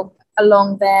beautiful.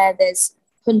 Along there's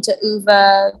Punta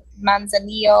Uva,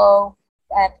 Manzanillo,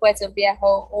 Puerto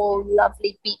Viejo, all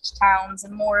lovely beach towns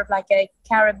and more of like a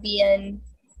Caribbean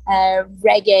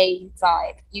reggae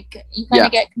vibe. You kind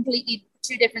of get completely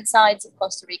 2 different sides of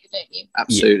Costa Rica, don't you?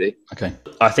 Absolutely. Yeah. Okay.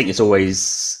 I think it's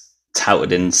always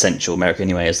touted in Central America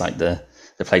anyway as like the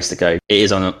place to go. It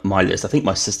is on my list. I think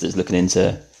my sister's looking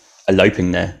into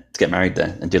eloping there to get married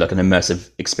there and do like an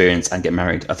immersive experience and get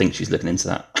married. I think she's looking into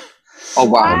that. Oh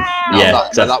wow!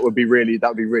 That would be really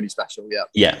special.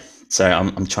 Yeah. So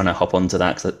I'm trying to hop onto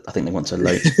that because I think they want to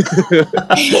elope.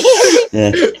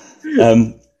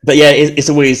 But yeah, it's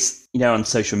always, on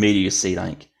social media you see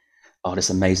like, oh, this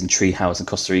amazing tree house in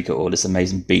Costa Rica or this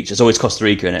amazing beach. There's always Costa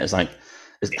Rica in it. It's like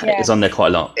it's on there quite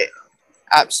a lot.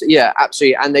 Absolutely.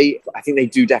 And I think they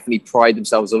do definitely pride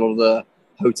themselves on all the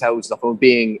hotels stuff on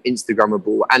being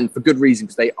Instagrammable, and for good reason,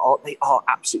 because they are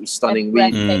absolutely stunning.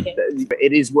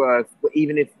 It is worth,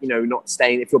 even if not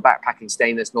staying, if you're backpacking,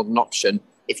 staying there's not an option.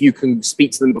 If you can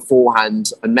speak to them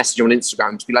beforehand and message them on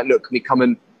Instagram to be like, look, can we come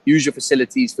and use your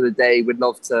facilities for the day? We'd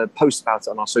love to post about it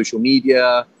on our social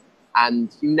media.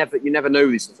 And you never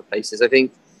know these sorts of places. I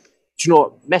think,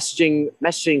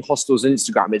 messaging hostels on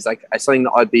Instagram is like something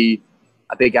that I'd be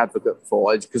a big advocate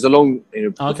for, because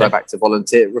refer back to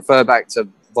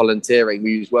volunteering,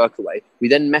 we use Workaway. We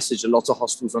then message a lot of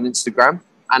hostels on Instagram,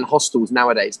 and hostels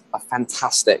nowadays are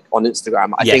fantastic on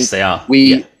Instagram. I think they are.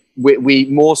 We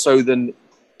more so than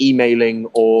emailing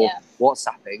or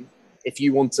WhatsApping. If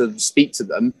you want to speak to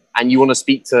them and you want to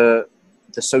speak to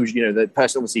the social, the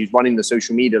person obviously who's running the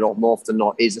social media, more often than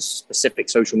not is a specific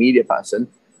social media person.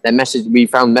 We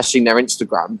found messaging their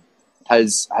Instagram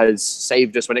has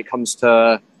saved us when it comes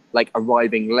to like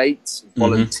arriving late,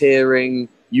 volunteering,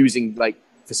 using like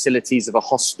facilities of a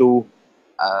hostel.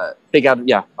 I'd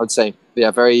say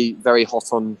very, very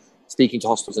hot on speaking to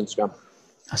hostels Instagram.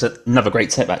 That's another great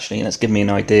tip, actually, and it's given me an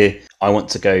idea. I want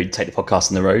to go take the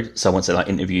podcast on the road, so I want to like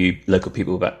interview local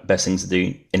people about best things to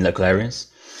do in local areas.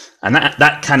 And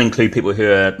that can include people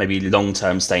who are maybe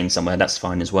long-term staying somewhere. That's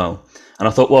fine as well. And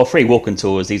I thought, well, free walking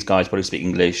tours, these guys probably speak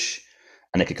English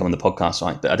and they could come on the podcast,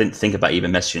 right? But I didn't think about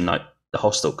even messaging like the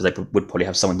hostel because they would probably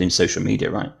have someone doing social media,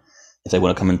 right? If they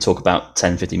want to come and talk about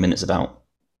 10, 15 minutes about,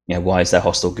 why is their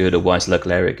hostel good or why is the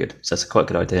local area good? So that's a quite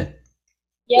good idea.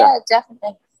 Yeah,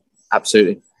 definitely.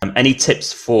 Absolutely. Any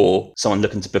tips for someone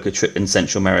looking to book a trip in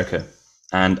Central America?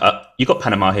 And you got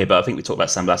Panama here, but I think we talked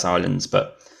about San Blas Islands.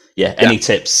 But any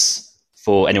tips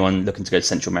for anyone looking to go to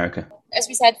Central America? As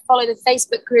we said, follow the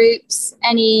Facebook groups,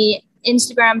 any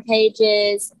Instagram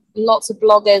pages, lots of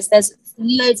bloggers. There's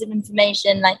loads of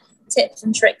information, like tips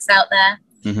and tricks out there.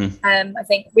 Mm-hmm. I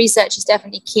think research is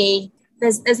definitely key.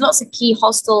 There's lots of key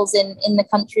hostels in the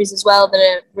countries as well that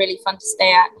are really fun to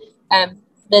stay at.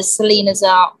 The Silliness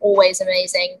are always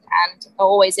amazing and are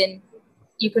always in.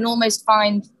 You can almost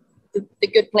find the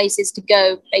good places to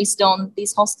go based on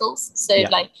these hostels. So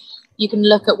you can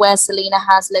look at where Selena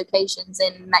has locations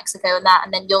in Mexico and that,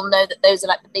 and then you'll know that those are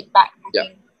like the big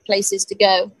backpacking places to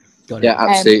go. Yeah,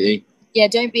 absolutely.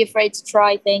 Don't be afraid to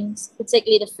try things,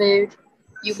 particularly the food.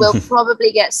 You will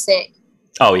probably get sick.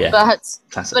 Oh yeah,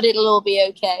 but it'll all be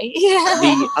okay.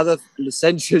 The other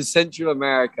Central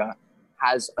America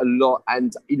has a lot,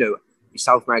 and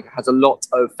South America has a lot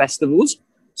of festivals.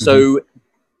 So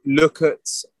look at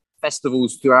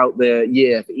festivals throughout the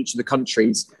year for each of the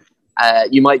countries.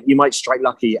 You might strike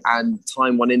lucky and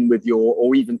time one in with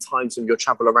or even time some of your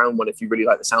travel around one if you really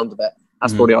like the sound of it.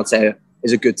 That's probably I'd say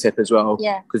is a good tip as well.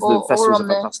 Yeah, because the festivals are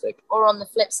fantastic. Or on the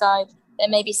flip side, there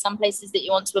may be some places that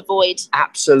you want to avoid.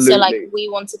 Absolutely. So like we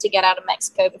wanted to get out of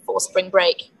Mexico before spring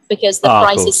break because the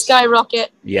prices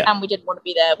skyrocket and we didn't want to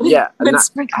be there when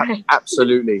spring break.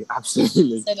 Absolutely. So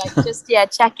like just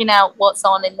checking out what's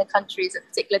on in the countries at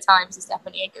particular times is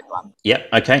definitely a good one. Yep,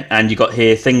 okay. And you got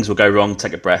here, things will go wrong,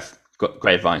 take a breath. Got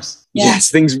great advice. Yeah. Yes,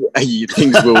 things will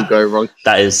go wrong.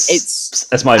 That's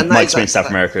my experience in South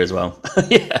America as well.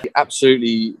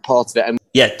 Absolutely part of it. And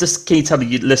just can you tell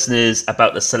the listeners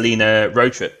about the Selena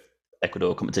road trip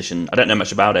Ecuador competition? I don't know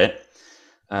much about it,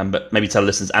 but maybe tell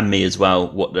listeners and me as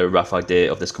well what the rough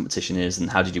idea of this competition is and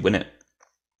how did you win it?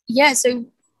 Yeah, so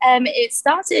it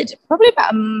started probably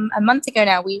about a month ago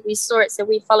now. We saw it, so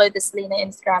we followed the Selena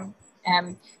Instagram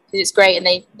because it's great and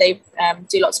they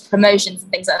do lots of promotions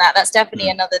and things like that. That's definitely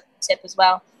another tip as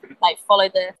well. Like follow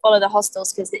the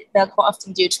hostels because they'll quite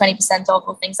often do 20% off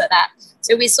or things like that.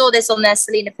 So we saw this on their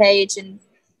Selena page and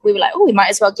we were like, we might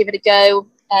as well give it a go.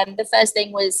 The first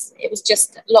thing was it was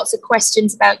just lots of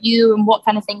questions about you and what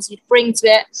kind of things you'd bring to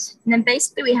it. And then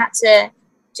basically we had to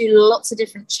do lots of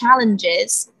different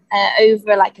challenges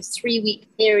over like a 3-week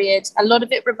period. A lot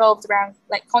of it revolved around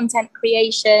like content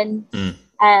creation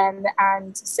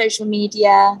and social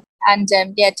media and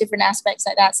different aspects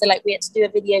like that. So like we had to do a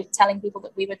video telling people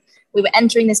that we were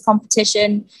entering this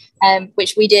competition,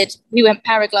 which we did. We went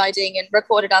paragliding and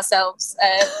recorded ourselves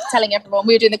telling everyone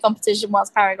we were doing the competition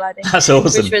whilst paragliding. That's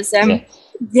awesome. Which was definitely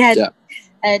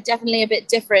a bit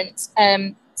different.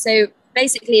 So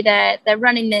basically they're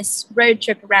running this road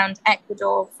trip around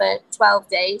Ecuador for 12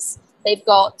 days. They've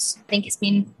got, I think it's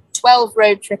been 12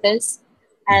 road trippers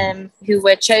who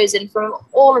were chosen from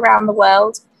all around the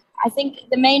world. I think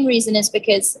the main reason is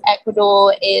because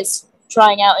Ecuador is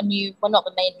trying out not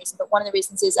the main reason, but one of the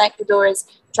reasons is Ecuador is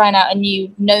trying out a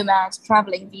new nomad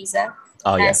traveling visa.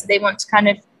 So they want to kind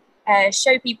of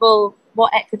show people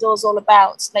what Ecuador's all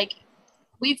about. Like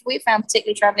we've found,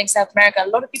 particularly traveling South America, a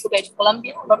lot of people go to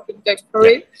Colombia, a lot of people go to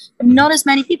Peru, but not as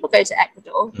many people go to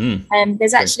Ecuador.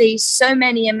 There's actually so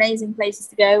many amazing places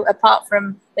to go apart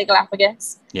from the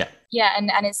Galapagos.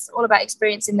 And it's all about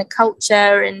experiencing the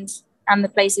culture and the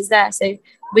places there. So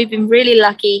we've been really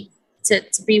lucky to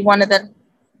be one of the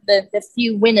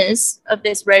few winners of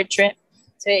this road trip.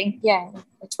 So a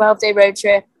 12-day road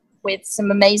trip with some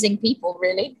amazing people,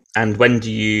 really. And when do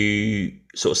you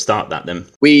sort of start that then?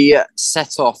 We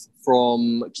set off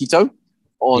from Quito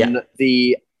on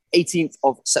the 18th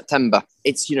of September.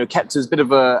 It's kept as a bit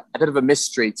of a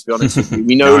mystery, to be honest with you.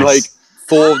 We know like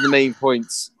 4 of the main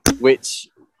points, which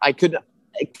I could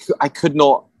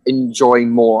not enjoy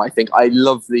more. I think I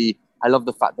love the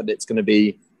fact that it's going to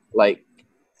be like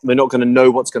we're not going to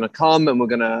know what's going to come, and we're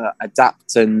going to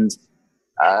adapt and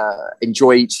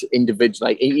enjoy each individual,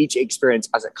 like each experience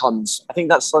as it comes. I think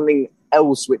that's something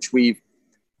else which we've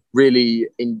really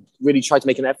tried to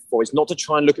make an effort for, is not to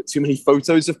try and look at too many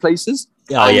photos of places.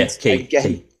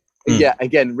 Key.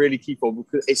 Again, really key for,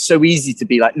 because it's so easy to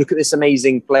be like, look at this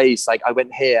amazing place, like I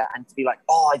went here, and to be like,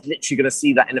 I'm literally going to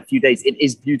see that in a few days. It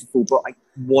is beautiful, but I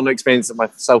want to experience it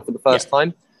myself for the first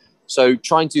time. So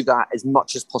try and do that as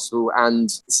much as possible.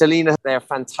 And Silliness, they're a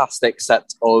fantastic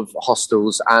set of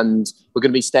hostels, and we're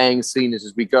going to be staying in Silliness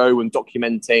as we go and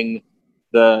documenting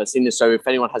the Silliness. So if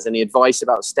anyone has any advice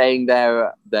about staying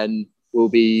there, then we'll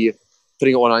be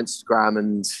putting it on Instagram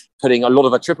and putting a lot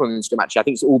of our trip on Instagram. Actually, I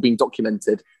think it's all being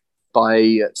documented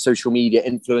by social media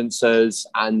influencers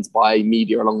and by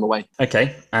media along the way.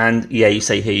 Okay. And yeah, you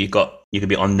say here you can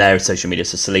be on their social media.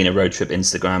 So Selena Road Trip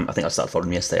Instagram. I think I started following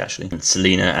them yesterday, actually. And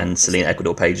Selena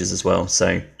Ecuador pages as well. So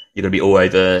you're going to be all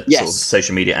over sort of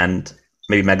social media and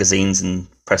maybe magazines and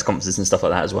press conferences and stuff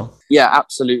like that as well. Yeah,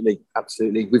 absolutely.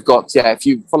 We've got, if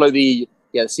you follow the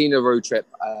Selena Road Trip,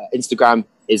 Instagram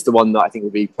is the one that I think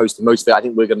will be posting most of it. I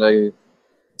think we're going to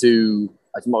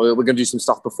do some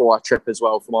stuff before our trip as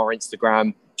well from our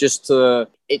Instagram.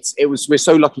 We're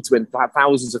so lucky to win.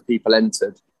 Thousands of people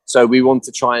entered. So we want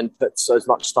to try and put as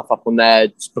much stuff up on there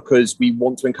just because we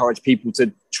want to encourage people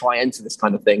to try enter this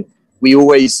kind of thing. We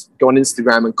always go on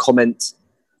Instagram and comment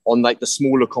on like the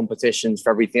smaller competitions for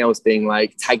everything else, being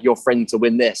like, tag your friend to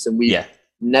win this. And we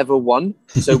never won.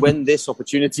 So when this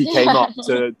opportunity came up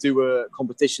to do a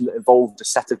competition that involved a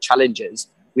set of challenges,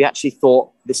 we actually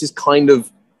thought this is kind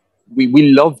of,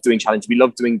 we love doing challenges. We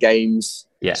love doing games.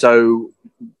 Yeah. So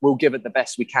we'll give it the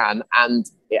best we can. And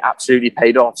it absolutely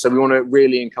paid off. So we want to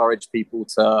really encourage people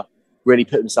to really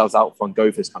put themselves out for and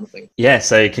go for this kind of thing. Yeah.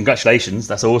 So congratulations.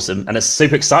 That's awesome. And it's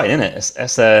super exciting, isn't it?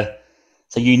 It's a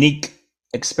unique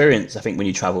experience, I think, when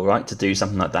you travel, right? To do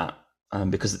something like that.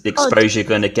 Because the exposure you're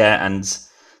going to get and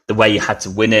the way you had to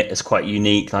win it is quite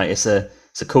unique. Like it's a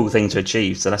cool thing to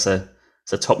achieve. So it's a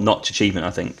top-notch achievement,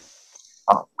 I think.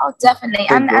 Oh, definitely.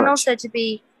 And also to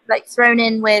be like thrown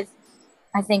in with,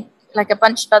 I think, like a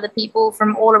bunch of other people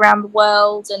from all around the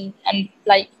world and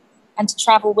to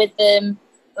travel with them,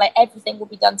 like everything will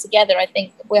be done together. I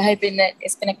think we're hoping that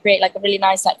it's going to create like a really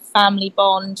nice like family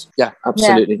bond. Yeah,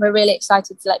 absolutely. Yeah, we're really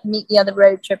excited to like meet the other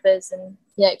road trippers and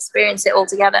experience it all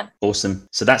together. Awesome.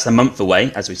 So that's a month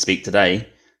away as we speak today.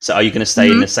 So are you going to stay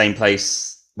in the same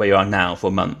place where you are now for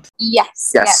a month? Yes.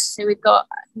 So we've got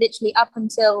literally up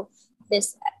until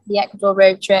the Ecuador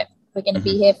road trip. We're going to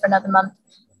be here for another month.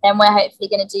 Then we're hopefully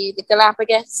going to do the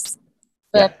Galapagos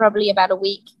for probably about a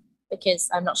week, because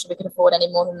I'm not sure we can afford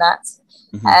any more than that.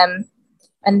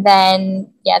 And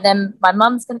then my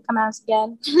mum's going to come out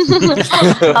again.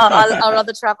 our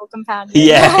other travel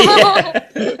companion.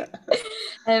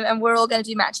 And we're all going to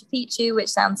do Machu Picchu, which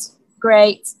sounds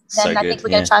great. Then I think we're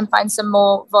going to try and find some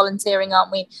more volunteering,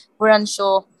 aren't we? We're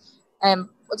unsure.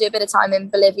 We'll do a bit of time in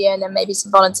Bolivia and then maybe some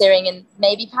volunteering in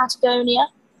maybe Patagonia.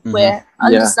 We're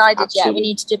undecided yet. We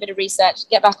need to do a bit of research,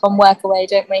 get back on work away,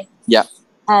 don't we? Yeah.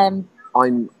 I'm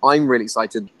really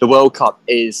excited. The World Cup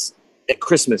is at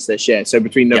Christmas this year. So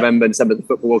between November and December, the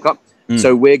Football World Cup.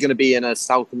 So we're going to be in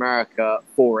South America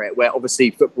for it, where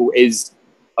obviously football is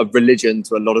a religion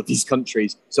to a lot of these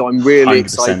countries. So I'm really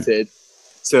excited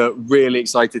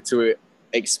to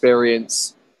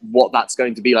experience what that's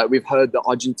going to be like. We've heard the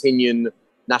Argentinian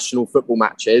national football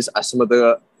matches are some of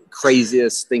the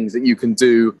craziest things that you can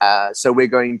do. So we're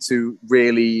going to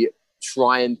really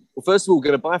try and, well, first of all, we're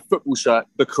going to buy a football shirt,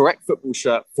 the correct football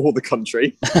shirt for the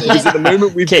country. Because at the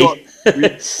moment we've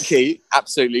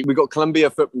got Colombia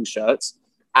football shirts,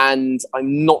 and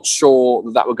I'm not sure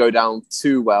that would go down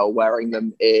too well wearing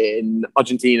them in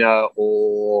Argentina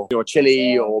or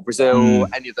Chile or Brazil,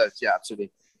 any of those. Yeah,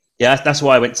 absolutely. Yeah, that's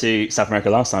why I went to South America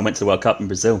last time. I went to the World Cup in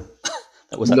Brazil.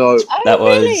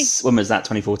 Really? When was that?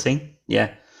 2014?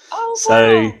 Yeah. Oh,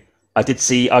 so wow. I did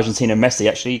see Argentina and Messi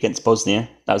actually against Bosnia.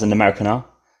 That was in the Maracanã,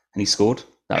 and he scored.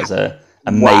 That was an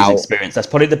amazing experience. That's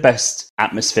probably the best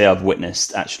atmosphere I've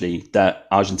witnessed, actually. That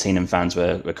Argentinian fans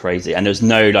were crazy, and there was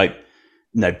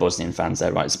no Bosnian fans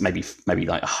there, right? It's maybe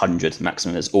like 100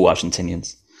 maximum. It's all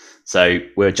Argentinians. So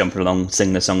we're jumping along,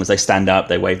 singing the songs. They stand up,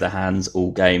 they wave their hands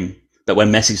all game. But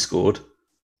when Messi scored,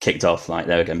 kicked off, like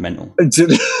they were going mental.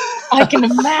 I can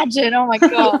imagine. Oh my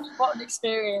god, what an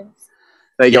experience!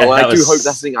 There you go. Well, I do hope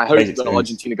that's the thing. I hope that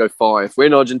Argentina go far. If we're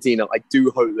in Argentina, I do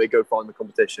hope they go far in the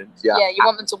competitions. Yeah, you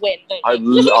want them to win, don't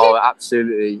you? Oh,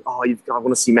 absolutely. Oh, I want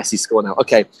to see Messi score now.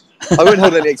 Okay, I won't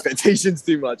hold any expectations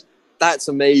too much. That's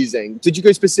amazing. Did you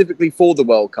go specifically for the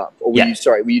World Cup, or were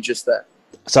you just there?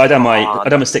 So I done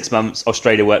my 6 months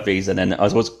Australia work visa, and then I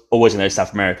was always going to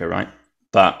South America, right?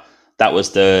 But that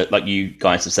was like you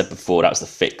guys have said before, that was the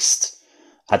fixed.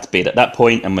 Had to be at that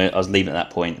point, and I was leaving at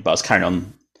that point. But I was carrying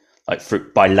on like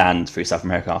by land through South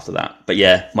America after that. But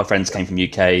yeah, my friends came from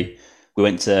UK. We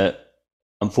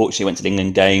unfortunately went to the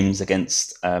England games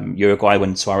against Uruguay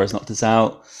when Suarez knocked us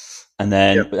out. And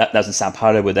then that was in Sao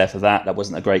Paulo. We're there for that. That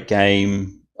wasn't a great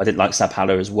game. I didn't like Sao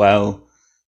Paulo as well.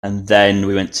 and then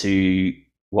we went to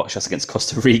watch us against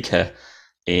Costa Rica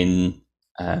in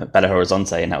Belo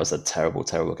Horizonte, and that was a terrible,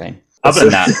 terrible game. Other than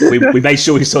that, we made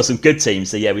sure we saw some good teams.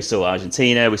 So yeah, we saw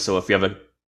Argentina, we saw a few other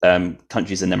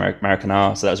countries in the American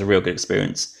R, so that was a real good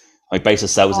experience. We based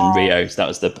ourselves in Rio, so that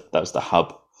was the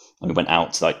hub, and we went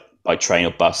out to, like, by train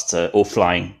or bus or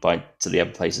flying to the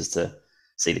other places to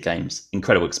see the games.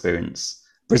 Incredible experience.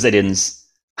 Brazilians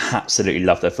absolutely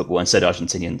love their football, and so do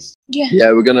Argentinians.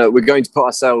 Yeah, we're going to put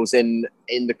ourselves in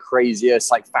the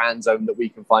craziest, like, fan zone that we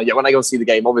can find. Yeah, when I go see the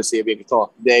game, obviously it'll be a guitar.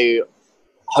 They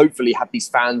hopefully have these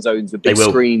fan zones with big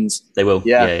screens. They will.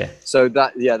 Yeah. So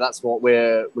that's what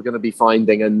we're going to be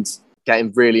finding and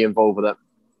getting really involved with it.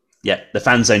 Yeah, the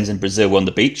fan zones in Brazil were on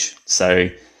the beach. So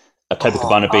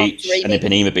Copacabana Beach and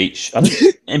Ipanema Beach. I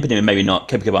think Ipanema maybe not.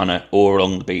 Copacabana or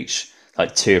along the beach,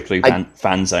 like 2 or 3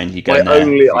 fan zones. You go in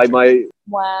there.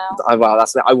 Wow,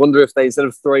 that's it. I wonder if they, instead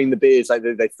of throwing the beers, like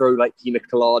they throw like pina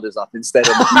coladas up instead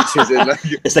of the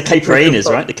beaches. It's the caipirinhas,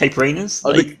 right? The caipirinhas.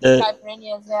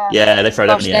 Caipirinhas, yeah, they throw it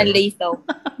up in the air. They're lethal.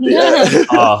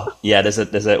 Yeah.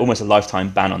 There's almost a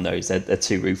lifetime ban on those. They're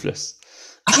too ruthless.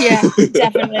 Yeah,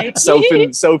 definitely.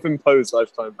 Self-imposed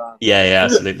lifetime ban. Yeah,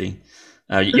 absolutely.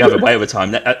 You have it way over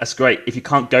time. That's great. If you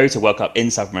can't go to World Cup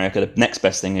in South America, the next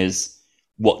best thing is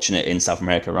watching it in South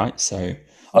America, right? So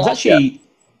I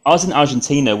was in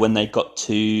Argentina when they got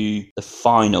to the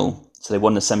final, so they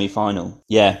won the semi-final.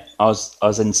 Yeah, I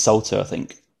was in Salta, I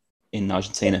think, in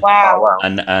Argentina. Wow.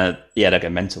 And they go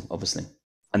mental, obviously.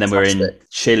 And then we're in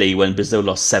Chile when Brazil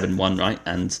lost 7-1, right?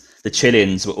 And the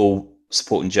Chileans were all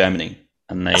supporting Germany,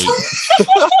 and they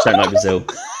don't like Brazil.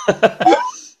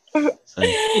 So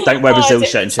don't wear Brazil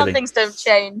shirt in Chile. Some things don't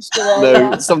change, do they?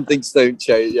 No, some things don't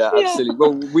change. Yeah, absolutely.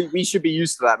 Well, we should be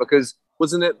used to that, because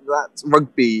wasn't it that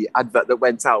rugby advert that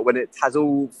went out when it has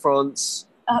all France?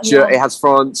 It has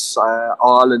France,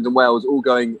 Ireland, and Wales all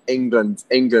going England,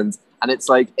 and it's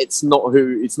like it's not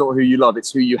who you love,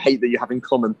 it's who you hate that you have in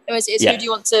common. It's who do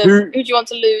you want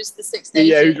to lose the Six Nations?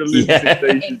 Yeah, who do you lose the Six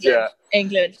Nations?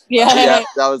 England. Yeah,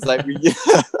 that was like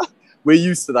we're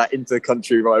used to that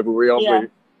inter-country rivalry, aren't we?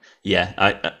 Yeah,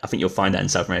 I think you'll find that in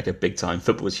South America big time.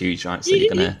 Football is huge, right? So you're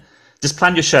gonna just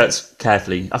plan your shirts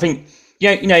carefully. I think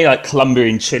like Colombia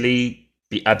and Chile,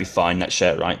 I'd be fine that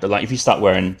shirt, right? But like if you start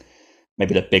wearing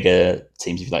maybe the bigger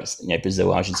teams, if you like,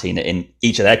 Brazil, Argentina, in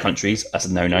each of their countries, that's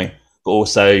a no-no. But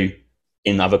also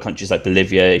in other countries like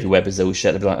Bolivia, if you wear Brazil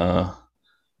shirt, they'd be like, oh.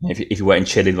 If you wear in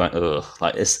Chile, like, oh,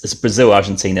 like it's Brazil,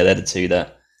 Argentina, they're the two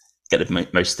that get the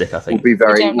most stick, I think. We'll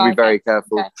be very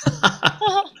careful.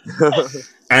 Okay.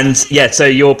 And so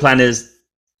your plan is,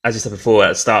 as you said before, at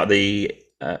the start of the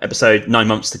episode, 9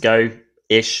 months to go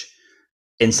ish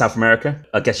in South America.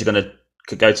 I guess you're going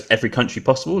to go to every country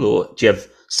possible, or do you have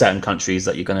certain countries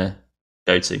that you're going to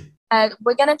go to?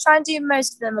 We're going to try and do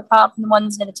most of them, apart from the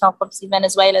ones near the top. Obviously,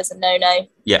 Venezuela's a no-no.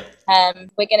 Yeah.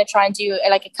 We're going to try and do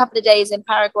like a couple of days in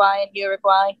Paraguay and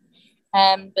Uruguay.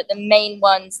 But the main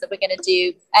ones that we're going to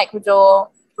do: Ecuador,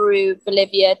 Peru,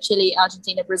 Bolivia, Chile,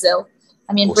 Argentina, Brazil.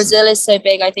 I mean, awesome. Brazil is so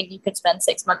big, I think you could spend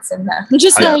 6 months in there.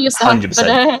 Just know yourself.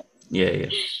 100%. Yeah.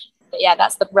 But yeah,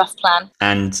 that's the rough plan.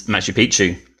 And Machu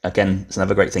Picchu, again, it's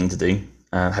another great thing to do.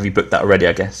 Have you booked that already,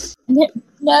 I guess? No.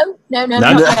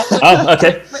 Oh,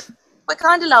 okay. We're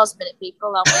kind of last minute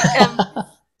people, aren't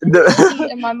we?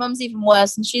 And my mum's even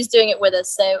worse, and she's doing it with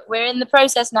us. So we're in the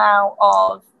process now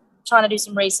of trying to do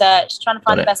some research, trying to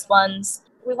find the best ones.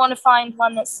 We want to find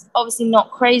one that's obviously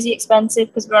not crazy expensive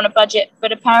because we're on a budget,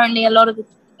 but apparently a lot of we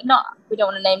don't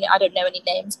want to name it, I don't know any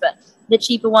names, but the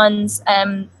cheaper ones,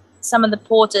 some of the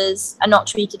porters are not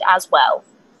treated as well.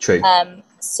 True.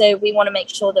 So we want to make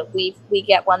sure that we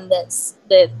get one that's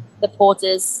the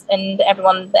porters and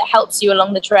everyone that helps you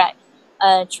along the trek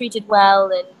treated well,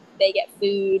 and they get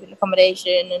food and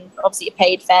accommodation, and obviously you're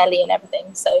paid fairly and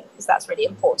everything. So because that's really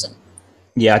important.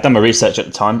 Yeah, I'd done my research at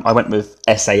the time. I went with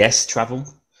SAS Travel.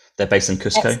 They're based in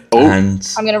Cusco. And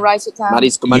I'm going to write it down.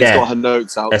 Maddie's got her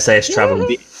notes out. SAS Travel.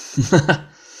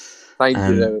 Thank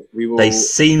you. They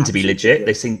seem to be legit.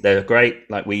 They're great.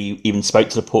 Like, we even spoke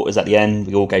to the porters at the end.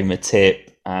 We all gave them a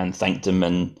tip and thanked them.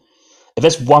 And if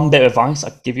there's one bit of advice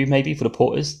I'd give you maybe for the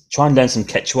porters, try and learn some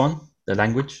Quechuan, the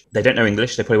language. They don't know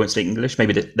English. They probably won't speak English.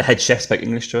 Maybe the head chef spoke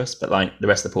English to us, but like the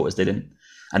rest of the porters didn't.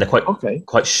 And they're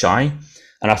quite shy.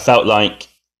 And I felt like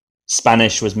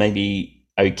Spanish was maybe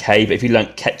okay, but if you learn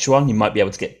Quechuan, you might be able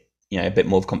to get a bit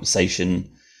more of a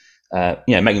conversation. Make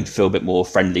them feel a bit more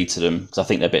friendly to them, because I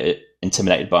think they're a bit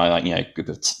intimidated by a group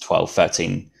of 12,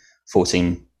 13,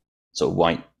 14 sort of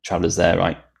white travelers there,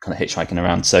 right? Kind of hitchhiking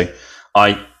around. So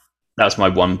that's my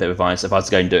one bit of advice. If I was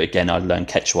to go and do it again, I'd learn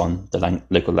Quechuan, the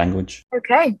local language.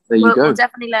 Okay, there you go. We'll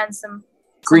definitely learn some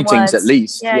greetings at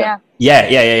least. Yeah.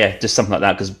 Just something like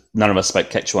that, because none of us spoke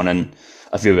Quechua and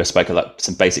a few of us spoke like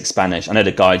some basic Spanish. I know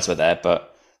the guides were there,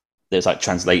 but there's like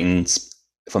translating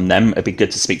from them. It'd be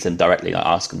good to speak to them directly, like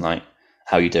ask them like,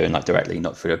 how you doing, like directly,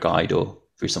 not through a guide or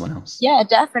through someone else. Yeah,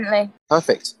 definitely.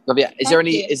 Perfect. Lovely.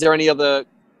 Is there any other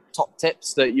top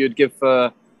tips that you'd give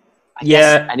for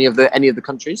any of the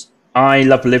countries? I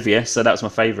love Bolivia, so that was my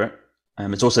favorite.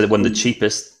 It's also one of the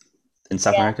cheapest in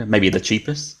South America, maybe the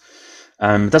cheapest.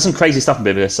 Done some crazy stuff in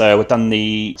Bolivia. So we've done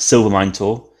the silver mine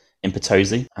tour in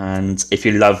Potosi, and if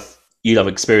you love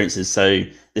experiences, so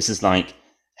this is like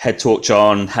head torch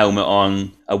on, helmet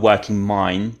on, a working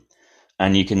mine,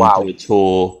 and you can do a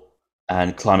tour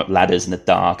and climb up ladders in the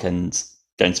dark and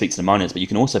go and speak to the miners. But you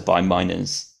can also buy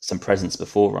miners some presents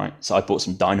before, right? So I bought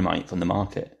some dynamite from the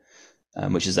market,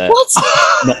 which is not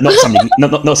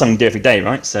something you do every day,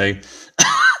 right? So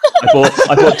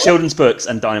I bought children's books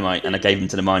and dynamite, and I gave them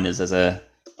to the miners as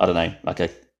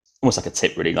almost like a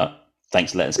tip, really, like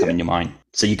thanks for letting us come in your mine.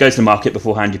 So you go to the market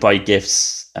beforehand, you buy your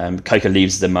gifts. Coca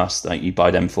leaves is a must, like you buy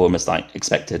them for them as like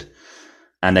expected,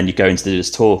 and then you go into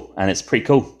this tour, and it's pretty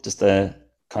cool. Just to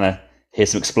kind of hear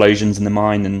some explosions in the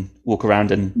mine and walk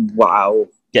around and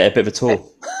get a bit of a tour.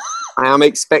 I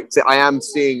am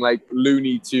seeing like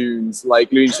Looney Tunes, like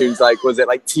was it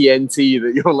like TNT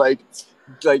that you're like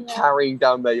carrying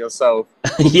down there yourself?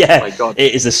 Yeah, oh my God.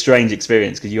 It is a strange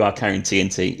experience because you are carrying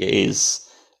TNT. It is.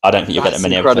 I don't think you'll get that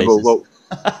many incredible. other places.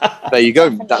 Well, there you go.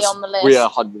 We are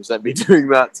 100% be doing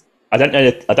that. I don't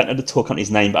know the tour company's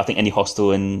name, but I think any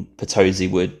hostel in Potosi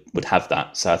would have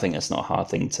that. So I think that's not a hard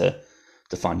thing to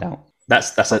find out.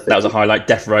 That was a highlight.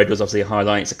 Death Road was obviously a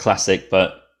highlight. It's a classic,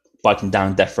 but biking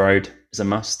down Death Road is a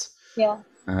must. Yeah.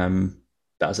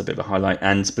 That was a bit of a highlight.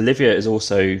 And Bolivia is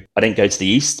also, I didn't go to the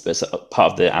east, but it's a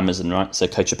part of the Amazon, right? So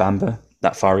Cochabamba,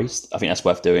 that far east. I think that's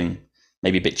worth doing.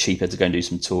 Maybe a bit cheaper to go and do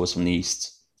some tours from the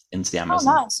east into the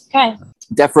Amazon. Oh, nice. Okay.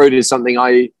 Death Road is something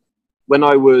when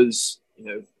I was,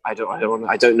 I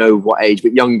don't know what age,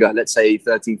 but younger, let's say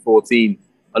 13, 14,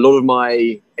 a lot of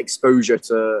my exposure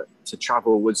to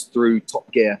travel was through Top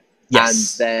Gear and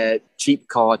their cheap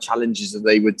car challenges that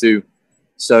they would do.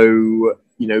 So,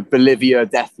 Bolivia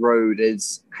Death Road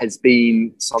has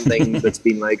been something that's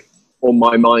been like on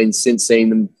my mind since seeing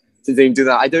them do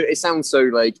that. It sounds so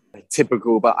like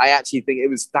typical, but I actually think it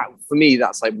was that for me.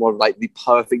 That's like one of like the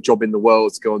perfect job in the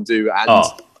world to go and do, and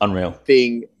unreal,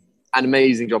 being an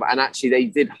amazing job. And actually, they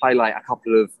did highlight a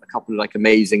couple of like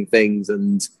amazing things.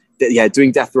 And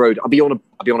doing Death Road. I'll be on a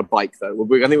bike though. I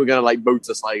think we're gonna like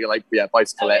motorcycle,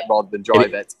 bicycle it rather than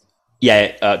drive it.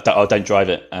 Yeah, don't drive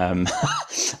it.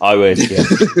 I would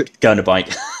go on a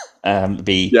bike. I'm not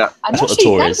sure you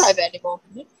can drive it anymore.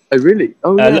 Oh, really?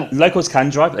 Oh, yeah. Locals can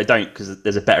drive, but they don't because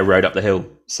there's a better road up the hill,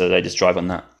 so they just drive on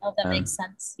that. Oh, that makes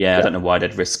sense. Yeah, I don't know why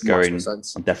they'd risk going on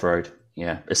Death Road.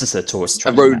 Yeah, it's just a tourist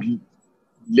train. A road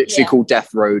literally called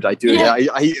Death Road. I do. Yeah.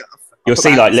 You'll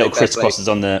see like little crisscrosses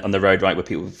on the road, right, where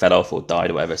people fell off or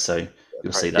died or whatever. So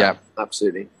you'll see that. Yeah,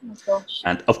 absolutely. Oh my gosh.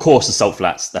 And of course, the salt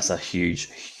flats. That's a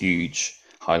huge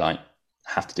highlight.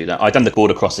 Have to do that. I've done the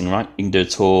border crossing, right? You can do a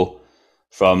tour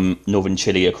from northern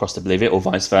Chile across to Bolivia or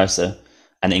vice versa.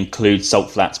 And it includes salt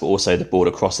flats, but also the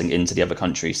border crossing into the other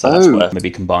country. So that's worth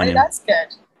maybe combining. Oh, that's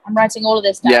good. I'm writing all of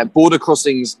this down. Yeah, border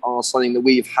crossings are something that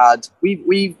we've had.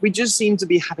 We just seem to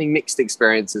be having mixed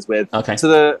experiences with. Okay.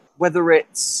 So whether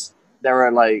it's there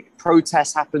are like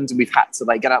protests happened and we've had to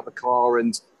like get out the car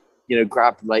and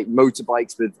grab like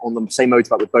motorbikes on the same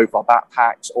motorbike with both our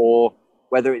backpacks, or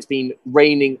whether it's been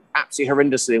raining absolutely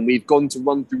horrendously and we've gone to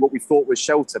run through what we thought was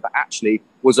shelter, but actually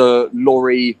was a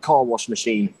lorry car wash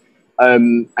machine.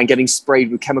 And getting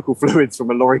sprayed with chemical fluids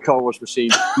from a lorry car wash machine.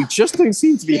 We just don't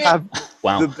seem to have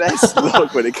the best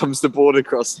luck when it comes to border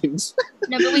crossings.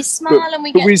 No, but we smile and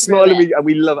we get through it. And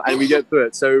we love it and we get through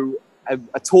it. So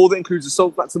a tour that includes a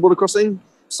salt flats and border crossing,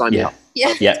 sign me up.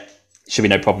 Yeah. Should be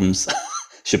no problems.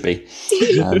 Should be.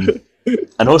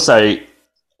 And also,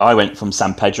 I went from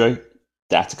San Pedro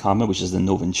to Atacama, which is in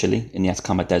northern Chile, in the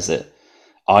Atacama Desert.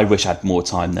 I wish I had more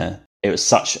time there. It was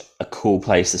such a cool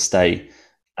place to stay.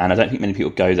 And I don't think many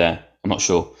people go there. I'm not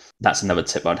sure. That's another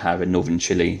tip I'd have in northern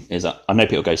Chile is I know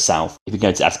people go south. If you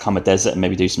go to Atacama Desert and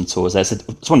maybe do some tours there.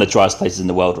 It's one of the driest places in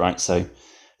the world, right? So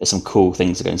there's some cool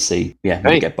things to go and see. Yeah,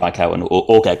 maybe get a bike out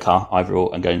or get a car, either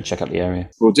or, and go and check out the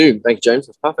area. Will do. Thank you, James.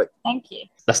 That's perfect. Thank you.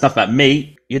 That's enough about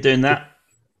me. You're doing that.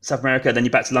 South America, then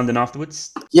you're back to London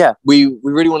afterwards? Yeah, we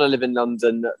really want to live in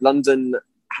London. London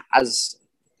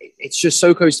it's just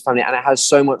so close to family and it has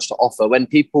so much to offer. When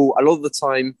people, a lot of the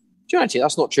time, actually,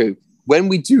 that's not true. When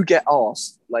we do get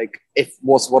asked, like,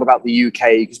 what about the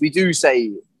UK? Because we do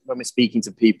say when we're speaking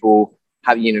to people,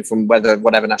 from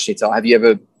whatever nationality, have you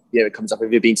ever, it comes up,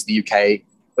 have you been to the UK?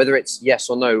 Whether it's yes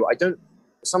or no,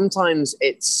 sometimes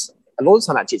a lot of the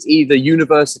time actually, it's either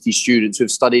university students who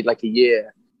have studied like a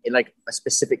year in like a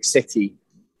specific city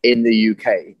in the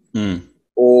UK,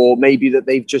 or maybe that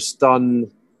they've just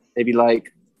done maybe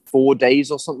like 4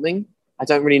 days or something. I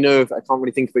don't really know, I can't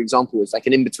really think of an example. It's like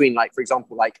an in-between, like, for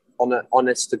example, like on an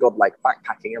honest to God, like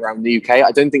backpacking around the UK.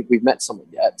 I don't think we've met someone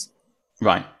yet.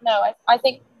 Right. No, I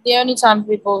think the only time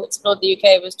people explored the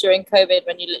UK was during COVID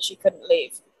when you literally couldn't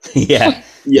leave. Yeah,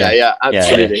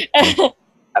 absolutely. Yeah.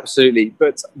 Absolutely.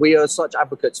 But we are such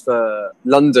advocates for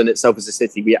London itself as a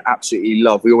city. We absolutely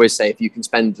love. We always say if you can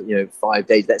spend 5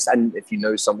 days, and if you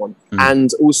know someone,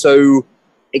 and also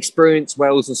experience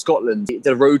Wales and Scotland. We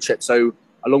did a road trip. So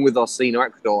along with our Silliness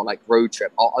Ecuador road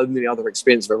trip, our only other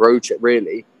experience of a road trip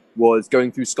really was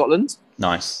going through Scotland.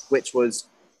 Nice. Which was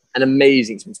an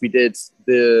amazing experience. We did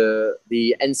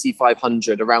the NC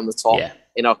 500 around the top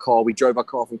in our car. We drove our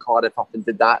car from Cardiff up and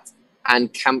did that,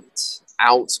 and camped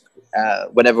out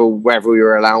wherever we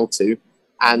were allowed to.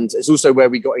 And it's also where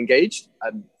we got engaged.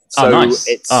 Nice.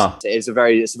 It's a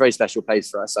very special place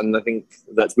for us, and I think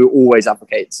that we'll always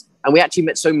advocate. And we actually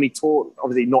met so many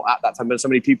obviously not at that time, but so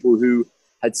many people who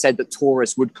had said that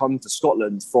tourists would come to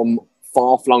Scotland from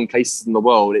far-flung places in the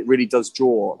world. It really does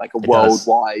draw like a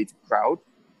worldwide crowd,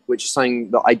 which is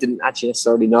something that I didn't actually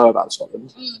necessarily know about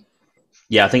Scotland.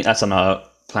 Yeah, I think that's on our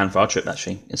plan for our trip,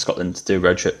 actually, in Scotland, to do a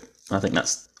road trip. I think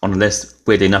that's on the list,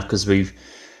 weirdly enough, because we've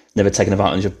never taken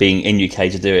advantage of being in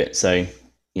UK to do it. So,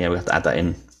 yeah, we have to add that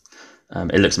in.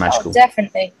 It looks magical. Oh,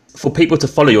 definitely. For people to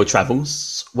follow your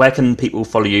travels, where can people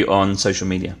follow you on social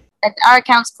media? Our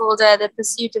account's called The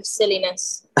Pursuit of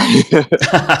Silliness. Just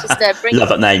love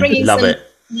that name. Love it.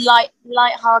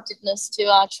 Light-heartedness to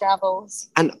our travels.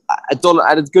 And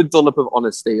a good dollop of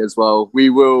honesty as well. We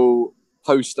will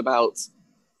post about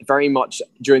very much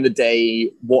during the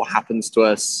day what happens to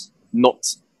us.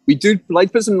 We do like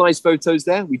to put some nice photos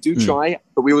there. We do try,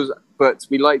 but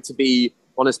we like to be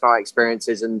honest about our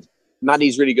experiences. And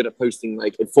Maddie's really good at posting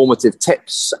like informative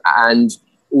tips and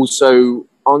also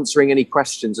answering any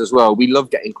questions as well. We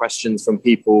love getting questions from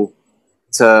people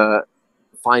to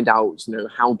find out,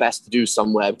 how best to do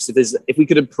somewhere. Because if we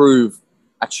could improve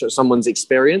someone's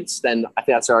experience, then I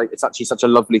think it's actually such a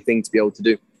lovely thing to be able to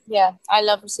do. Yeah, I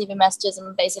love receiving messages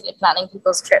and basically planning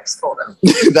people's trips for them.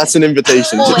 That's an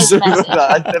invitation. Always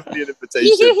That's definitely an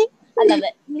invitation. I love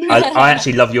it. I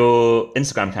actually love your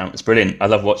Instagram account. It's brilliant. I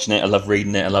love watching it. I love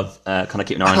reading it. I love kind of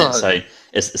keeping an eye on it. So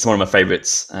it's one of my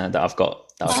favourites that I've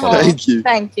got. Thank you.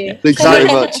 Thank you. Thank you very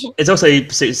much. It's also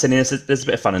Pursuit of Silliness. There's a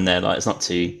bit of fun in there. Like, it's not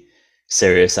too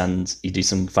serious, and you do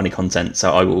some funny content.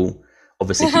 So I will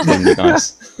obviously keep following you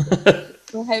guys.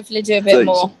 We'll hopefully do a bit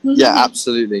more. Yeah,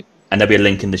 absolutely. And there'll be a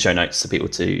link in the show notes for people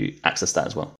to access that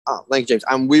as well. Oh, thank you, James.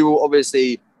 And we will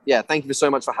obviously, thank you so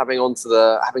much for having us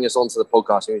onto the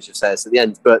podcast, which you said at the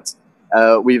end. But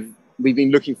we've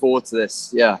been looking forward to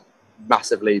this,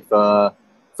 massively for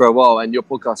a while. And your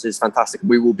podcast is fantastic.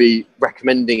 We will be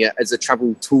recommending it as a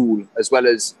travel tool as well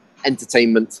as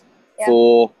entertainment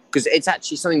because it's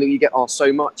actually something that you get asked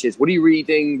so much is, what are you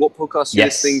reading? What podcasts are you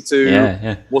listening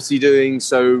to? What's he doing?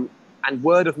 So, and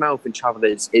word of mouth in travel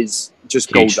is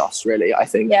just gold dust, really, I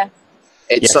think. Yeah.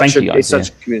 It's such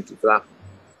a community for that.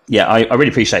 Yeah, I really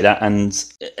appreciate that. And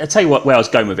I'll tell you where I was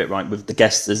going with it, right, with the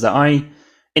guests, is that I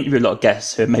interview a lot of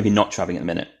guests who are maybe not traveling at the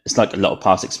minute. It's like a lot of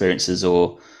past experiences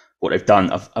or what they've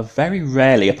done. I've very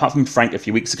rarely, apart from Frank a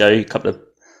few weeks ago, a couple of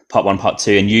part 1, part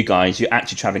 2, and you guys, you're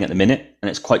actually traveling at the minute. And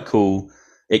it's quite cool.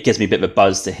 It gives me a bit of a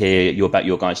buzz to hear about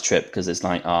your guys' trip, because it's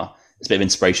like, it's a bit of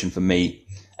inspiration for me.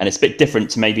 And it's a bit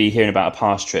different to maybe hearing about a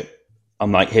past trip.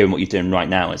 I'm like hearing what you're doing right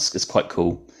now. It's quite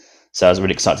cool. So I was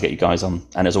really excited to get you guys on.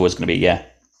 And it's always going to be,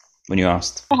 when you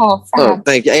asked. Oh,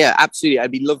 thank you. Yeah, absolutely.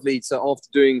 It'd be lovely to, after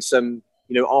doing some,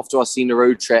 after our senior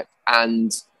road trip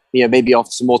and, maybe after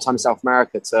some more time in South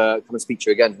America, to come and speak to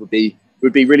you again would be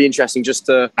really interesting, just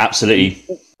to absolutely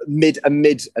a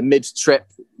mid trip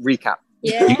recap.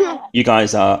 Yeah. You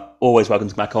guys are always welcome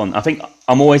to come back on. I think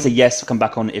I'm always a yes to come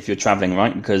back on if you're traveling,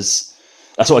 right? Because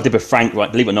that's what I did with Frank,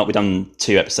 right? Believe it or not, we've done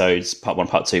 2 episodes, part 1,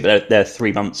 part 2, but they're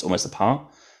 3 months almost apart,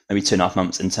 maybe 2.5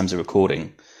 months in terms of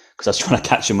recording, because I was trying to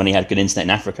catch him when he had good internet in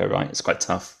Africa, right? It's quite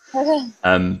tough.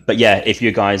 But yeah, if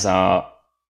you guys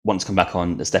want to come back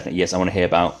on, there's definitely yes. I want to hear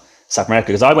about South America,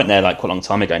 because I went there quite a long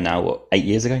time ago now, 9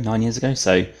 years ago.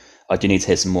 So I do need to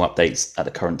hear some more updates at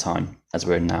the current time as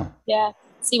we're in now. Yeah,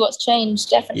 see what's changed,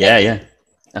 definitely. Yeah.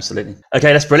 Absolutely.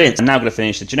 Okay, that's brilliant. I'm now going to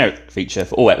finish the generic feature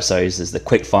for all episodes is the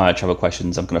quick fire travel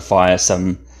questions. I'm going to fire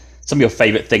some of your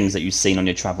favourite things that you've seen on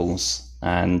your travels,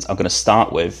 and I'm going to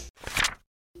start with,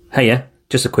 Hey, yeah,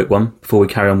 just a quick one before we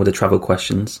carry on with the travel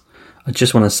questions. I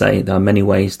just want to say there are many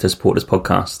ways to support this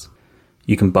podcast.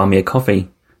 You can buy me a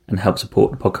coffee and help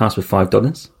support the podcast with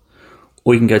 $5,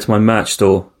 or you can go to my merch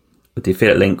store with the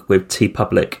affiliate link with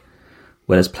TeePublic,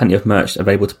 where there's plenty of merch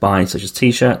available to buy, such as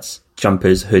t-shirts,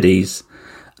 jumpers, hoodies,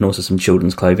 and also some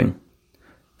children's clothing.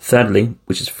 Thirdly,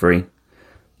 which is free,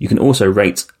 you can also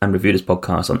rate and review this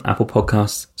podcast on Apple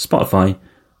Podcasts, Spotify,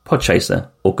 Podchaser,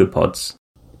 or Good Pods.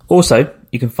 Also,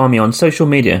 you can find me on social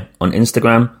media on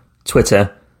Instagram,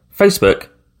 Twitter, Facebook,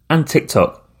 and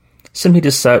TikTok. Simply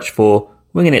just search for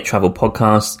Winging It Travel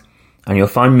Podcast, and you'll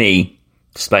find me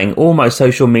displaying all my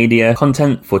social media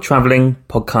content for travelling,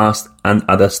 podcast, and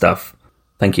other stuff.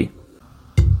 Thank you.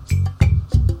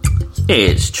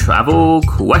 It's travel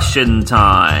question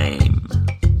time.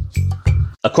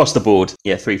 Across the board,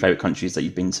 3 favourite countries that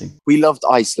you've been to. We loved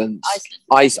Iceland.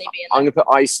 I'm going to put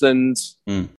Iceland,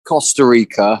 Costa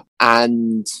Rica,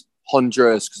 and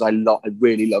Honduras, because I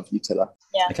really love Utila.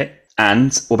 Yeah. Okay.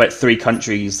 And what about 3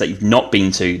 countries that you've not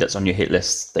been to that's on your hit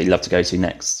list that you'd love to go to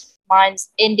next? Mine's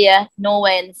India,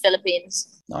 Norway, and the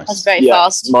Philippines. Nice. That's very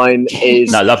fast. Mine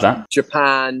is I love that.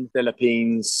 Japan,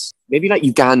 Philippines, maybe like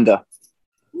Uganda.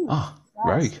 Oh,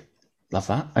 rogue. Love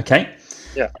that. Okay.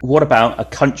 Yeah. What about a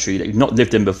country that you've not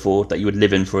lived in before that you would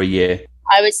live in for a year?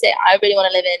 I would say I really want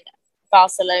to live in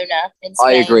Barcelona in Spain.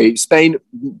 I agree. Spain.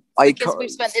 Because we've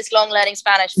spent this long learning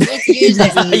Spanish. We need to use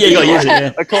it. Yeah, you got to use it.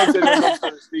 Yeah. I can't do it.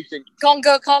 Spanish speaking.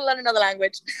 Can't learn another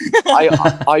language.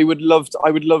 I would love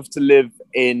to live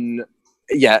in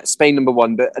Spain, number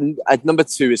 1, but at number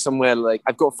 2 is somewhere like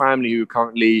I've got family who are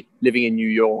currently living in New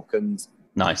York, and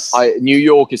nice. New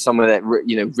York is somewhere that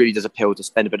really does appeal to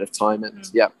spend a bit of time in.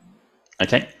 Yeah.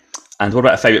 Okay. And what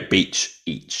about a favourite beach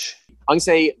each? I'm going to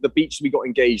say the beach we got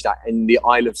engaged at in the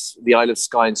Isle of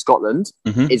Skye in Scotland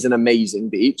is an amazing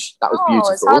beach. That was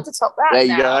beautiful. It's hard to top that. There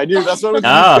you go. I knew that's what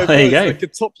I was there you go. I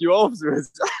could top you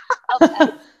afterwards.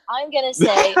 Okay. I'm going to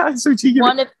say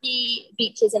one of the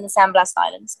beaches in the San Blas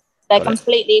Islands. They're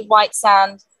completely white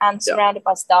sand and surrounded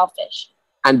by starfish.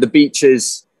 And the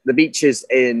beaches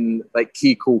in like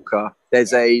Key Kulka,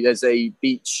 there's a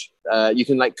beach you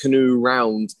can like canoe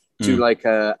round to like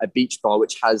a beach bar,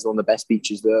 which has one of the best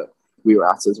beaches that we were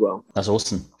at as well. That's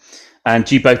awesome. And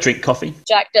do you both drink coffee?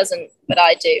 Jack doesn't, but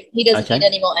I do. He doesn't need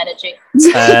any more energy.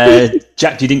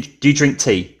 Jack, do you drink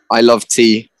tea? I love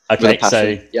tea. Okay,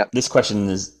 so this question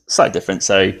is slightly different.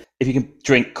 So if you can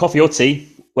drink coffee or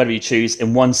tea, whatever you choose,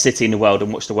 in one city in the world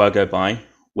and watch the world go by,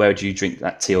 where would you drink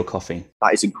that tea or coffee?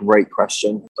 That is a great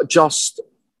question. Just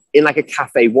in like a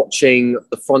cafe, watching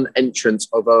the front entrance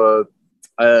of a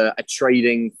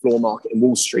trading floor market in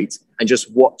Wall Street and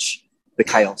just watch the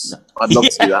chaos. I'd love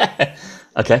to do that.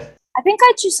 Okay. I think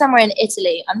I'd choose somewhere in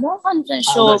Italy. I'm not 100%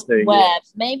 sure where.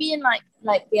 Maybe in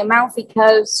like the Amalfi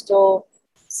Coast or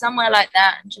somewhere like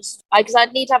that. And just because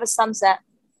I'd need to have a sunset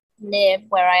near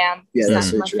where I am. Yeah,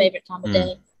 that's my favourite time of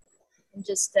day. And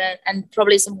just and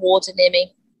probably some water near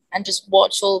me, and just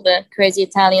watch all the crazy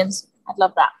Italians. I'd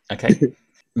love that. Okay.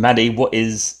 Maddie, what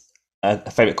is a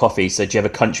favourite coffee? So do you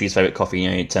have a country's favourite coffee,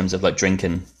 in terms of like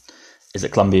drinking? Is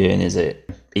it Colombian? Is it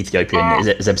Ethiopian? Is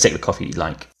there a particular coffee you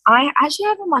like? I actually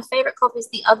had one of my favourite coffees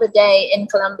the other day in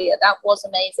Colombia. That was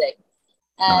amazing.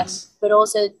 Nice. But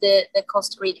also the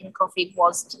Costa Rican coffee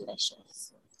was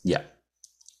delicious. Yeah.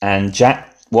 And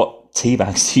Jack, what tea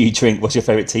bags do you drink? What's your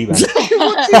favourite tea bag?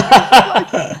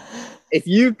 If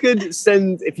you could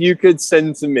send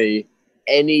to me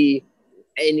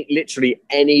literally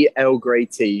any Earl Grey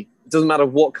tea, it doesn't matter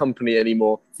what company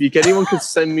anymore. If anyone could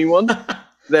send me one,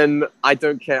 then I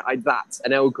don't care. That's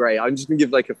an Earl Grey. I'm just gonna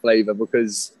give like a flavour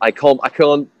because I can't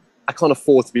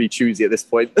afford to be choosy at this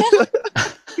point.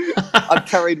 I've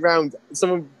carried round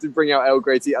someone to bring out Earl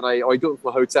Grey tea, and I got it from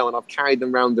a hotel, and I've carried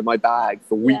them around in my bag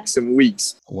for weeks and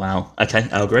weeks. Wow. Okay,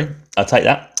 Earl Grey. I'll take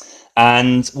that.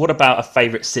 And what about a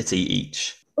favourite city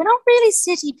each? We're not really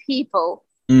city people.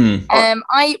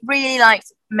 I really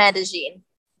liked Medellin.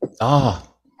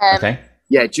 Okay.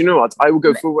 Yeah, do you know what? I will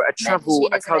go for a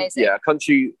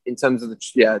country in terms of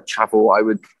the travel. I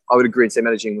would agree and say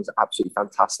Medellin was absolutely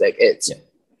fantastic. It's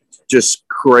just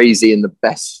crazy in the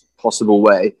best possible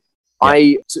way.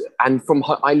 Yeah.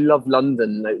 I love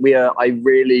London.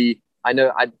 I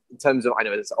know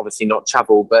it's obviously not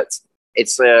travel, but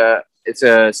it's a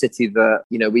city that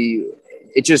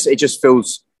it just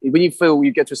feels, when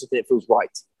you get to a city, it feels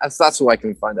right. That's all I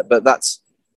can find out. But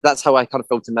that's how I kind of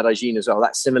felt in Medellin as well.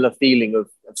 That similar feeling of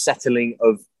settling,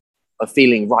 of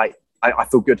feeling right. I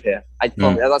feel good here.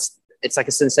 It's like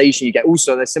a sensation you get.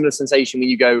 Also, there's similar sensation when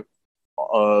you go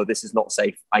oh, this is not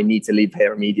safe. I need to leave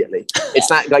here immediately. It's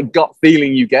that like gut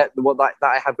feeling you get, what that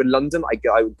I have with London, I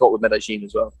got with Medellin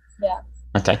as well. Yeah.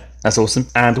 Okay, that's awesome.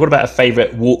 And what about a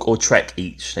favourite walk or trek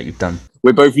each that you've done?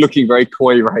 We're both looking very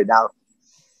coy right now.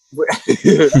 We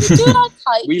do like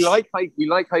hikes. We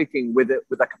like hiking with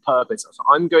like a purpose. So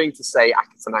I'm going to say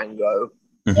Akatanango.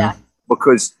 Yeah.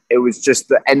 Because it was just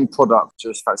the end product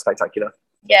just felt spectacular.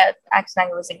 Yeah,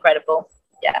 Akatanango was incredible.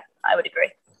 Yeah, I would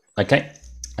agree. Okay,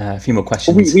 a few more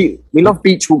questions. We love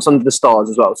beach walks under the stars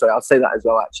as well. So I'll say that as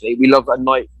well. Actually, we love a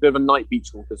bit of a night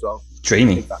beach walk as well.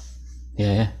 Dreamy.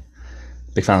 Yeah,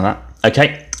 big fan of that.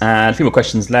 Okay, and a few more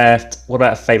questions left. What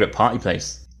about a favourite party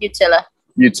place? Utila.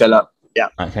 Yeah.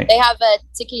 Okay. They have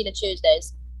tequila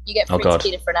Tuesdays. You get free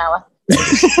tequila for an hour.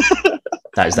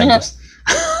 That is dangerous.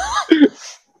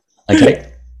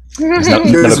 Okay.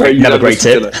 Another great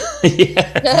tip.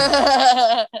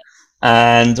 Yeah.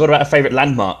 And what about a favourite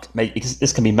landmark? Maybe, because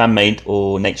this can be man-made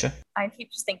or nature. I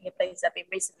keep just thinking of places I've been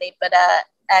recently, but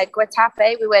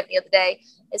Guatemala, we went the other day.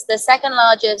 It's the second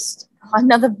largest.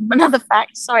 Another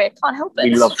fact. Sorry, I can't help it.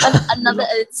 We love another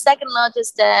second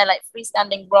largest like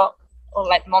freestanding rock or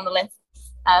like monolith,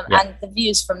 and the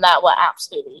views from that were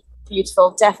absolutely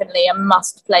beautiful. Definitely a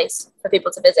must place for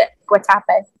people to visit.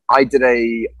 Guatemala. I did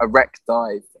a wreck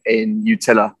dive in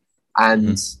Utila,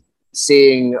 and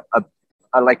seeing a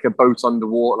boat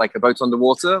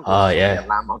underwater. Oh yeah, a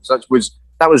landmark. So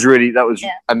that was really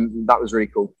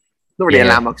cool. Not really a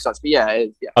landmark as such, but yeah.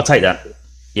 I'll take that.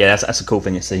 Yeah, that's a cool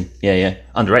thing to see. Yeah.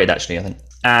 Underrated, actually, I think.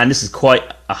 And this is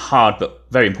quite a hard but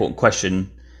very important question.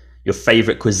 Your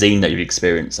favourite cuisine that you've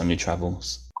experienced on your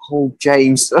travels? Oh,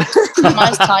 James.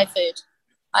 Mine's Thai food.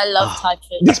 I love Thai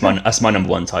food. That's my number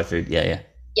one, Thai food. Yeah.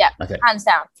 Yeah, okay. Hands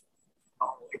down.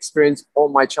 Experience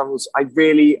on my travels. I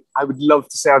would love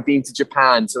to say I've been to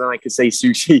Japan, so then I could say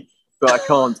sushi, but I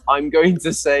can't. I'm going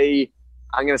to say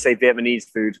Vietnamese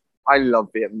food. I love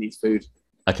Vietnamese food.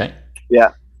 Okay.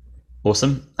 Yeah.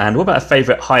 Awesome. And what about a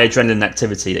favourite high adrenaline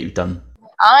activity that you've done?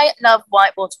 I love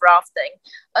whitewater rafting.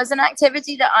 As an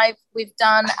activity that we've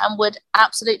done and would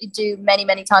absolutely do many,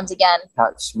 many times again.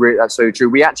 That's so true.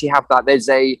 We actually have that. There's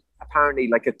apparently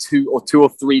like a 2 or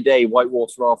 3 day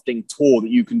whitewater rafting tour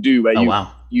that you can do where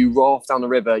you raft down the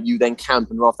river, you then camp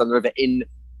and raft down the river in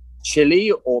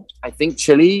Chile or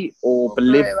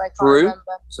Belize, Peru.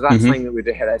 So that's something that we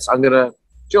do here. So I'm gonna.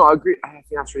 I agree. I think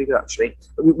that's really good actually.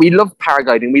 We love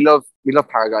paragliding. We love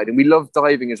paragliding. We love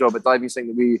diving as well. But diving is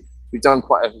something that we've done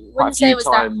quite a few times. Say it was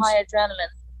that high adrenaline?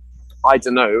 I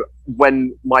don't know.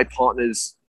 When my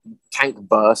partner's tank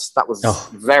burst, that was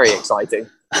very exciting.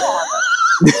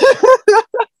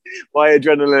 My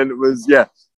adrenaline was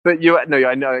but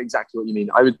I know exactly what you mean.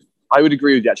 I would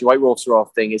agree with you actually. Whitewater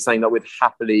rafting is something that we'd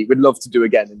love to do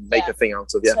again and make a thing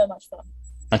out of. So much fun.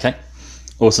 Okay,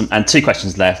 awesome. And 2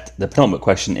 questions left. The penultimate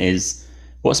question is: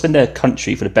 what's been the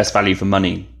country for the best value for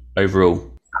money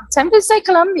overall? I'm tempted to say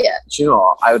Colombia. Do you know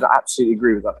what? I would absolutely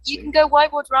agree with that. Actually. You can go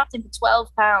whitewater rafting for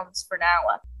 £12 for an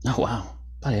hour. Oh wow!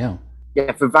 Bloody hell!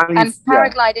 Yeah, for value. And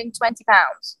paragliding £20.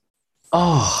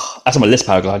 Oh, that's on my list.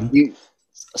 Paragliding.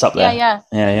 It's up there.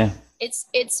 Yeah. It's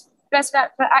best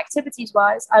for activities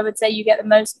wise. I would say you get the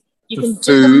most. You can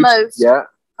do the most. Yeah.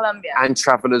 Colombia. And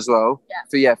travel as well.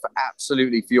 Yeah. So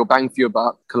absolutely for your bang for your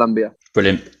buck, Colombia.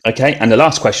 Brilliant. Okay, and the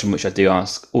last question, which I do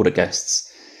ask all the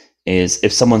guests, is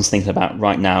if someone's thinking about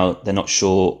right now, they're not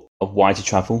sure of why to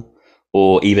travel,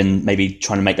 or even maybe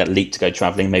trying to make that leap to go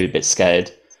traveling, maybe a bit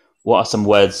scared. What are some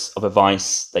words of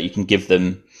advice that you can give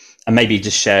them? And maybe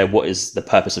just share what is the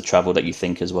purpose of travel that you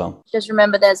think as well. Just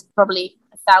remember there's probably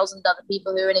 1,000 other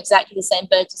people who are in exactly the same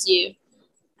boat as you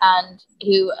and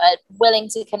who are willing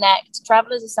to connect.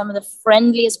 Travelers are some of the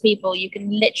friendliest people. You can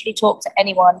literally talk to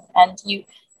anyone and you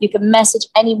can message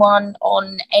anyone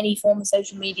on any form of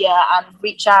social media and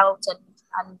reach out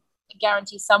and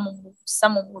guarantee someone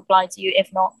will reply to you.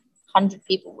 If not, 100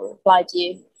 people will reply to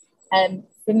you.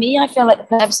 For me, I feel like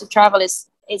the purpose of travel is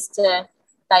to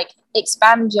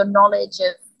expand your knowledge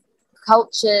of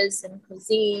cultures and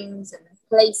cuisines and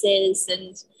places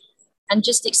and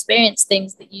just experience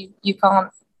things that you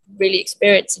can't really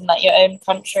experience in your own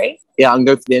country. Yeah, I'm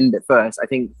going to the end bit first. I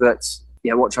think that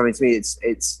what traveling to me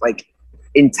it's like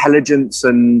intelligence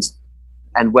and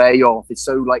where you're off is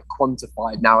so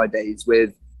quantified nowadays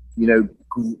with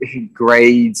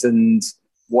grades and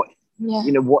what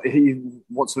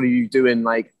sort of you doing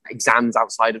exams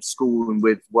outside of school and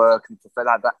with work and stuff like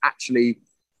that. But actually,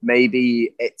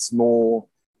 maybe it's more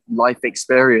life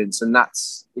experience, and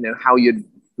that's how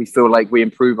we feel like we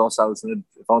improve ourselves and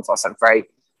advance ourselves. Very,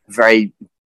 very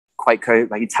quite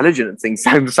intelligent and things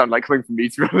sound like coming from me,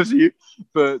 to be honest with you.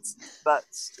 But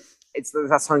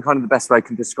that's kind of the best way I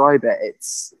can describe it.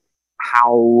 It's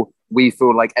how we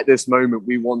feel like at this moment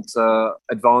we want to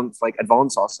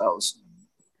advance ourselves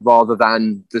rather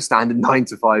than the standard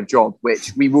 9-to-5 job,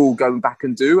 which we will go back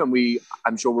and do, and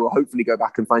I'm sure we'll hopefully go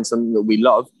back and find something that we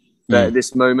love. But at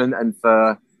this moment and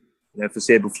for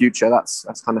foreseeable future, that's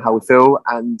kind of how we feel.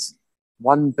 And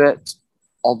one bit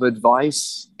of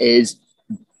advice is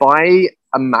buy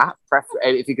a map.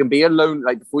 If you can be alone,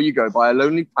 like before you go, buy a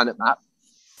Lonely Planet map.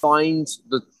 Find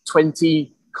the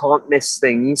 20 can't miss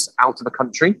things out of the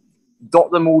country.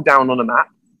 Dot them all down on a map.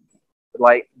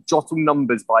 Like jot all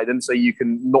numbers by them, so you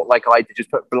can, not like I did,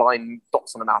 just put blind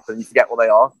dots on a map and you forget what they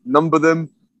are. Number them,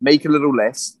 make a little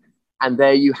list, and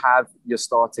there you have your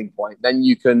starting point. Then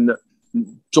you can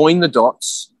join the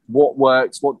dots, what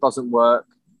works, what doesn't work.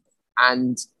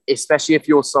 And especially if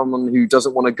you're someone who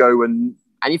doesn't want to go and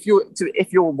if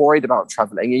you're worried about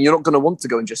traveling and you're not going to want to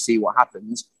go and just see what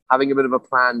happens, having a bit of a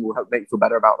plan will help make you feel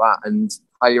better about that, and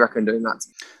highly recommend doing that.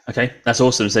 Okay, that's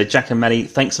awesome. So Jack and Maddie,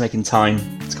 thanks for making time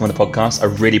to come on the podcast. I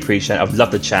really appreciate it. I've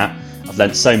loved the chat. I've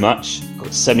learned so much,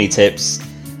 got so many tips,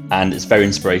 and it's very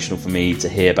inspirational for me to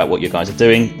hear about what you guys are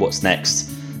doing, what's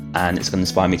next, and it's going to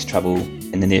inspire me to travel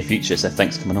in the near future. So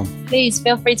thanks for coming on. Please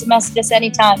feel free to message us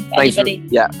anytime. Anybody.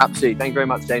 Yeah, absolutely. Thank you very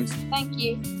much, James. Thank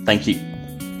you. Thank you.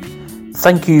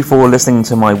 Thank you for listening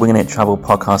to my Winging It Travel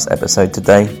podcast episode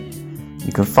today.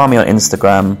 You can find me on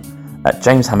Instagram at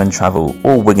James Hammond Travel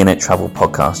or Winging It Travel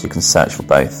Podcast. You can search for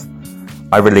both.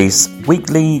 I release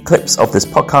weekly clips of this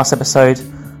podcast episode,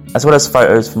 as well as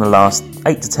photos from the last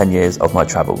 8 to 10 years of my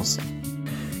travels.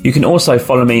 You can also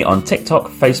follow me on TikTok,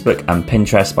 Facebook and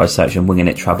Pinterest by searching Winging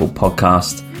It Travel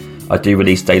Podcast. I do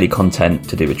release daily content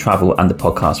to do with travel and the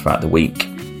podcast throughout the week.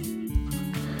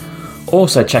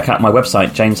 Also check out my website,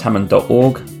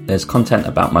 jameshammond.org. There's content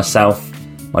about myself,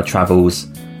 my travels,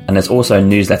 and there's also a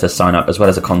newsletter sign up as well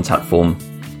as a contact form.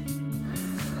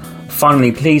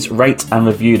 Finally, please rate and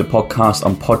review the podcast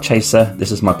on Podchaser.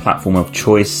 This is my platform of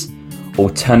choice.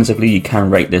 Alternatively, you can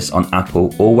rate this on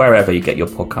Apple or wherever you get your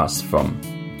podcasts from.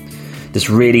 This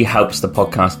really helps the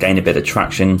podcast gain a bit of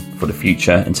traction for the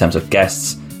future in terms of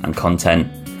guests and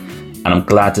content. And I'm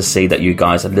glad to see that you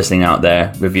guys are listening out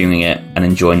there, reviewing it and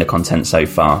enjoying the content so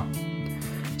far.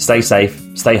 Stay safe,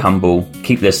 stay humble,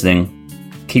 keep listening,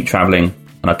 keep travelling,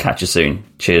 and I'll catch you soon.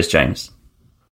 Cheers, James.